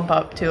want to bump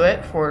up to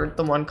it for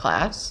the one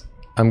class.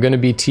 I'm going to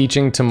be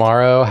teaching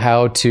tomorrow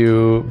how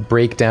to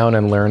break down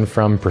and learn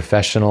from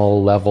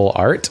professional level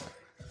art.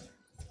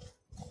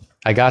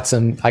 I got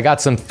some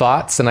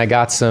thoughts and I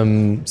got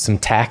some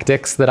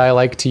tactics that I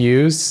like to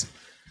use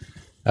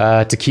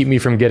to keep me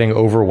from getting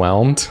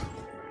overwhelmed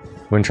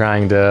when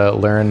trying to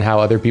learn how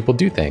other people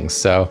do things.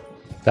 So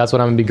that's what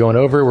I'm going to be going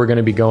over. We're going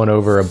to be going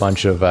over a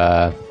bunch of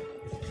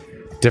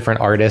different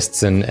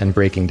artists and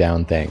breaking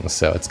down things.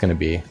 So it's going to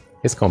be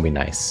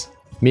nice.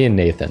 Me and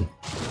Nathan.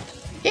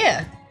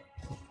 Yeah.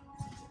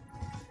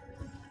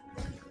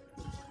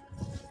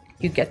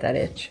 You get that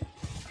itch.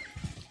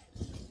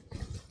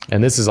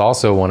 And this is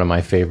also one of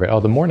my favorite. Oh,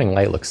 the morning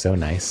light looks so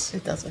nice.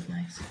 It does look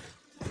nice.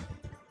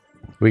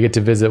 We get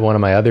to visit one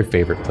of my other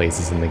favorite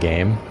places in the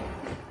game,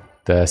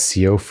 the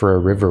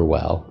Siofra River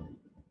Well,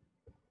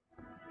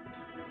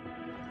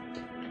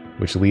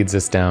 which leads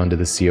us down to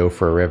the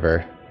Siofra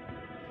River,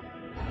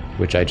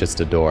 which I just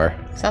adore.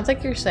 Sounds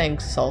like you're saying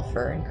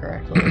sulfur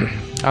incorrectly.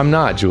 I'm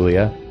not,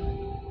 Julia.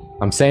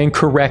 I'm saying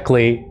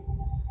correctly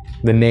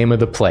the name of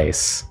the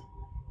place.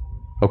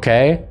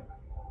 Okay?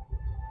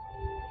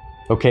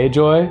 Okay,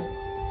 Joy?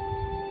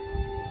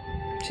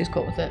 She's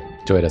cool with it.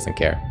 Joy doesn't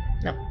care.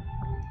 No.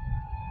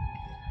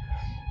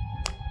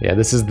 Yeah,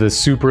 this is the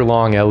super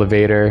long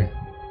elevator.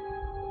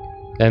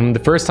 And the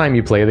first time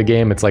you play the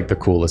game, it's like the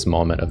coolest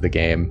moment of the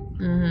game.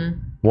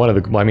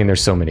 Mm-hmm. I mean,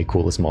 there's so many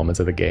coolest moments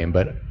of the game,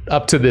 but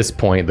up to this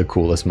point, the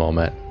coolest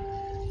moment.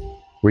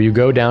 Where you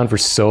go down for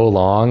so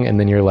long, and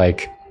then you're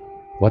like,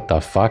 what the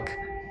fuck?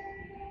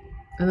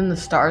 And then the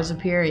stars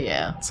appear,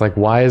 yeah. It's like,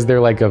 why is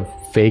there like a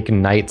fake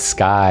night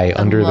sky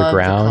under the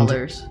ground? The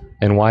colors.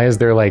 And why is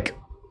there like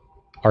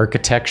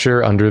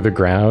architecture under the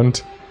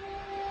ground?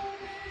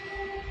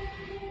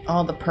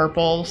 All the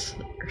purples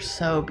are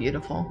so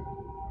beautiful.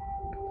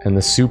 And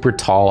the super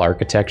tall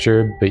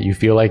architecture, but you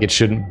feel like it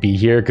shouldn't be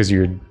here because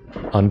you're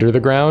under the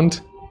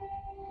ground.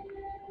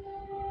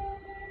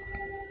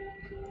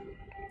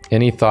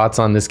 Any thoughts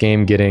on this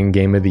game getting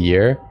Game of the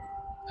Year?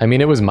 I mean,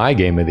 it was my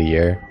Game of the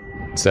Year,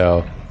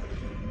 so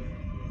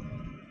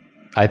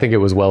I think it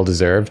was well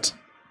deserved.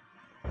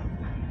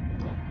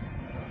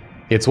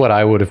 It's what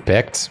I would have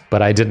picked,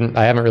 but I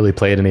haven't really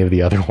played any of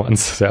the other ones,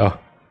 so.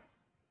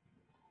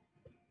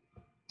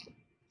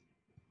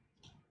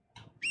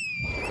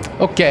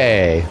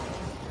 Okay.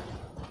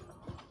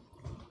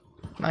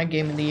 My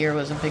Game of the Year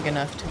wasn't big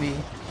enough to be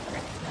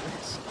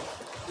recognized.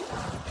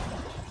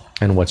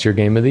 And what's your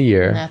Game of the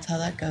Year? And that's how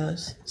that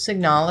goes.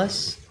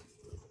 Signalis.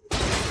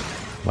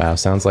 Wow,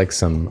 sounds like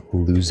some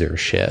loser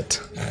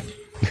shit.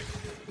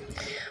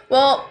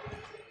 Well,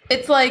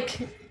 it's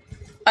like,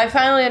 I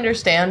finally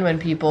understand when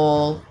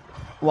people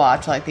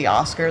watch like the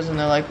Oscars and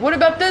they're like, what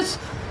about this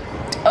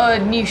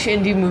niche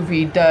indie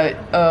movie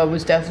that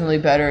was definitely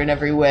better in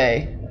every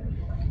way?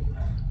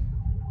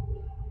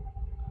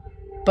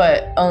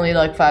 But only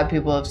like 5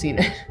 people have seen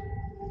it.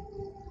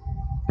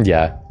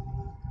 Yeah.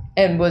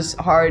 And was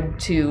hard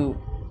to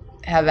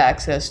have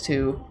access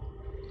to.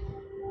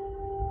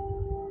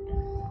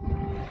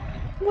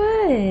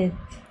 What?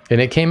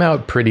 And it came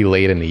out pretty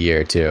late in the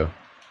year, too.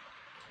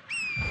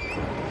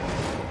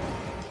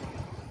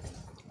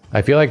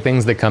 I feel like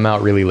things that come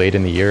out really late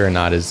in the year are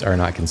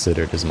not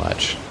considered as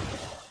much.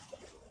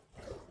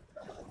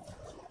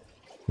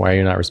 Why are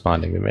you not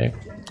responding to me?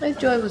 My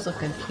Joy was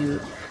looking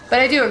cute. But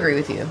I do agree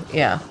with you,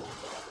 yeah.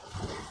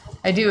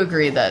 I do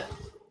agree that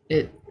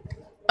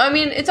I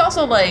mean, it's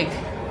also like,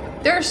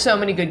 there are so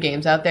many good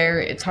games out there,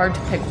 it's hard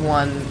to pick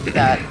one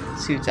that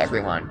suits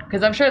everyone.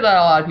 Because I'm sure that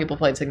a lot of people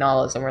played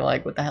Signalis and were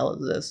like, what the hell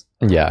is this?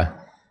 Yeah.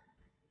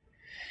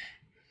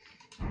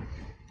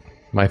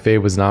 My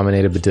fave was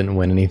nominated but didn't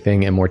win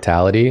anything,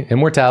 Immortality.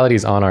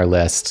 Immortality's on our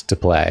list to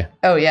play.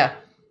 Oh, yeah.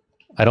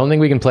 I don't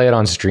think we can play it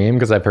on stream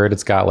because I've heard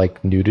it's got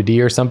like nudity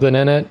or something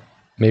in it.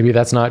 Maybe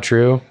that's not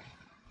true.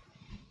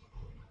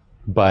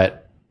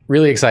 But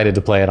really excited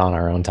to play it on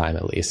our own time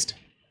at least.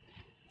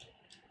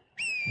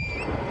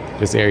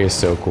 This area is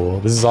so cool.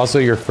 This is also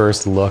your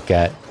first look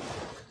at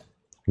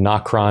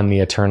Nokron, the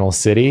Eternal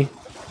City,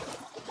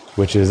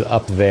 which is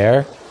up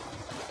there.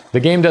 The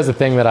game does a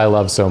thing that I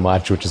love so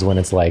much, which is when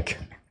it's like...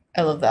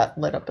 I love that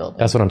lit up building.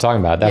 That's what I'm talking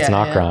about. That's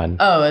Nokron.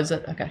 Yeah. Oh, is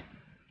it? Okay.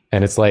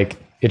 And it's like,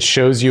 it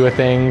shows you a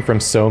thing from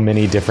so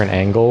many different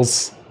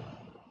angles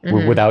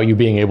without you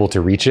being able to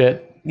reach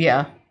it.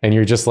 Yeah. And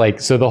you're just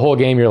like, so the whole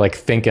game, you're like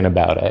thinking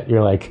about it.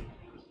 You're like,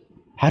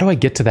 how do I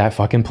get to that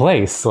fucking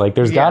place? Like,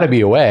 there's got to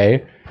be a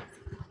way.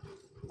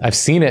 I've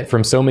seen it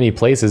from so many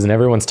places and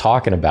everyone's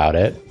talking about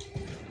it.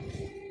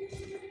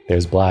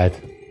 There's Blythe.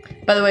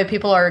 By the way,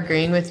 people are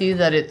agreeing with you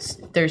that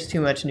there's too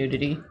much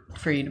nudity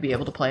for you to be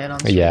able to play it on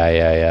stream.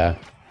 Yeah.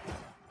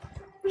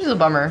 Which is a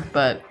bummer,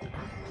 but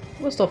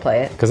we'll still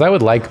play it. Because I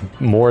would like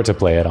more to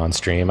play it on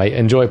stream. I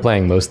enjoy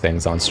playing most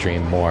things on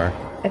stream more.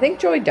 I think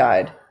Joy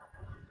died.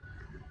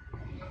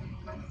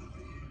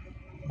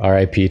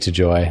 R.I.P. to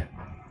Joy.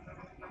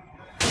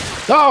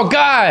 Oh,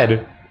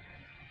 God!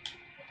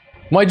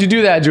 Why'd you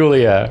do that,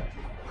 Julia?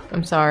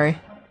 I'm sorry.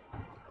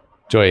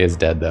 Joy is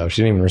dead, though.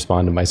 She didn't even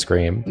respond to my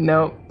scream.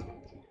 Nope.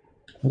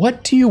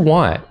 What do you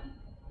want?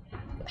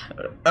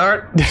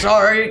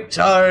 Sorry.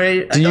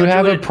 Do you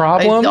have a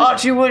problem? I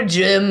thought you were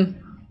Jim.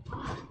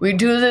 We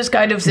do this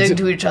kind of thing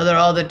to each other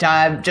all the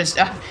time. Just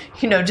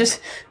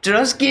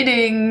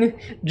kidding.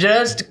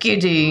 Just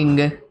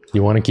kidding.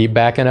 You want to keep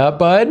backing up,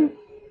 bud?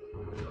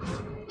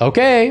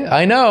 Okay,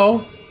 I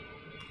know.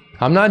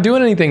 I'm not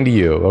doing anything to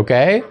you,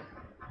 okay?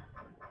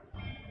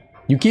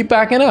 You keep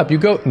backing up. You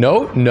go,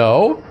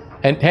 no.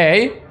 And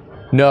hey,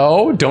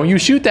 no, don't you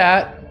shoot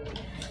that.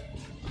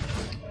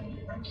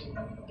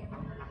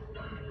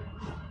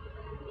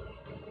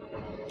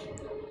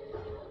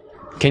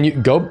 Can you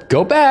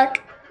go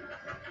back?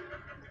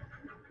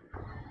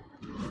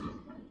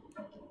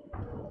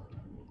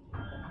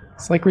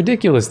 It's like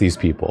ridiculous, these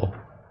people.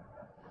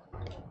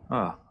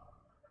 Ah.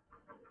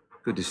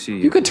 Good to see you.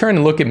 You could turn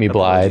and look at me,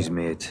 Blythe. Apologies,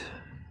 mate,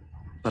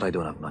 but I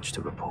don't have much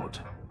to report.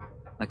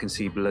 I can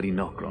see bloody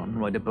Nokron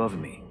right above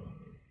me,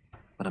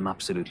 but I'm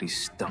absolutely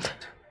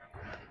stumped.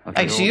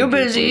 I see you're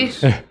busy.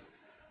 To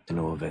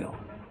no avail.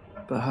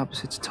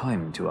 Perhaps it's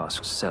time to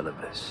ask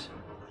Celibus.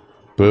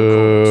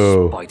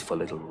 Boo. Spiteful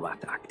little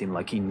rat acting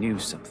like he knew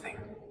something.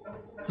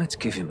 Let's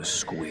give him a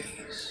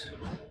squeeze.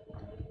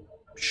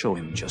 Show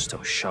him just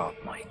how sharp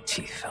my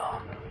teeth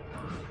are.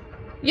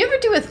 You ever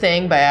do a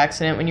thing by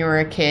accident when you were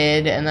a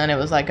kid and then it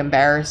was like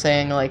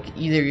embarrassing, like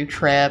either you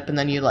trip and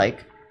then you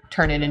like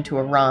turn it into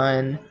a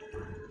run,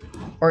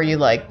 or you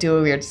like do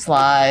a weird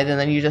slide and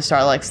then you just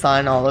start like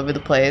sliding all over the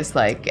place,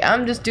 like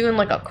I'm just doing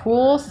like a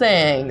cool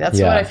thing.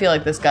 That's what I feel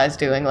like this guy's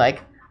doing,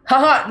 like,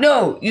 haha,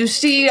 no, you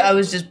see, I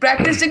was just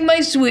practicing my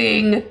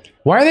swing.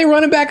 Why are they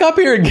running back up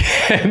here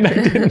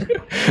again?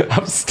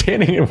 I'm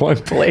standing in one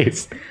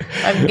place.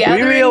 I'm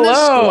gathering Leave me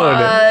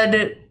alone. The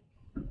squad.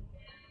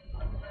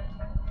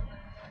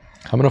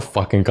 I'm gonna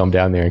fucking come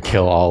down there and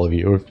kill all of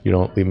you if you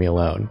don't leave me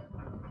alone.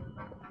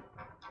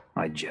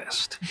 I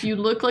jest. You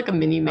look like a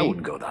mini-me. I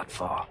wouldn't go that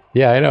far.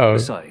 Yeah, I know.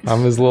 Besides,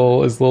 I'm his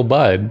little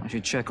bud. I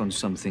should check on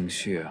some things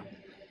here.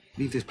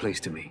 Leave this place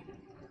to me.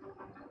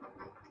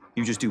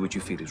 You just do what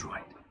you feel is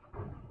right.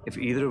 If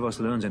either of us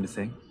learns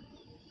anything,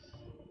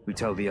 we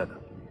tell the other.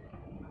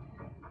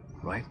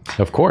 Right?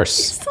 Of course.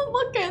 He's still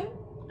looking.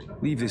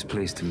 Leave this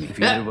place to me. If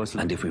either of us,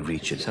 and if we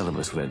reach it, tell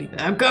us ready.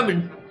 I'm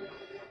coming.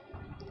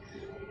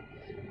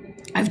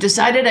 I've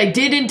decided I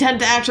did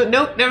intend to actually...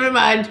 Nope, never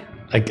mind.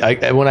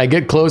 When I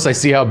get close, I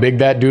see how big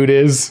that dude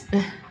is.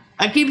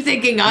 I keep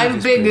thinking I'm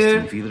bigger.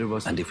 If either of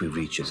us, and if we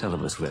reach it,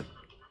 tell us ready.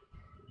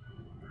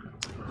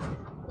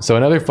 So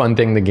another fun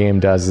thing the game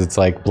does is it's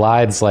like,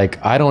 Blythe's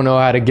like, I don't know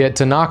how to get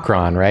to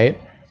Nokron, right?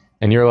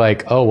 And you're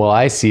like, oh, well,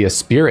 I see a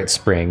spirit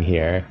spring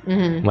here.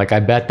 I'm like,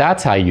 I bet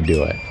that's how you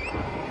do it.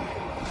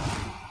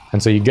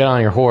 And so you get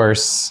on your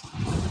horse,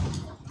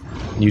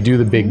 you do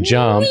the big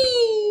jump,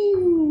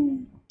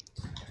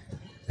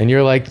 and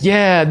you're like,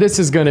 yeah, this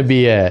is gonna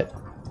be it.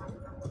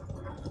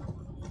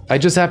 I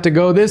just have to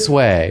go this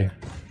way.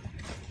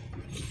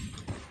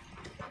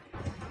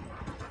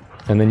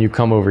 And then you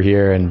come over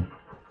here and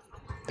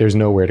there's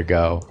nowhere to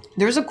go.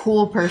 There's a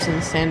cool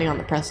person standing on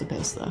the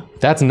precipice, though.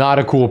 That's not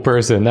a cool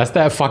person. That's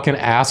that fucking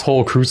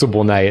asshole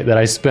Crucible Knight that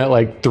I spent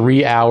like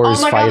 3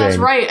 hours fighting. Oh my god, that's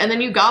right. And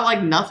then you got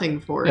like nothing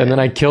for it. And then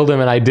I killed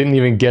him and I didn't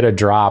even get a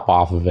drop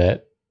off of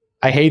it.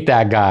 I hate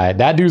that guy.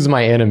 That dude's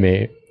my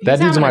enemy. That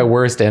dude's my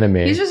worst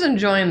enemy. He's just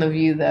enjoying the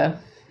view, though.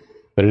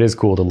 But it is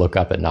cool to look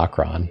up at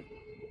Nokron.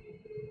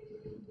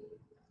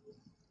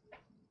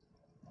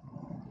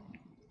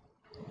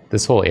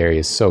 This whole area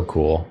is so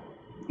cool.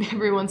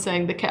 Everyone's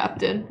saying the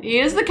captain. He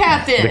is the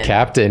captain. The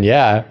captain,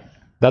 yeah.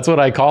 That's what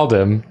I called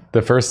him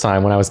the first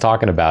time when I was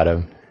talking about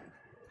him.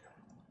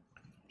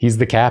 He's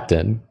the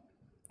captain.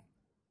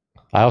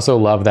 I also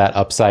love that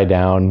upside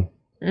down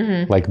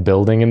like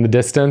building in the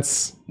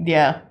distance.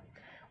 Yeah.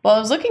 Well, I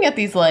was looking at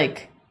these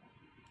like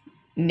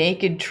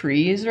naked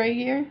trees right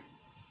here.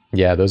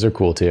 Yeah, those are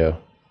cool too.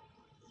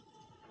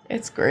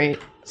 It's great.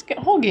 This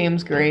whole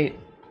game's great.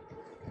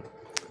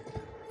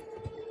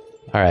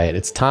 All right,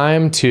 it's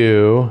time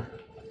to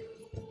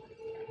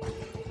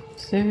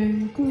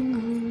say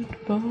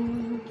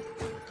goodbye.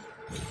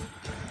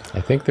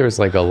 I think there's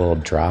like a little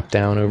drop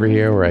down over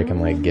here where I can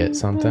like get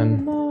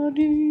something.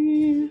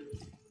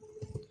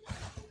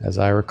 As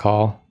I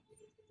recall.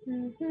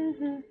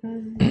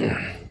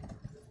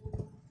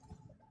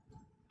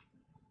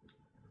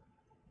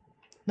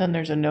 Then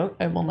there's a note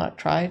I will not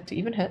try to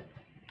even hit.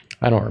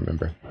 I don't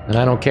remember, and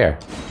I don't care.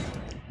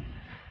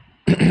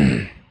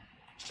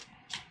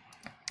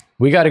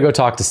 We got to go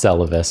talk to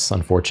Celavis,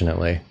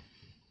 unfortunately.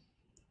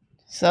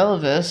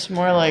 Celavis?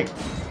 More like...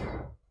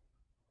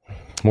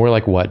 More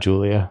like what,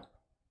 Julia?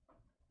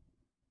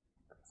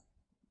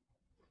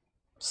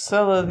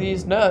 Sella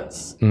these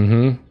nuts.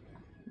 Mm-hmm.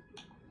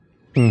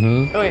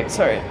 Mm-hmm. Oh wait,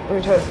 sorry. Let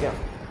me try this again.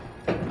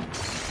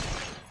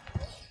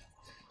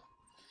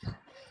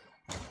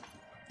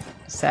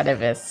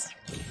 Celavis.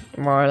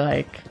 More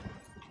like...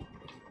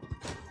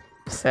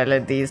 Sella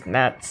these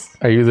nuts.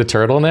 Are you the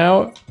turtle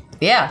now?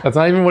 Yeah. That's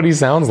not even what he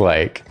sounds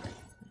like.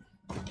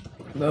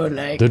 More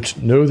like...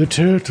 the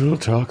turtle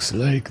talks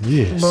like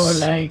this. More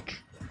like...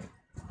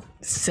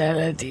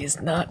 Sell these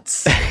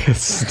nuts.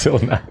 It's still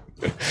not...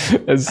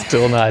 It's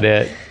still not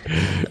it.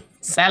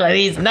 Sell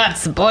these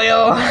nuts,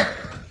 boyo.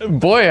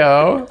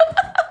 Boyo?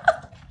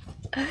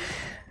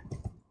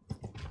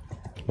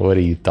 What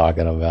are you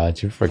talking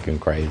about? You're freaking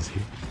crazy.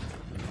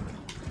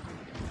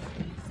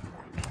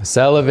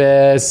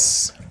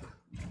 Celavis.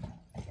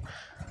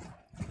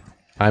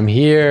 I'm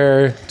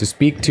here to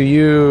speak to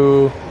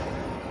you.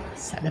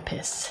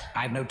 Celapis.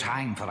 I've no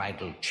time for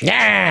idle chat.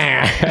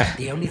 Yeah!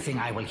 The only thing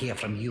I will hear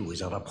from you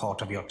is a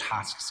report of your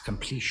task's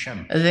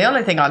completion. The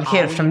only thing I'll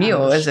hear from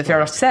you is if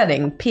you're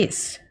selling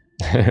piss.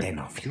 Then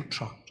off you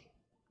trot.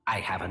 I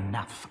have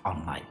enough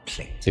on my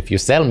plate. If you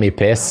sell me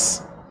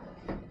piss.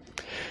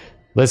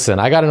 Listen,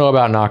 I gotta know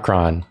about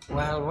Nokron.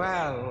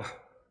 Well.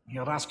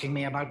 You're asking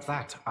me about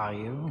that, are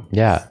you?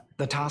 Yeah.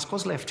 The task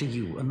was left to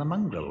you and the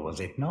mongrel,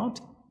 was it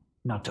not?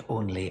 Not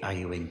only are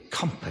you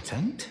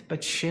incompetent,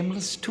 but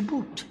shameless to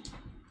boot.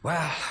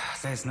 Well,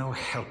 there's no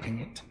helping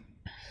it.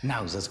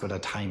 Now's as good a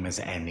time as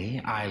any.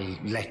 I'll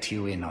let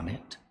you in on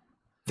it.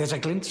 There's a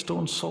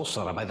glintstone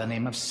sorcerer by the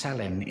name of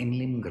Selene in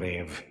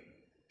Limgrave.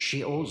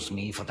 She owes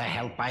me for the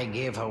help I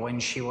gave her when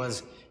she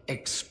was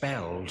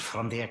expelled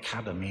from the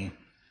academy.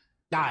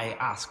 I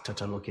asked her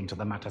to look into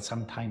the matter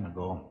some time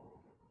ago.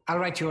 I'll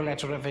write you a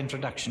letter of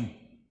introduction.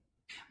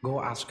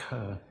 Go ask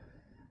her.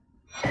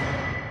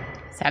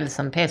 Sell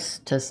some piss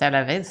to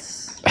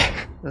Celavis.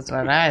 That's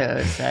what I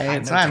always say.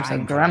 That's why I'm so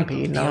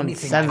grumpy. No one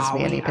sends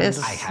me any piss.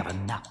 I have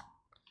enough.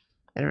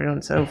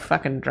 Everyone's so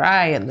fucking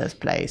dry in this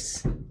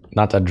place.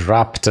 Not a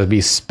drop to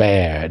be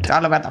spared. It's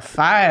all about the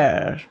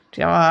fire.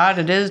 Do you know how hard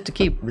it is to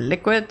keep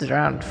liquids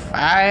around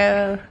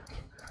fire?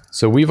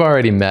 So we've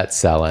already met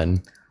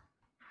Selene.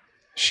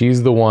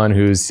 She's the one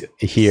who's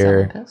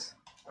here.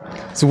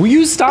 So will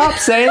you stop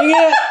saying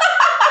it?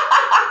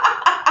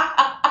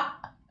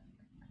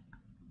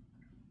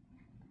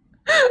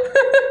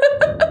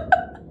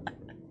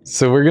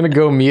 So we're gonna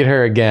go meet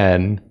her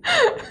again.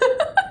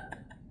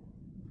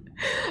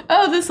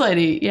 Oh, this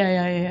lady.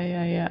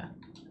 Yeah.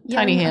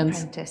 Tiny hands.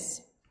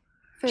 Apprentice.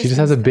 She just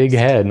has a big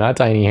head, not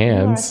tiny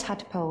hands. You are a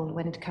tadpole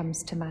when it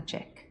comes to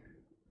magic.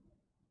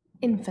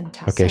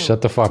 Infant. Okay,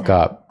 shut the fuck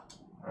up.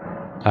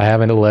 I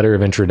have a letter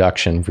of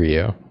introduction for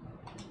you.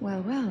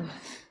 Well.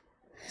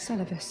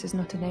 Celavis is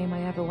not a name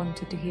I ever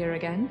wanted to hear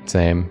again.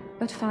 Same.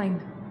 But fine.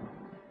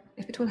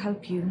 If it will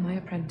help you, my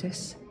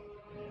apprentice,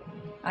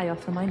 I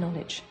offer my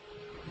knowledge.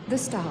 The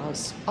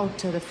stars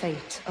alter the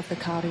fate of the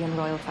Karian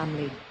royal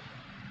family,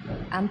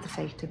 and the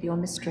fate of your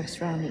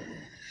mistress, Rani.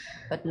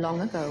 But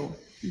long ago,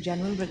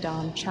 General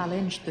Radahn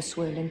challenged the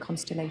swirling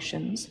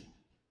constellations,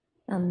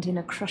 and in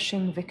a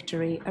crushing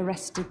victory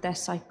arrested their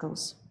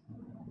cycles.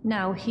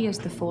 Now here's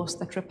the force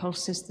that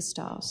repulses the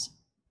stars.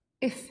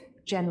 If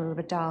General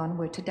Radahn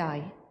were to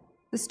die,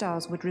 the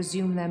stars would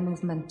resume their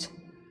movement,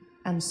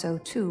 and so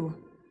too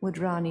would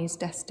Rani's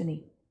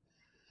destiny.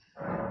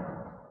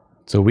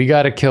 So we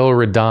gotta kill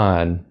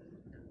Radahn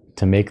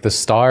to make the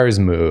stars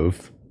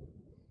move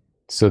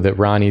so that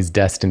Rani's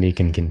destiny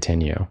can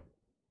continue.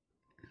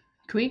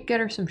 Can we get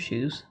her some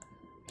shoes?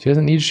 She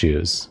doesn't need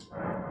shoes.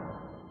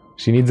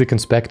 She needs a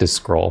conspectus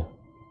scroll.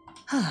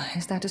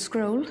 Is that a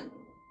scroll?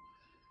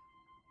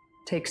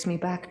 Takes me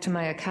back to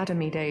my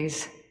academy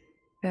days.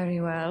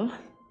 Very well.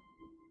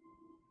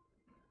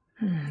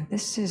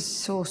 This is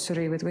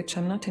sorcery with which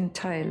I'm not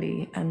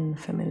entirely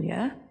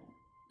unfamiliar.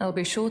 I'll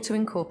be sure to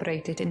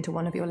incorporate it into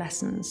one of your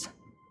lessons.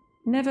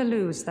 Never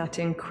lose that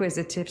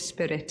inquisitive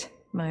spirit,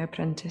 my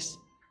apprentice.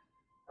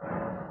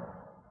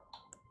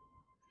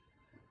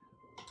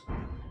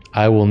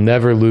 I will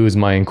never lose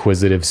my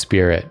inquisitive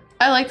spirit.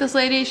 I like this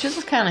lady. She's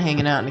just kind of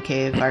hanging out in a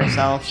cave by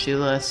herself,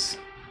 shoeless,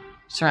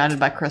 surrounded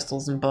by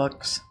crystals and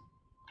books.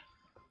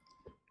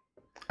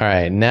 All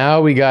right,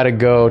 now we gotta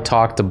go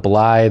talk to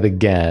Blythe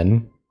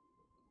again.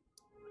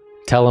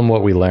 Tell him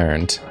what we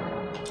learned,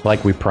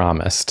 like we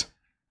promised.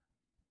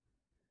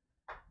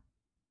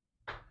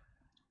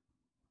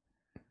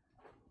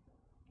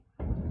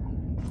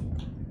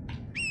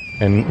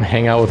 And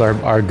hang out with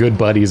our good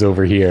buddies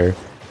over here.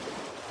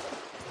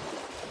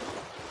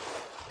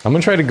 I'm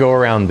gonna try to go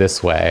around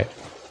this way.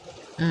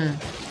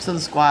 So the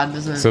squad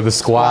doesn't. So the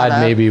squad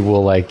maybe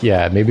will like,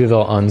 yeah, maybe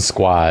they'll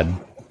unsquad.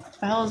 What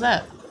the hell is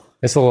that?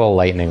 It's a little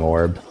lightning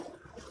orb.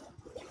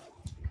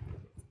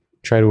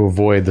 Try to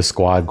avoid the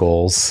squad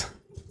goals.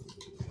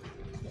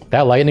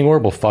 That lightning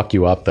orb will fuck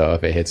you up though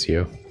if it hits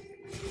you.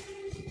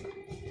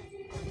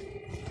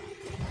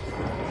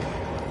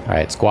 All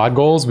right, squad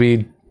goals.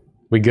 We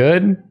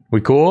good?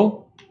 We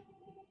cool?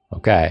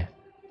 Okay.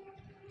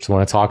 Just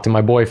want to talk to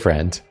my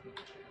boyfriend.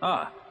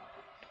 Ah,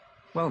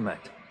 well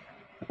met.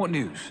 What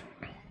news?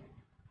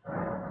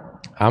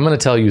 I'm gonna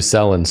tell you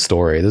Sellen's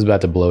story. This is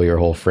about to blow your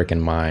whole frickin'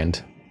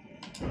 mind.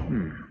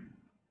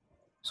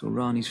 So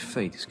Rani's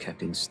fate is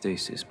kept in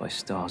stasis by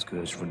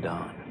Starsgur's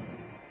Radahn.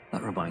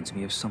 That reminds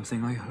me of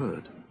something I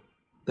heard.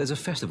 There's a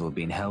festival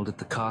being held at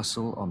the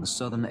castle on the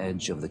southern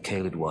edge of the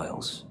Caelid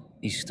Wilds,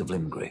 east of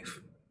Limgrave.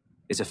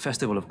 It's a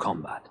festival of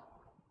combat.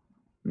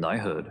 And I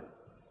heard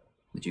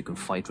that you can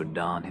fight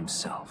Radahn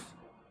himself.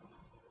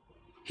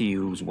 He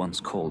who was once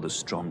called the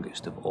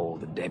strongest of all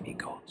the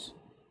demigods.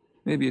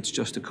 Maybe it's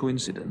just a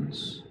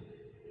coincidence,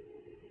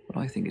 but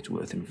I think it's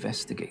worth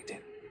investigating.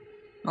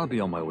 I'll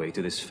be on my way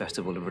to this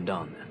festival of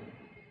Radahn then.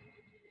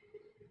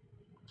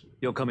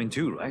 You're coming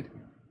too, right?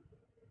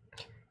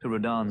 To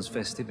Radahn's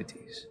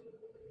festivities.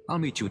 I'll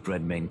meet you at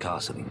Redmane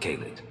Castle in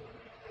Caelid.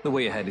 The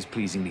way ahead is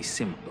pleasingly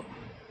simple.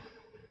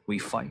 We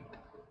fight,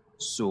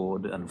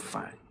 sword and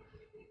fang.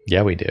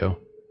 Yeah, we do.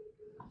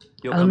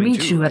 I'll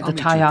meet you at the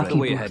Taiyaki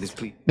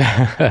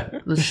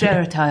booth. We'll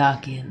share a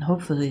Taiyaki and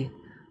hopefully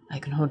I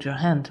can hold your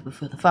hand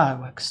before the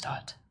fireworks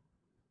start.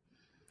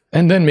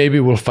 And then maybe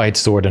we'll fight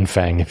sword and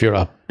fang if you're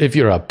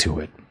up to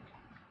it.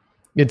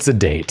 It's a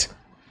date.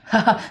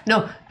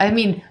 No, I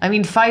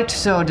mean fight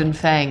sword and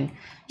fang.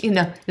 You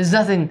know, there's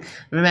nothing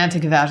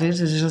romantic about it.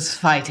 It's just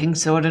fighting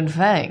sword and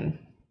fang.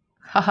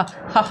 Ha ha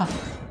ha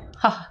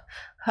ha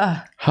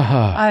ha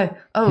ha.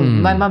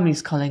 My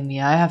mummy's calling me.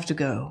 I have to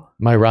go.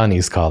 My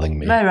Rani's calling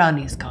me. My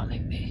Rani's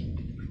calling me.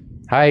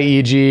 Hi,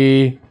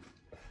 E.G.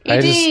 I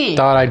just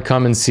thought I'd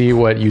come and see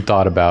what you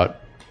thought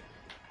about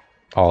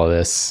all of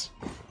this.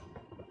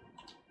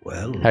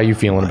 Well, how you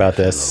feeling about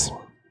this?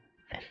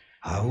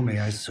 How may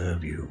I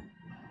serve you?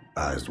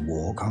 As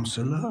war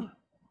counselor?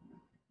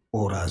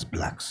 Or as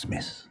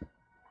blacksmith?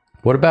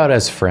 What about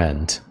as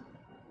friend?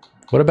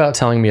 What about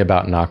telling me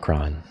about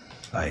Nokron?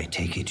 I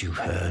take it you've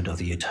heard of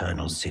the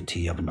eternal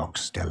city of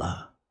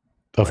Nokstella?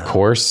 Of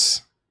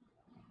course.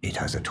 It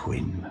has a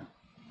twin,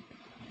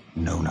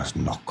 known as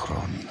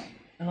Nokron.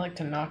 I like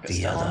to knock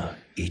the other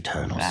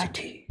eternal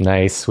city.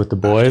 Nice, with the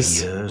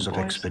boys. After years of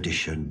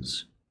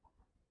expeditions,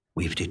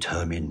 we've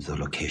determined the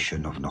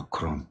location of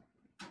Nokron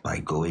by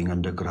going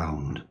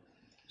underground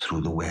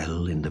through the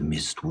well in the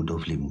mistwood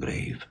of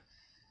Limgrave.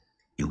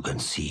 You can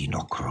see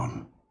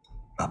Nokron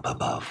up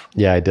above.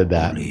 Yeah, I did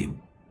that. Only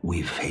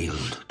we've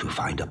failed to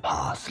find a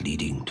path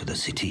leading to the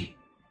city.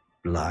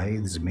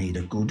 Blythe's made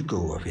a good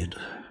go of it,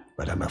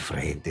 but I'm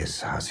afraid this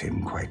has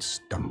him quite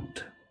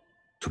stumped.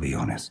 To be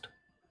honest,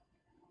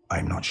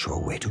 I'm not sure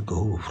where to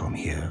go from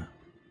here.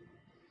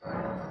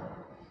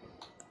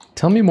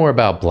 Tell me more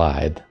about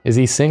Blythe. Is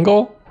he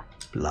single?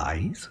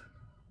 Blythe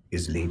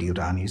is Lady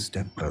Rani's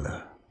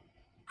stepbrother.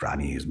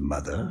 Rani's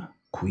mother,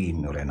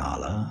 Queen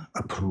Renala,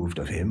 approved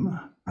of him,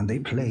 and they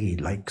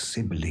played like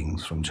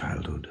siblings from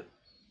childhood.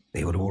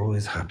 They were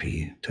always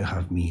happy to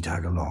have me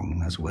tag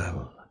along as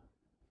well.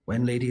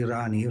 When Lady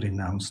Rani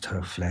renounced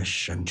her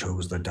flesh and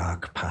chose the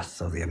dark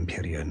path of the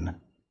Empyrean,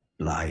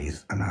 Blythe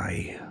and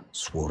I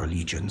swore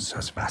allegiance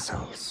as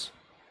vassals.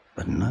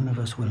 But none of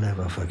us will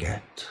ever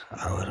forget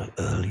our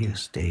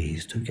earliest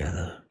days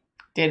together.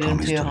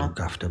 Promise to look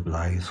after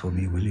Blythe for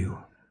me, will you?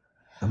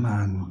 The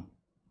man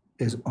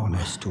is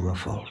honest to a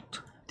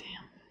fault. Damn.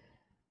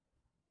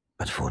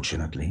 But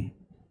fortunately,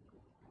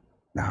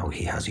 now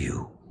he has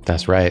you.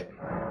 That's right.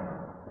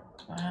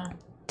 Wow.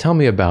 Tell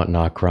me about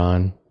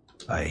Nokron.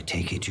 I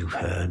take it you've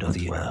heard of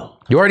the well.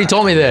 You already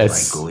told me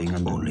this. By going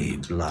and only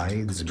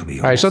blithes to be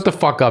All right, shut the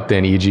fuck up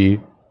then, EG.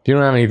 If you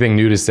don't have anything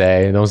new to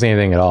say, don't say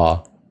anything at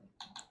all.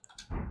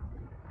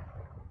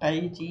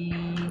 IG.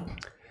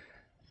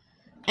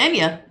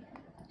 Enya.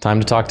 Time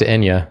to talk to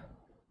Enya.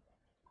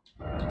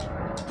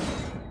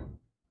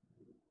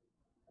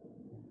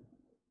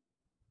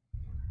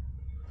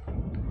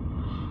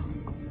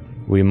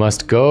 We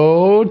must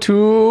go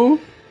to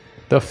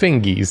the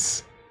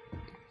Fingies.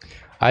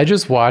 I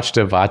just watched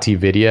a Vati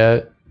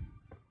video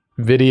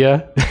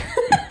where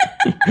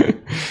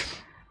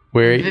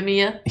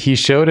Vimia. he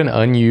showed an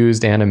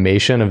unused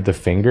animation of the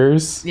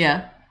fingers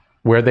Yeah.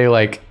 where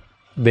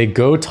they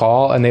go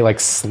tall and they like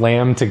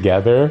slam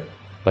together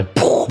like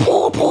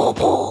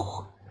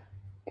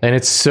and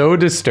it's so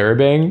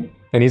disturbing.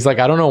 And he's like,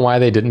 I don't know why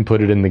they didn't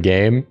put it in the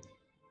game,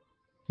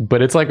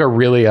 but it's like a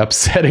really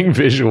upsetting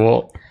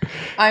visual.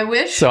 I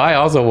wish. So I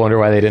also wonder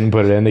why they didn't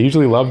put it in. They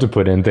usually love to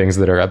put in things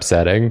that are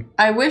upsetting.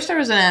 I wish there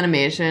was an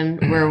animation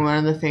where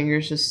one of the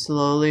fingers just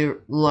slowly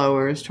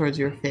lowers towards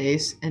your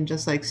face and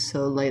just like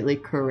so lightly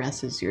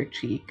caresses your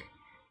cheek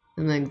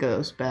and then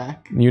goes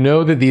back. You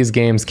know that these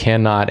games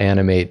cannot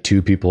animate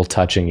two people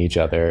touching each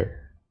other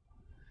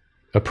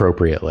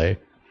appropriately.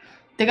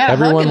 They got a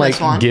hug Everyone in like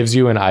this one. gives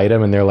you an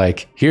item and they're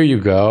like, here you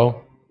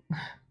go.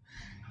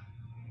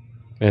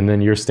 And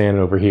then you're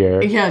standing over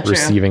here Yeah, true.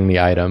 receiving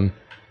the item.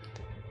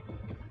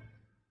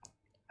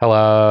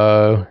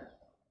 Hello.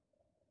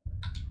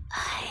 I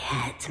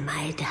had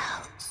my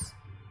doubts,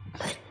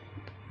 but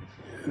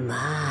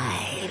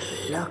my,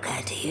 look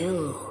at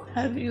you.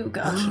 Have you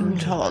gotten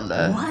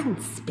taller?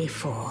 Once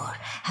before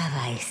have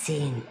I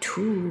seen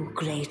two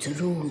great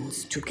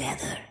runes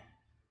together.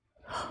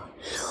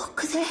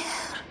 Look there.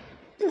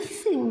 The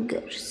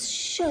fingers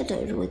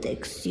shudder with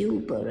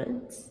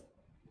exuberance.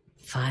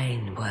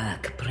 Fine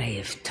work,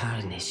 brave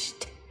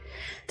Tarnished.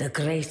 The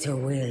greater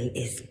will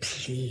is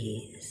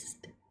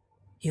pleased.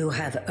 You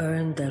have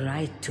earned the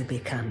right to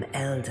become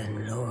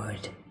Elden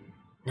Lord.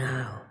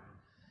 Now,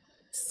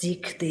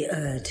 seek the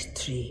Erd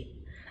Tree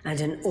and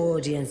an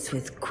audience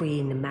with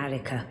Queen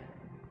Marika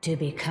to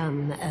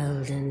become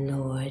Elden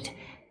Lord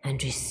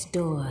and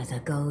restore the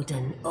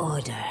Golden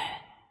Order.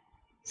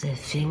 The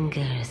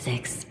fingers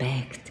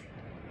expect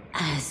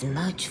as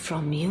much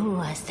from you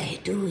as they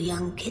do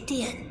young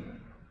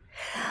Gideon.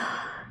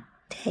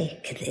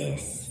 Take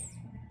this,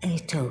 a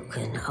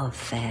token of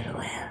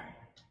farewell.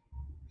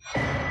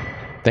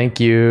 Thank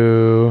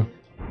you.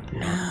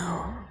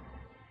 Now,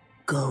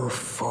 go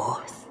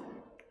forth.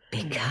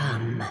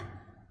 Become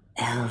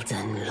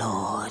Elden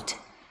Lord.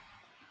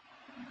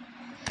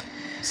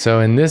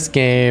 So in this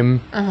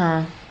game,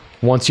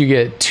 once you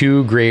get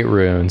 2 great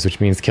runes,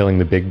 which means killing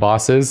the big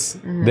bosses,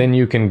 then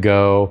you can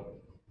go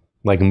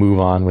like move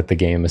on with the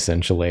game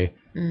essentially.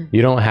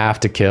 You don't have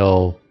to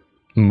kill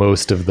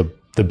most of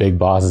the big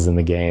bosses in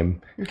the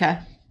game. Okay.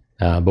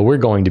 But we're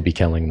going to be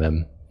killing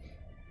them.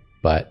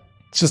 But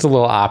it's just a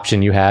little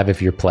option you have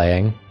if you're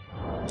playing.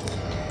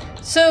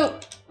 So,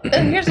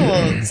 here's a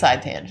little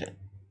side tangent.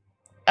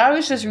 I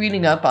was just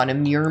reading up on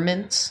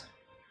immurements.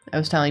 I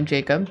was telling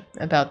Jacob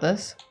about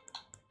this.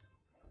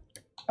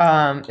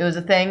 It was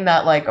a thing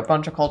that like a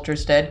bunch of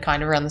cultures did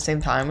kind of around the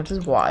same time, which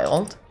is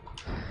wild.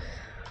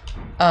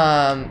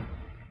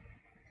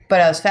 But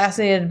I was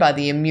fascinated by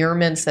the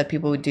immurements that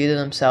people would do to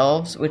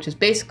themselves, which is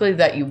basically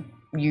that you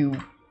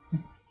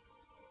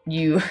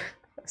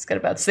I was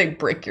about to say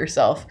break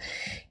yourself.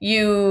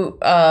 You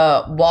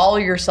wall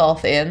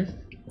yourself in,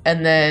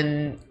 and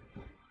then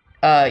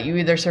you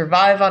either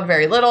survive on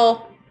very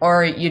little,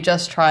 or you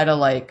just try to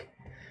like,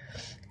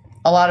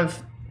 a lot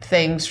of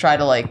things try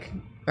to like,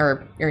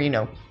 or you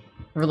know,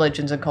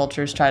 religions and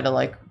cultures try to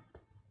like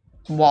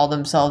wall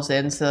themselves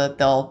in so that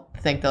they'll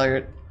think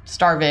they're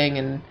starving,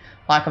 and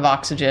lack of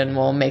oxygen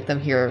will make them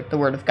hear the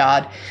word of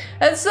God.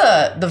 That's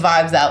the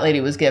vibes that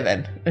lady was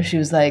given. She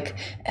was like,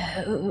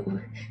 oh,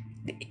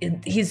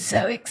 he's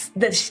so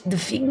the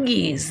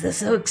fingies, they're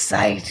so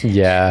excited.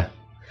 Yeah.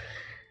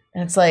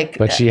 And it's like,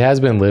 But she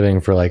has been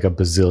living for like a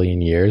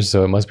bazillion years,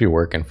 so it must be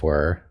working for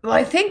her. well,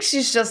 I think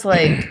she's just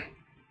like,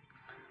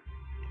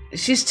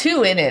 she's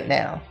too in it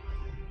now.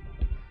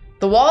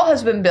 The wall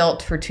has been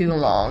built for too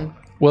long.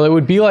 Well, it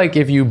would be like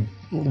if you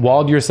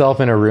walled yourself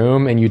in a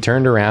room and you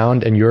turned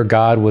around and your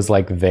god was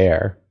like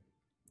there,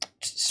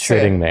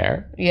 sitting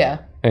there. Yeah.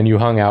 And you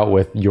hung out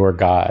with your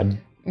god.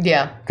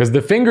 Yeah. Because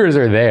the fingers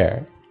are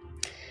there.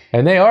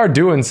 And they are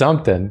doing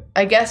something.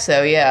 I guess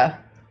so, yeah.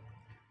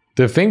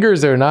 The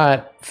fingers are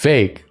not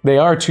fake. They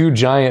are 2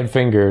 giant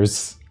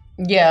fingers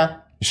Yeah.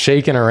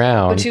 shaking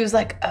around. But she was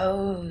like,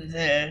 oh,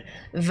 they're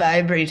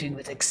vibrating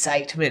with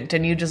excitement.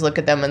 And you just look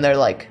at them and they're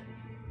like,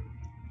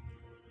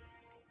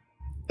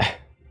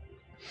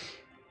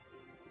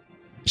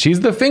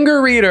 she's the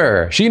finger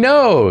reader. She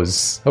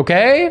knows,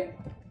 okay?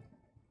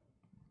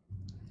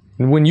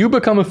 When you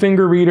become a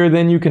finger reader,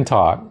 then you can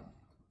talk.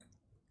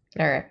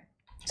 All right.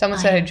 Someone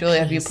said, "Hey, Julia,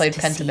 have you played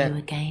Pleased to see Pentiment?" you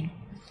again.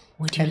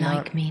 Would you I've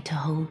like not. me to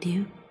hold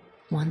you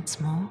once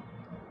more?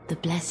 The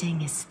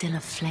blessing is still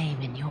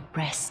aflame in your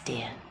breast,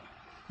 dear.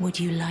 Would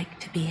you like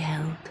to be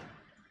held?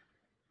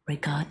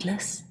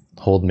 Regardless?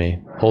 Hold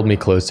me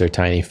closer,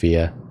 tiny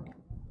Fia.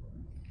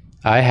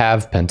 I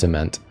have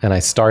Pentiment, and I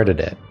started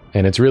it,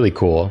 and it's really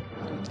cool.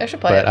 I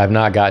should play But it. I've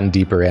not gotten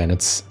deeper in.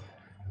 It's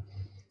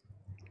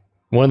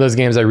one of those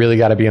games I really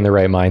got to be in the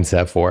right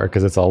mindset for,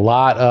 because it's a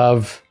lot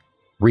of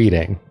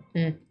reading.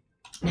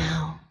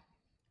 Now,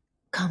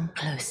 come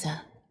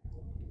closer.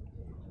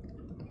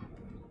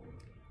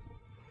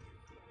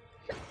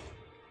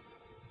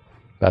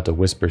 About to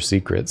whisper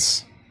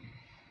secrets.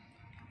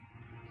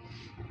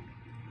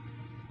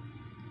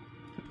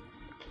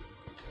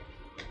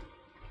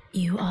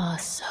 You are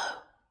so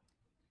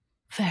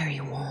very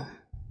warm.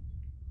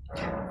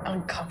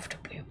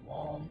 Uncomfortably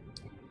warm.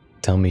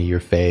 Tell me your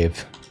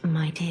fave.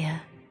 My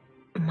dear,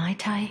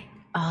 might I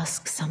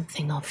ask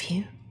something of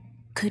you?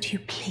 Could you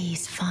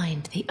please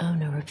find the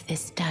owner of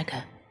this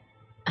dagger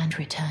and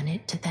return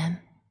it to them?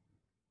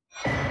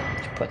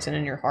 She puts it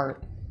in your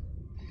heart.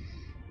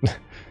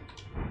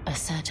 A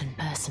certain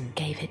person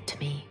gave it to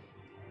me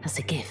as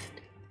a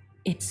gift.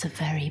 It's a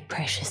very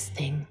precious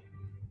thing.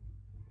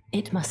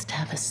 It must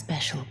have a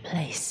special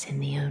place in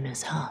the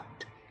owner's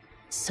heart.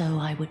 So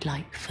I would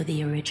like for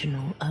the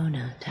original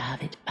owner to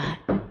have it back,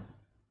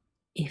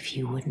 if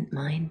you wouldn't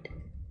mind.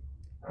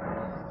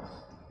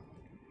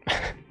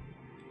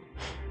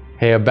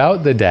 Hey,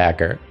 about the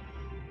dagger.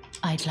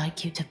 I'd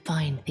like you to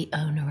find the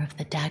owner of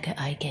the dagger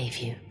I gave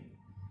you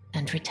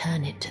and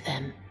return it to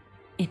them.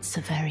 It's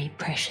a very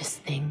precious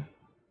thing.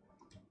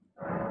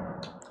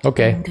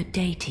 Okay. And good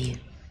day to you.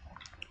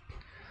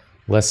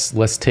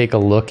 Let's take a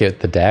look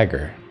at the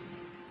dagger.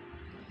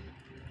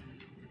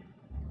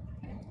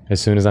 As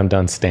soon as I'm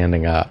done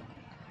standing up.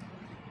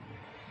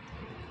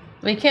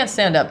 Well, you can't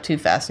stand up too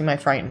fast. You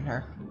might frighten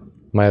her.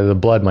 The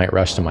blood might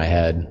rush to my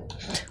head.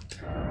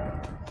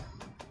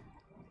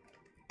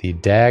 The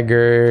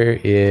dagger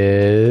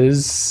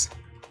is...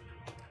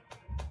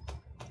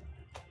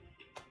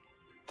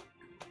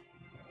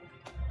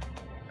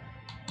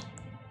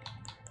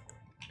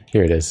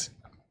 Here it is.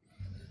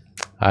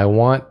 I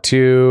want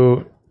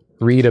to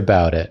read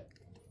about it.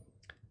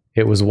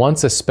 It was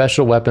once a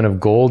special weapon of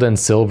gold and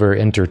silver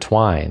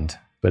intertwined,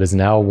 but is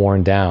now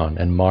worn down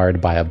and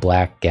marred by a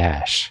black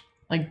gash.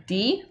 Like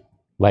D?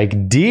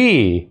 Like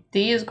D!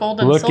 D is gold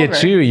and Look silver.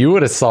 at you. You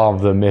would have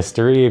solved the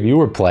mystery if you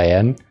were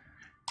playing.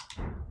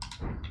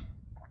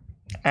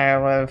 I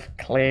love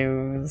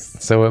clues.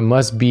 So it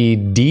must be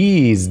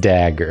D's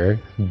dagger.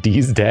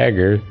 D's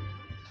dagger.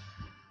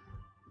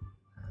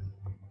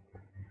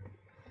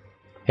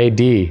 Hey,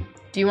 D.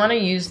 Do you want to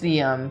use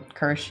the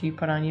curse she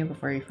put on you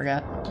before you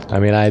forget? I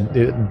mean,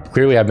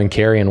 clearly I've been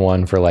carrying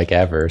one for like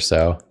ever,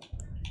 so.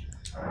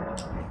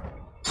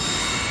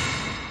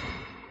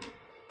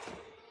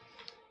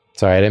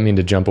 Sorry, I didn't mean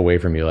to jump away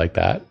from you like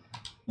that.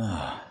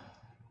 Ah,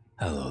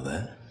 hello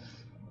there.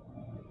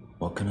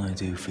 What can I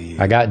do for you?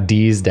 I got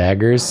D's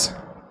daggers.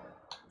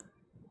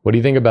 What do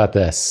you think about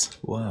this?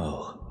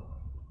 Well,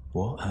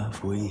 what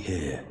have we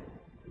here?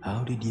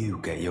 How did you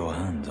get your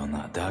hands on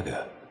that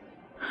dagger?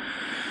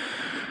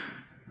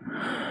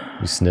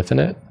 You sniffing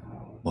it?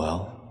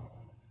 Well,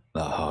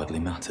 that hardly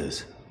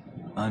matters.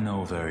 I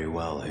know very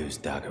well whose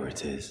dagger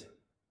it is.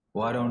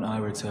 Why don't I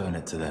return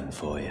it to them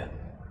for you?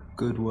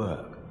 Good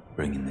work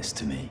bringing this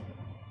to me.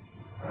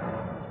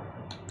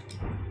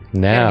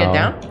 Now, get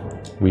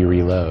down? we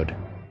reload.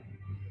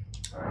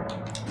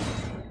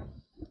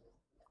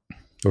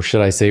 Or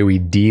should I say we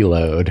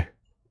deload?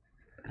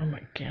 Oh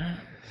my god.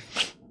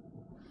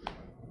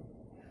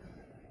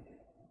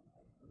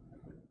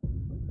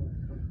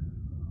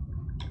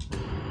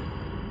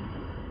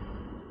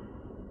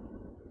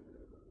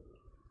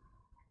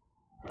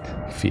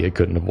 Fia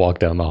couldn't have walked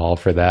down the hall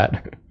for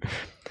that.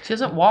 She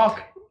doesn't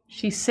walk.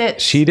 She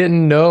sits. She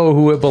didn't know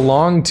who it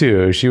belonged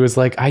to. She was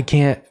like, I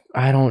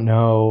don't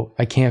know.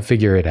 I can't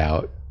figure it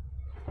out.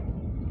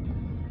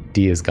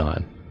 D is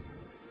gone.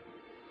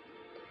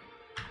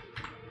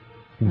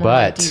 Well,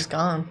 But D's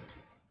gone.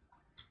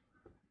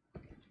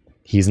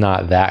 he's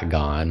not that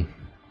gone.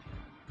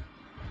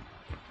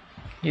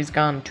 He's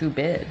gone too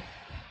big.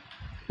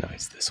 No,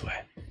 he's this way.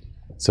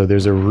 So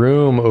there's a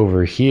room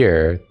over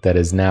here that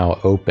is now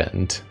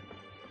opened.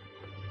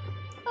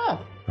 Oh,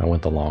 I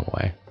went the long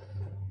way.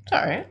 it's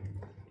all right.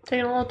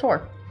 Taking a little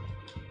tour.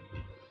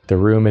 The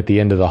room at the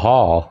end of the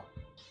hall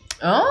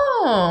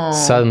Oh.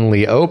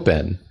 suddenly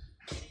open.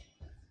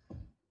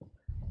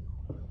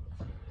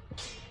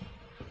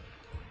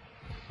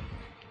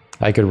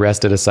 I could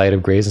rest at a site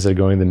of grace instead of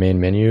going to the main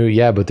menu.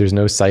 Yeah, but there's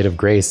no site of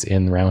grace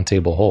in Round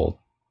Table Hold.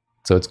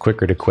 So it's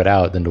quicker to quit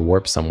out than to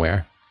warp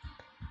somewhere.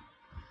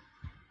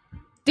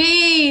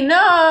 D,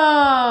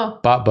 no.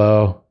 Bot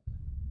bow.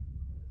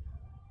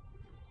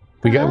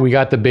 We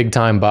got the big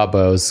time bot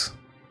bows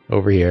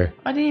over here.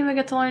 I didn't even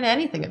get to learn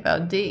anything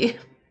about D.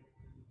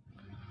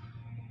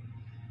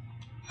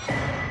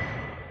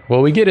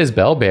 Well, we get his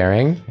bell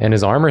bearing and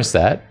his armor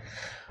set.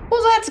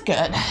 Well, that's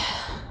good.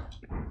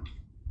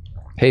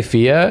 Hey,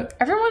 Fia.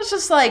 Everyone's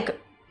just like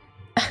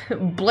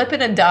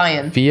blipping and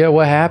dying. Fia,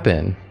 what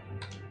happened?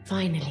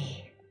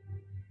 Finally,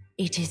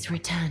 it is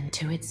returned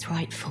to its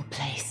rightful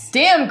place.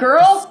 Damn,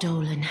 girl! The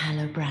stolen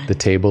Hallowbrand. The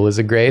table is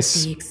a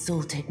grace. The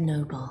exalted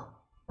noble.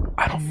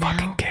 I don't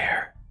fucking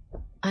care.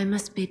 I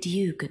must bid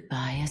you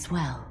goodbye as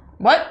well.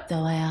 What?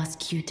 Though I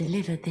ask you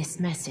deliver this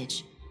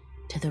message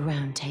to the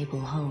Round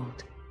Table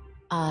Hold.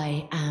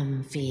 I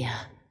am Fia,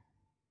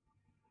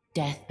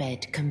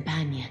 deathbed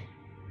companion,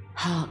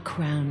 hark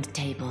Round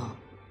Table.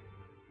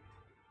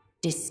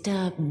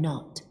 Disturb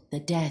not the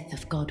death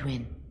of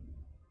Godwyn,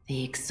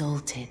 the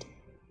exalted.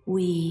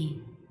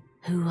 We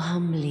who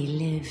humbly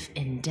live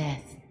in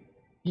death,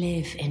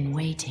 live in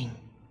waiting.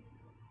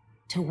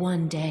 To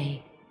one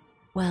day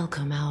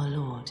welcome our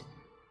Lord.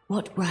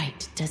 What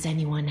right does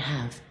anyone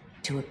have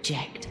to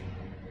object?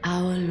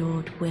 Our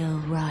Lord will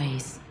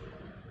rise,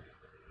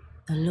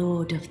 the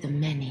Lord of the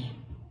many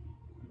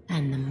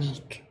and the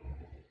meek.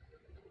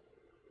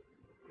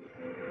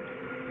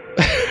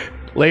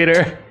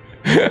 Later.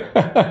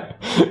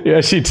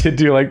 Yeah, she did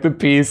do like the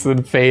piece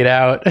and fade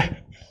out.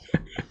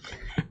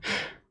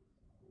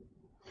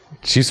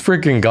 She's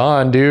freaking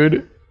gone,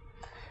 dude.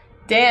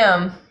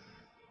 Damn.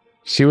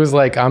 She was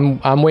like,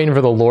 I'm waiting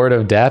for the Lord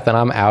of Death and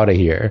I'm out of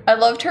here. I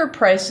loved her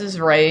Price is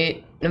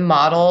Right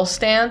model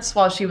stance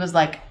while she was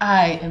like,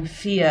 I am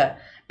Fia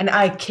and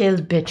I kill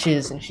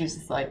bitches. And she was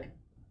just like,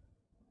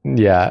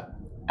 yeah.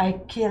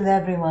 I kill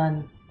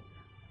everyone.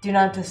 Do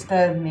not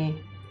disturb me.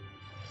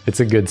 It's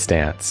a good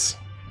stance.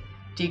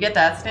 Do you get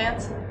that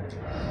stance?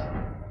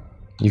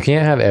 You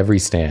can't have every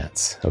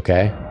stance,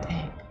 okay?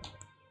 Dang.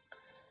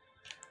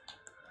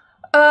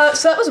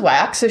 So that was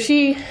whack. So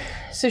she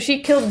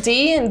killed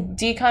D, and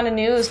D kind of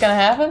knew it was gonna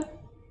happen.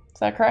 Is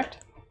that correct?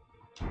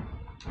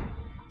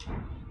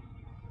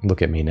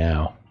 Look at me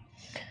now.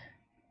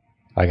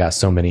 I got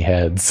so many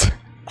heads.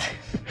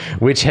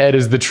 Which head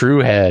is the true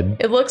head?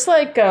 It looks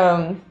like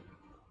your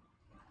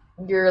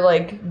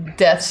like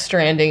Death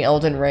Stranding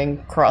Elden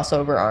Ring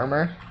crossover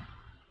armor.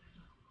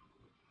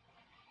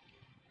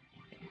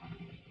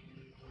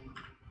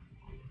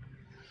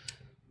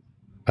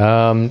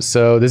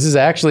 So this is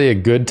actually a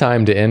good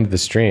time to end the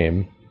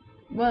stream.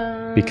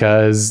 Whoa.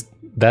 Because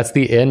that's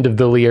the end of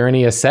the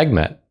Liurnia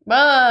segment.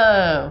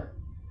 Whoa.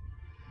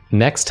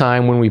 Next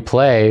time when we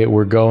play,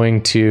 we're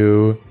going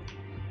to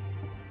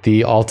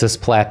the Altus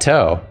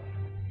Plateau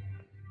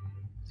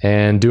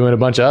and doing a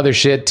bunch of other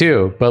shit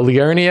too. But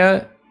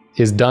Liurnia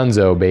is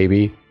donezo,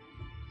 baby.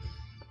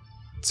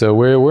 So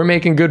we're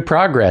making good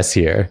progress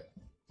here.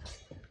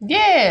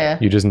 Yeah.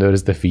 You just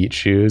noticed the feet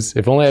shoes.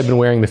 If only I'd been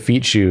wearing the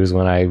feet shoes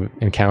when I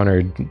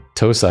encountered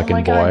toe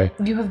sucking boy.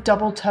 God, you have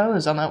double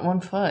toes on that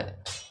one foot.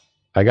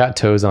 I got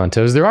toes on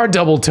toes. There are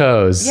double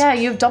toes. Yeah,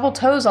 you have double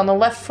toes on the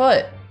left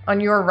foot. On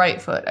your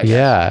right foot, I guess.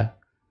 Yeah.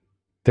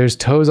 There's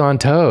toes on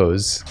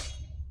toes.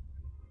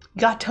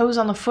 You got toes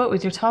on the foot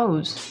with your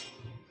toes.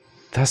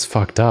 That's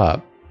fucked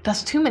up.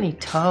 That's too many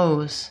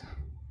toes.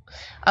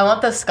 I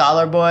want the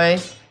scholar boy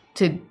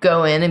to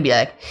go in and be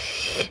like,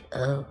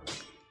 oh.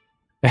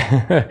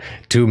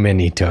 Too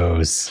many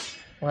toes.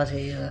 What are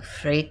you, a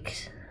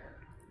freak?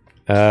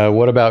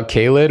 What about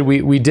Caelid?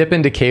 We dip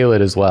into Caelid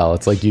as well.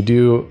 It's like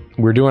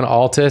we're doing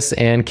Altus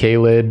and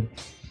Caelid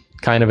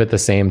kind of at the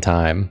same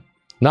time.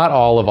 Not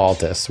all of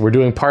Altus. We're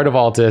doing part of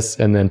Altus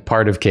and then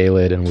part of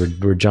Caelid,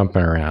 and we're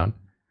jumping around.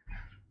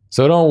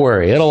 So don't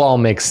worry, it'll all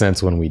make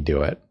sense when we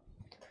do it.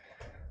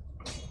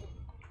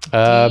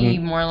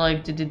 More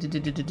like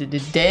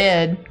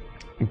dead.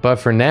 But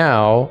for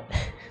now,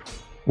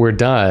 we're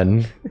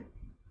done.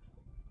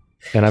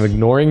 And I'm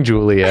ignoring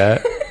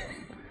Julia.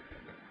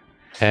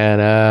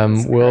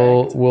 And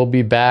we'll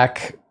be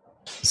back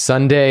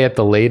Sunday at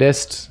the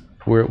latest.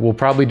 We'll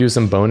probably do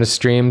some bonus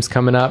streams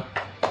coming up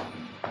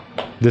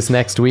this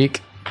next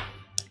week.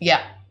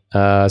 Yeah.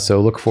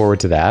 So look forward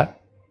to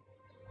that.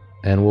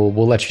 And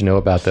we'll let you know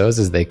about those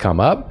as they come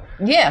up.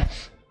 Yeah.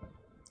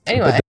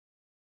 Anyway.